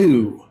get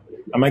 2.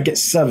 I might get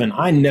 7.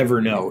 I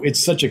never know.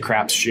 It's such a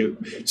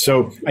crapshoot.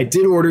 So I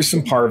did order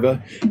some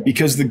Parva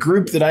because the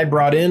group that I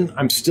brought in,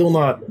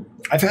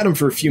 I've had them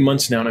for a few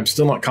months now and I'm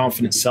still not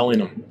confident selling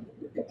them.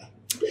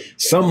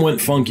 Some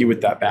went funky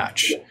with that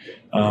batch.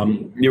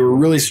 They were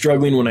really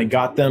struggling when I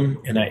got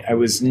them, and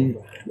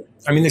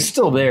they're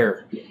still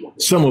there.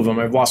 Some of them,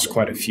 I've lost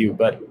quite a few,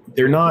 but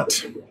they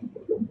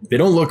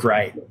don't look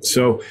right.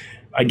 So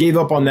I gave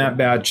up on that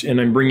batch,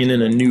 and I'm bringing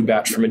in a new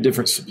batch from a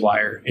different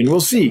supplier, and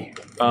we'll see.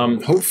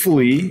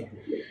 Hopefully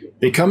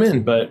they come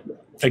in, but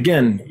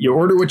again, you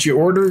order what you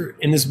order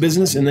in this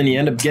business, and then you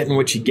end up getting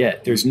what you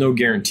get. There's no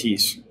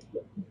guarantees.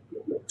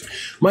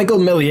 Michael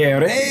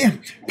Meliere,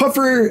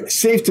 puffer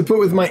safe to put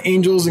with my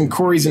Angels and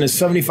Corys in a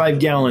 75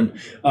 gallon.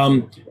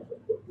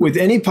 With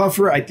any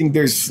puffer, I think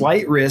there's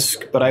slight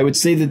risk, but I would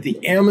say that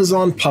the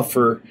Amazon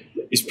puffer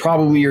is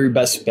probably your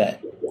best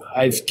bet.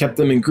 I've kept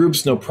them in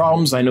groups, no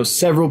problems. I know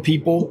several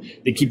people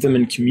that keep them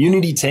in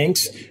community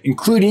tanks,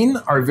 including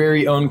our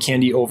very own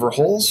Candy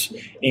Overholes.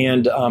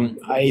 And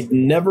I've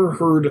never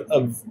heard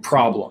of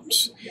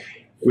problems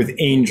with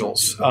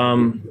Angels.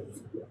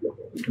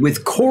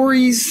 With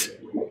Corys,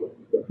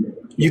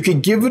 you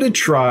could give it a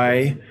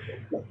try.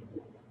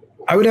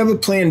 I would have a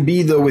plan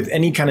B, though, with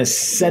any kind of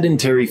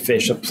sedentary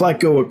fish, a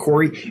pleco, a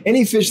Cory,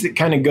 any fish that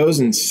kind of goes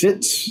and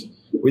sits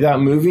without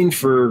moving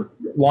for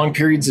long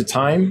periods of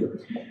time,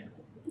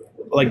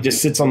 like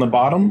just sits on the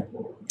bottom,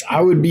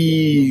 I would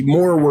be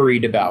more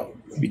worried about,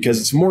 because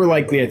it's more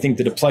likely, I think,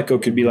 that a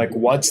pleco could be like,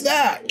 what's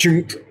that?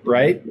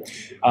 Right?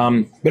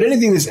 But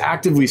anything that's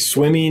actively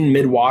swimming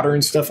mid-water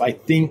and stuff, I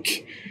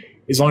think,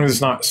 as long as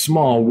it's not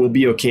small, will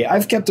be okay.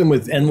 I've kept them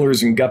with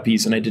endlers and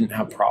guppies, and I didn't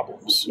have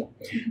problems.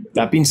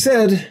 That being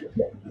said,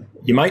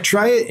 you might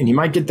try it, and you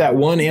might get that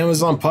one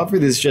Amazon puffer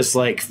that's just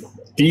like,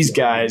 these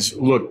guys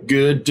look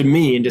good to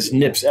me, and just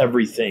nips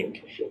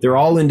everything. They're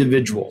all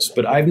individuals,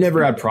 but I've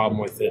never had a problem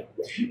with it.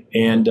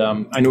 And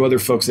I know other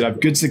folks that have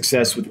good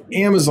success with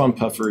Amazon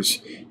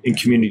puffers in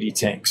community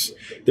tanks.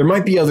 There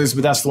might be others,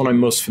 but that's the one I'm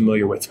most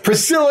familiar with.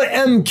 Priscilla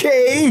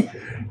MK,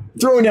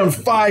 throwing down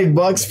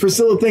 $5.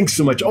 Priscilla, thanks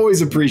so much.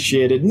 Always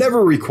appreciated.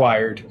 Never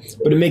required,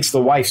 but it makes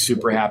the wife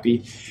super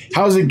happy.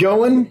 How's it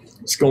going?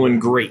 It's going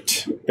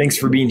great. Thanks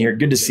for being here.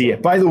 Good to see you.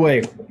 By the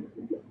way,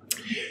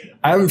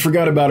 I haven't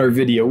forgot about our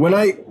video. When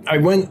I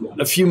went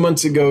a few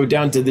months ago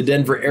down to the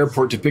Denver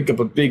airport to pick up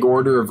a big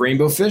order of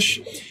rainbow fish,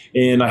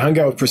 and I hung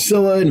out with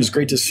Priscilla, and it was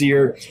great to see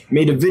her,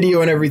 made a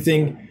video and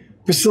everything.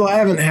 Priscilla, I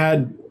haven't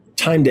had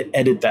time to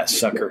edit that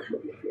sucker.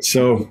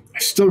 So I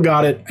still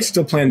got it. I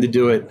still plan to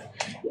do it.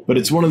 But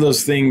it's one of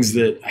those things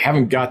that I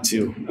haven't got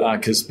to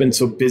because it's been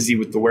so busy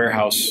with the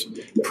warehouse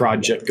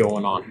project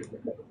going on.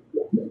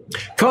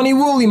 Connie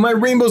Woolley, my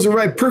rainbows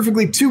arrived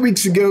perfectly 2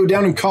 weeks ago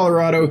down in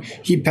Colorado.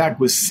 Heat pack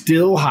was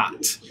still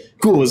hot.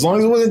 Cool, as long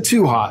as it wasn't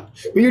too hot.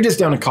 But you're just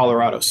down in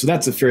Colorado, so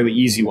that's a fairly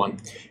easy one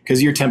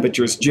because your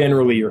temperatures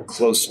generally are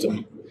close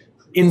to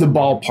in the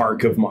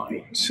ballpark of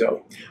mine.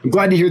 So I'm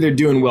glad to hear they're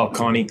doing well,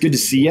 Connie. Good to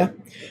see you.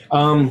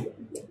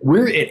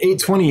 We're at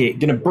 8:28.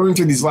 Going to burn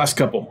through these last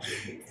couple.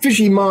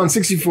 Fishy Mon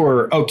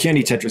 64. Oh,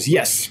 Candy Tetris.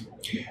 Yes.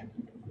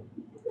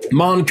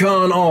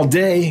 MonCon all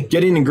day.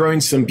 Getting and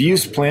growing some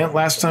Buse plant.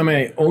 Last time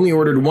I only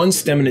ordered one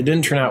stem and it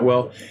didn't turn out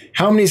well.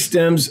 How many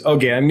stems?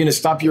 Okay, I'm going to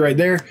stop you right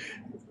there.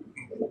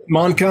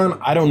 MonCon,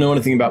 I don't know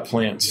anything about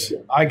plants.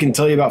 I can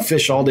tell you about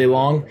fish all day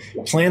long.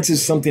 Plants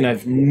is something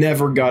I've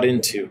never got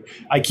into.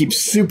 I keep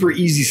super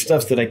easy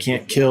stuff that I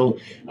can't kill.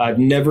 I've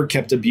never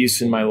kept abuse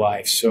in my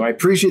life. So I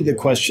appreciate the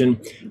question.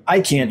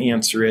 I can't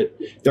answer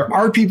it. There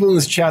are people in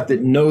this chat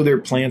that know their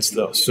plants,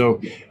 though.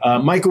 So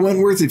Michael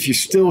Wentworth, if you're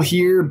still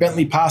here,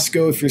 Bentley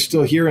Pasco, if you're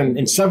still here,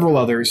 and several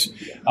others,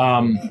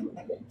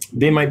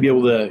 they might be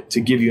able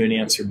to give you an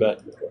answer.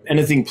 But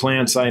anything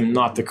plants, I am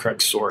not the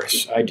correct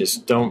source. I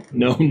just don't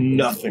know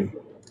nothing.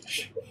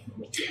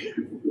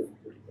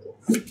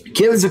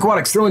 Kayla's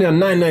Aquatics throwing down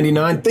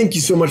 $9.99. Thank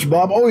you so much,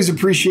 Bob. Always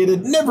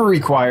appreciated. Never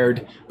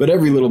required, but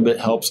every little bit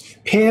helps.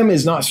 Pam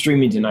is not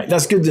streaming tonight.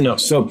 That's good to know.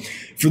 So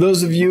for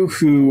those of you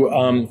who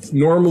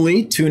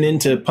normally tune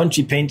into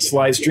Punchy Paint's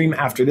live stream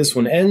after this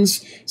one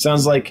ends,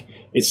 sounds like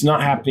it's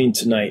not happening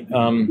tonight.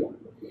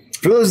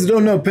 For those that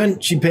don't know,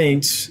 Punchy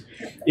Paints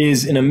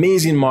is an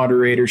amazing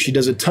moderator. She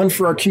does a ton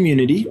for our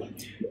community.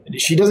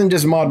 She doesn't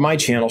just mod my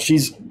channel.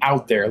 She's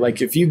out there.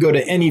 Like if you go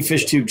to any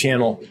FishTube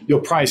channel, you'll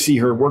probably see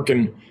her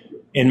working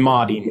and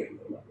modding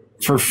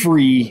for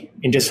free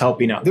and just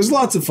helping out. There's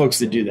lots of folks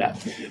that do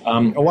that.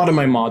 A lot of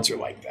my mods are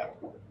like that.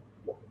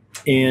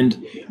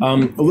 And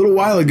a little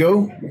while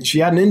ago, she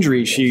had an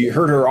injury. She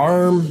hurt her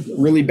arm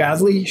really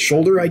badly,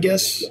 shoulder, I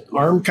guess,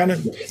 arm kind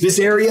of, this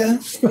area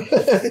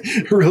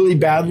really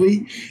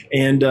badly.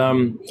 And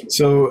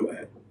so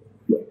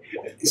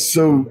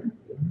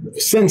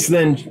since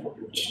then,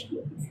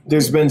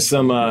 there's been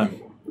some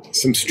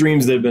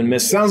streams that have been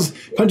missed. Sounds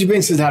Punchy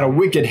Paints has had a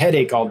wicked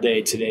headache all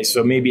day today,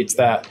 so maybe it's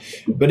that.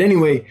 But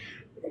anyway,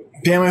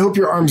 Pam, I hope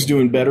your arm's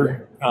doing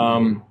better.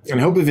 And I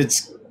hope if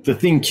it's the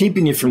thing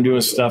keeping you from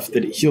doing stuff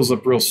that it heals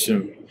up real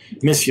soon.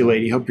 Miss you,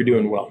 lady. Hope you're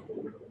doing well.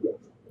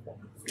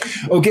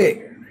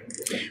 Okay.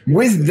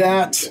 with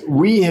that,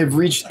 we have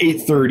reached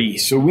 8:30,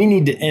 so we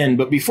need to end.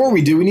 But before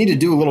we do, we need to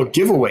do a little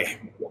giveaway.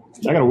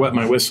 I got to wet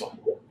my whistle.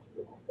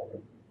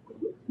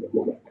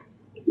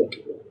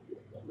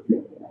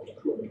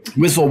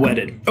 Whistle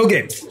wetted.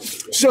 Okay,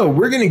 so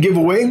we're going to give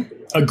away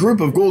a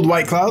group of gold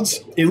white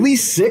clouds, at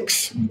least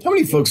 6. How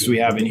many folks do we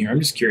have in here? I'm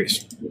just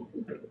curious.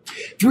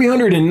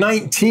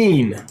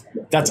 319.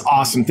 That's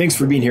awesome. Thanks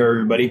for being here,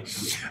 everybody.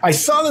 I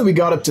saw that we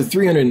got up to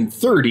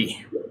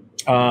 330.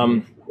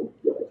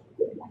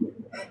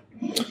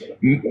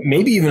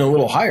 Maybe even a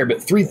little higher,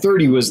 but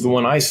 330 was the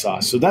one I saw.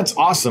 So that's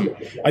awesome.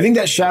 I think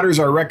that shatters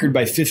our record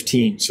by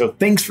 15. So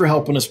thanks for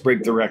helping us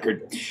break the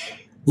record.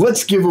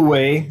 Let's give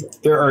away.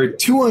 There are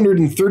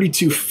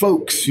 232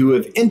 folks who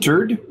have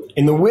entered,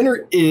 and the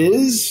winner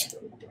is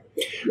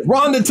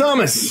Rhonda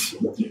Thomas.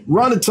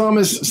 Rhonda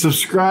Thomas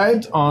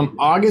subscribed on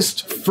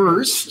August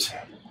 1st.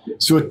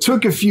 So it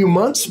took a few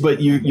months,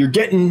 but you're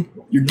getting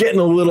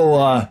a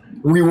little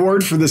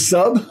reward for the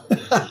sub.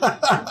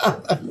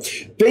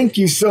 Thank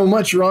you so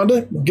much,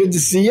 Rhonda. Good to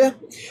see you.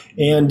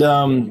 And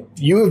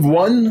you have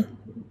won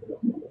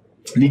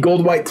the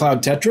Gold White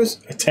Cloud Tetras,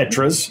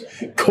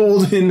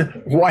 Golden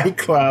White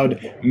Cloud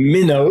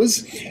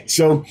Minnows.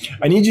 So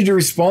I need you to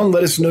respond.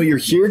 Let us know you're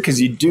here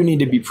because you do need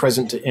to be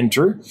present to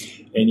enter.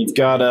 And you've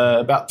got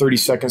about 30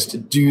 seconds to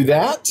do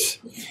that.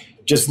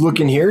 Just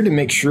looking here to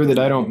make sure that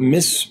I don't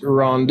miss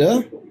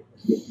Rhonda.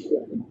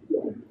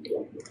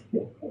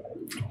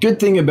 Good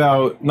thing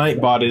about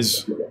Nightbot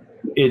is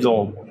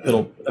it'll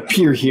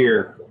appear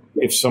here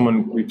if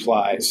someone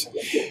replies.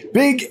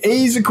 Big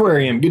A's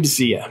Aquarium, good to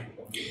see you.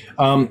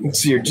 Let's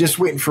see here, just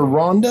waiting for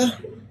Rhonda.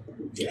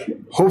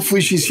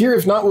 Hopefully she's here.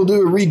 If not, we'll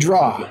do a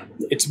redraw.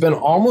 It's been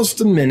almost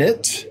a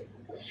minute.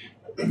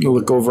 Let me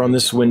look over on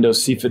this window,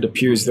 see if it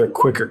appears there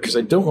quicker, because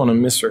I don't want to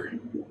miss her.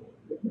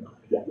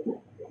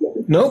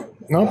 Nope,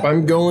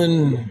 I'm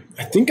going,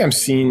 I think I'm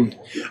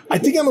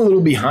a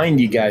little behind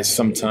you guys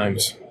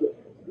sometimes.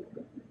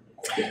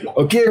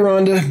 Okay,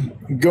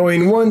 Rhonda,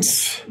 going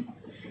once,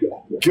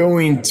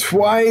 going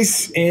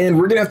twice, and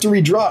we're going to have to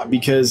redraw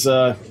because,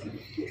 we're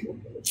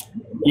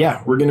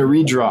going to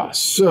redraw.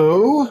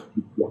 So,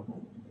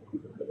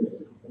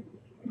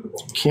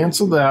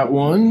 cancel that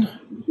one.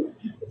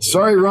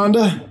 Sorry,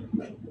 Rhonda.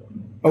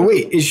 Oh,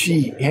 wait,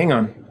 hang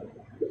on.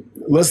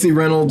 Leslie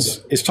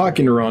Reynolds is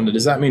talking to Rhonda.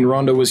 Does that mean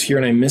Rhonda was here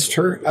and I missed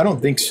her? I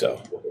don't think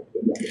so.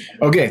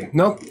 Okay,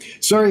 nope.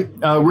 Sorry,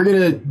 we're going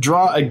to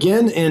draw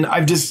again, and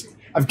I've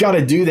got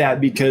to do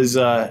that because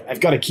I've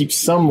got to keep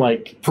some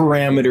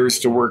parameters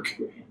to work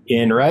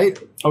in, right?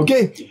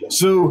 Okay,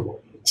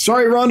 so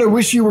sorry, Rhonda.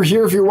 Wish you were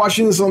here. If you're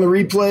watching this on the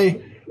replay,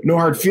 no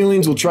hard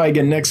feelings. We'll try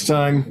again next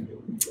time.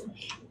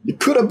 You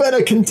could have been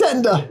a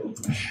contender.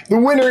 The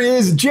winner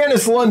is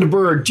Janice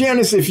Lundberg.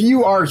 Janice, if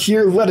you are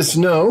here, let us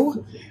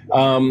know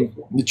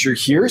that you're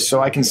here so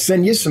I can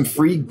send you some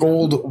free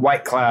gold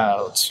white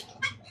clouds.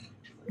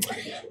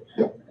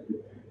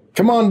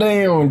 Come on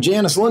down,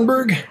 Janice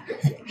Lundberg.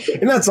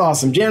 And that's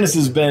awesome. Janice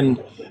has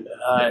been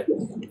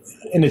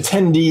an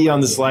attendee on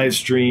this live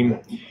stream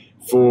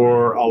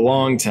for a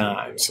long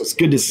time. So it's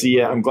good to see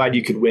you. I'm glad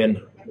you could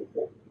win.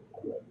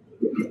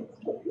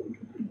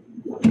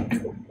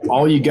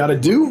 All you got to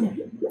do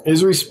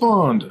is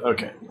respond.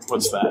 Okay,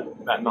 what's that?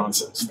 That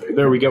nonsense.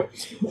 There we go.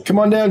 Come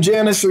on down,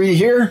 Janice. Are you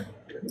here?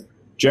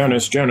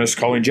 Janice,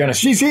 calling Janice.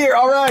 She's here.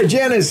 All right,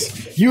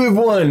 Janice, you have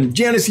won.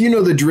 Janice, you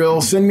know the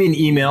drill. Send me an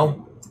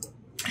email.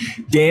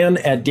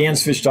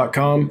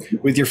 Dan@dansfish.com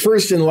with your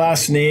first and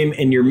last name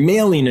and your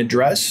mailing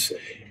address.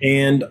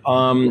 And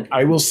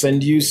I will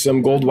send you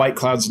some gold white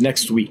clouds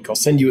next week. I'll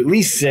send you at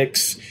least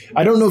 6.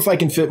 I don't know if I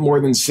can fit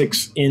more than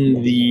 6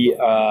 in the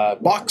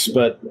box,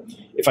 but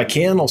if I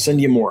can, I'll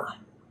send you more.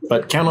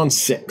 But count on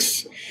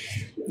 6.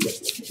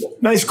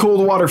 Nice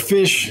cold water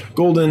fish,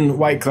 golden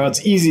white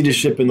clouds, easy to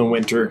ship in the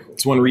winter.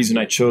 It's one reason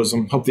I chose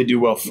them. Hope they do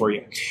well for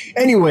you.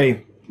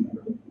 Anyway,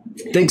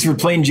 thanks for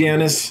playing,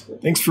 Janice.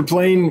 Thanks for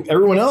playing,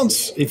 everyone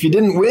else. If you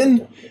didn't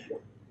win,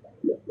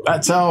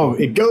 that's how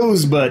it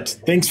goes, but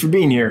thanks for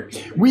being here.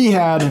 We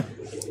had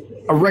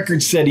a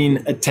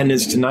record-setting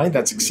attendance tonight.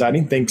 That's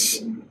exciting.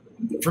 Thanks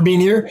for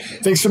being here.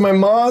 Thanks to my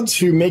mods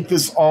who make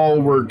this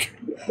all work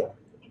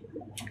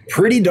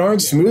pretty darn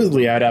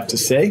smoothly, I'd have to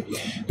say.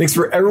 Thanks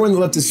for everyone that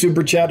left a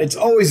super chat. It's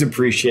always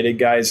appreciated,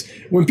 guys.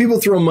 When people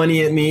throw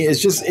money at me,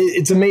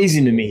 it's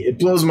amazing to me. It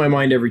blows my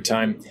mind every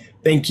time.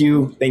 Thank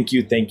you. I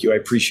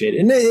appreciate it.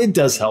 And it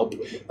does help.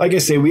 Like I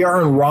say, we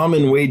are on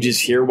ramen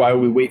wages here while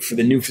we wait for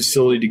the new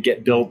facility to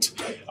get built.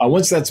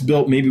 Once that's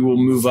built, maybe we'll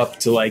move up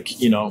to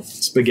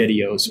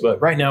SpaghettiOs.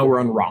 But right now we're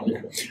on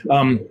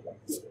ramen.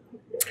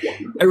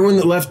 Everyone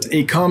that left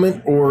a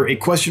comment or a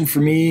question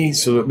for me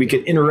so that we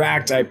could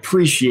interact, I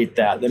appreciate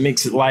that. That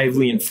makes it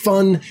lively and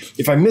fun.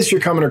 If I miss your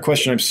comment or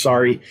question, I'm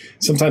sorry.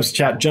 Sometimes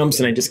chat jumps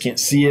and I just can't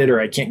see it or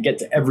I can't get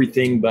to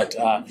everything, but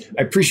I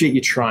appreciate you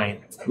trying.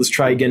 Let's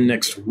try again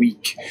next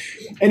week.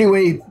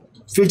 Anyway,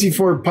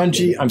 54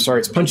 Punchy, I'm sorry,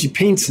 it's Punchy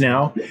Paints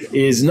now,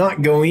 is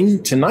not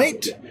going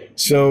tonight.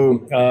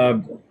 So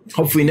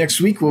hopefully next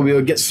week we'll be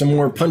able to get some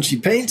more Punchy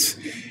Paints.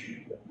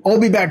 I'll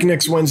be back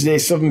next Wednesday,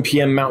 7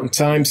 p.m. Mountain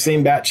Time.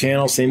 Same bat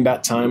channel, same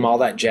bat time, all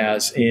that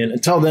jazz. And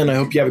until then, I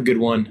hope you have a good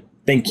one.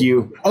 Thank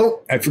you.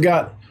 Oh, I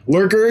forgot.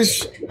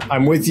 Lurkers,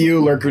 I'm with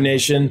you, Lurker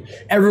Nation.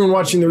 Everyone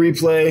watching the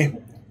replay,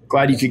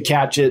 glad you could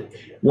catch it.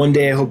 One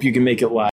day, I hope you can make it live.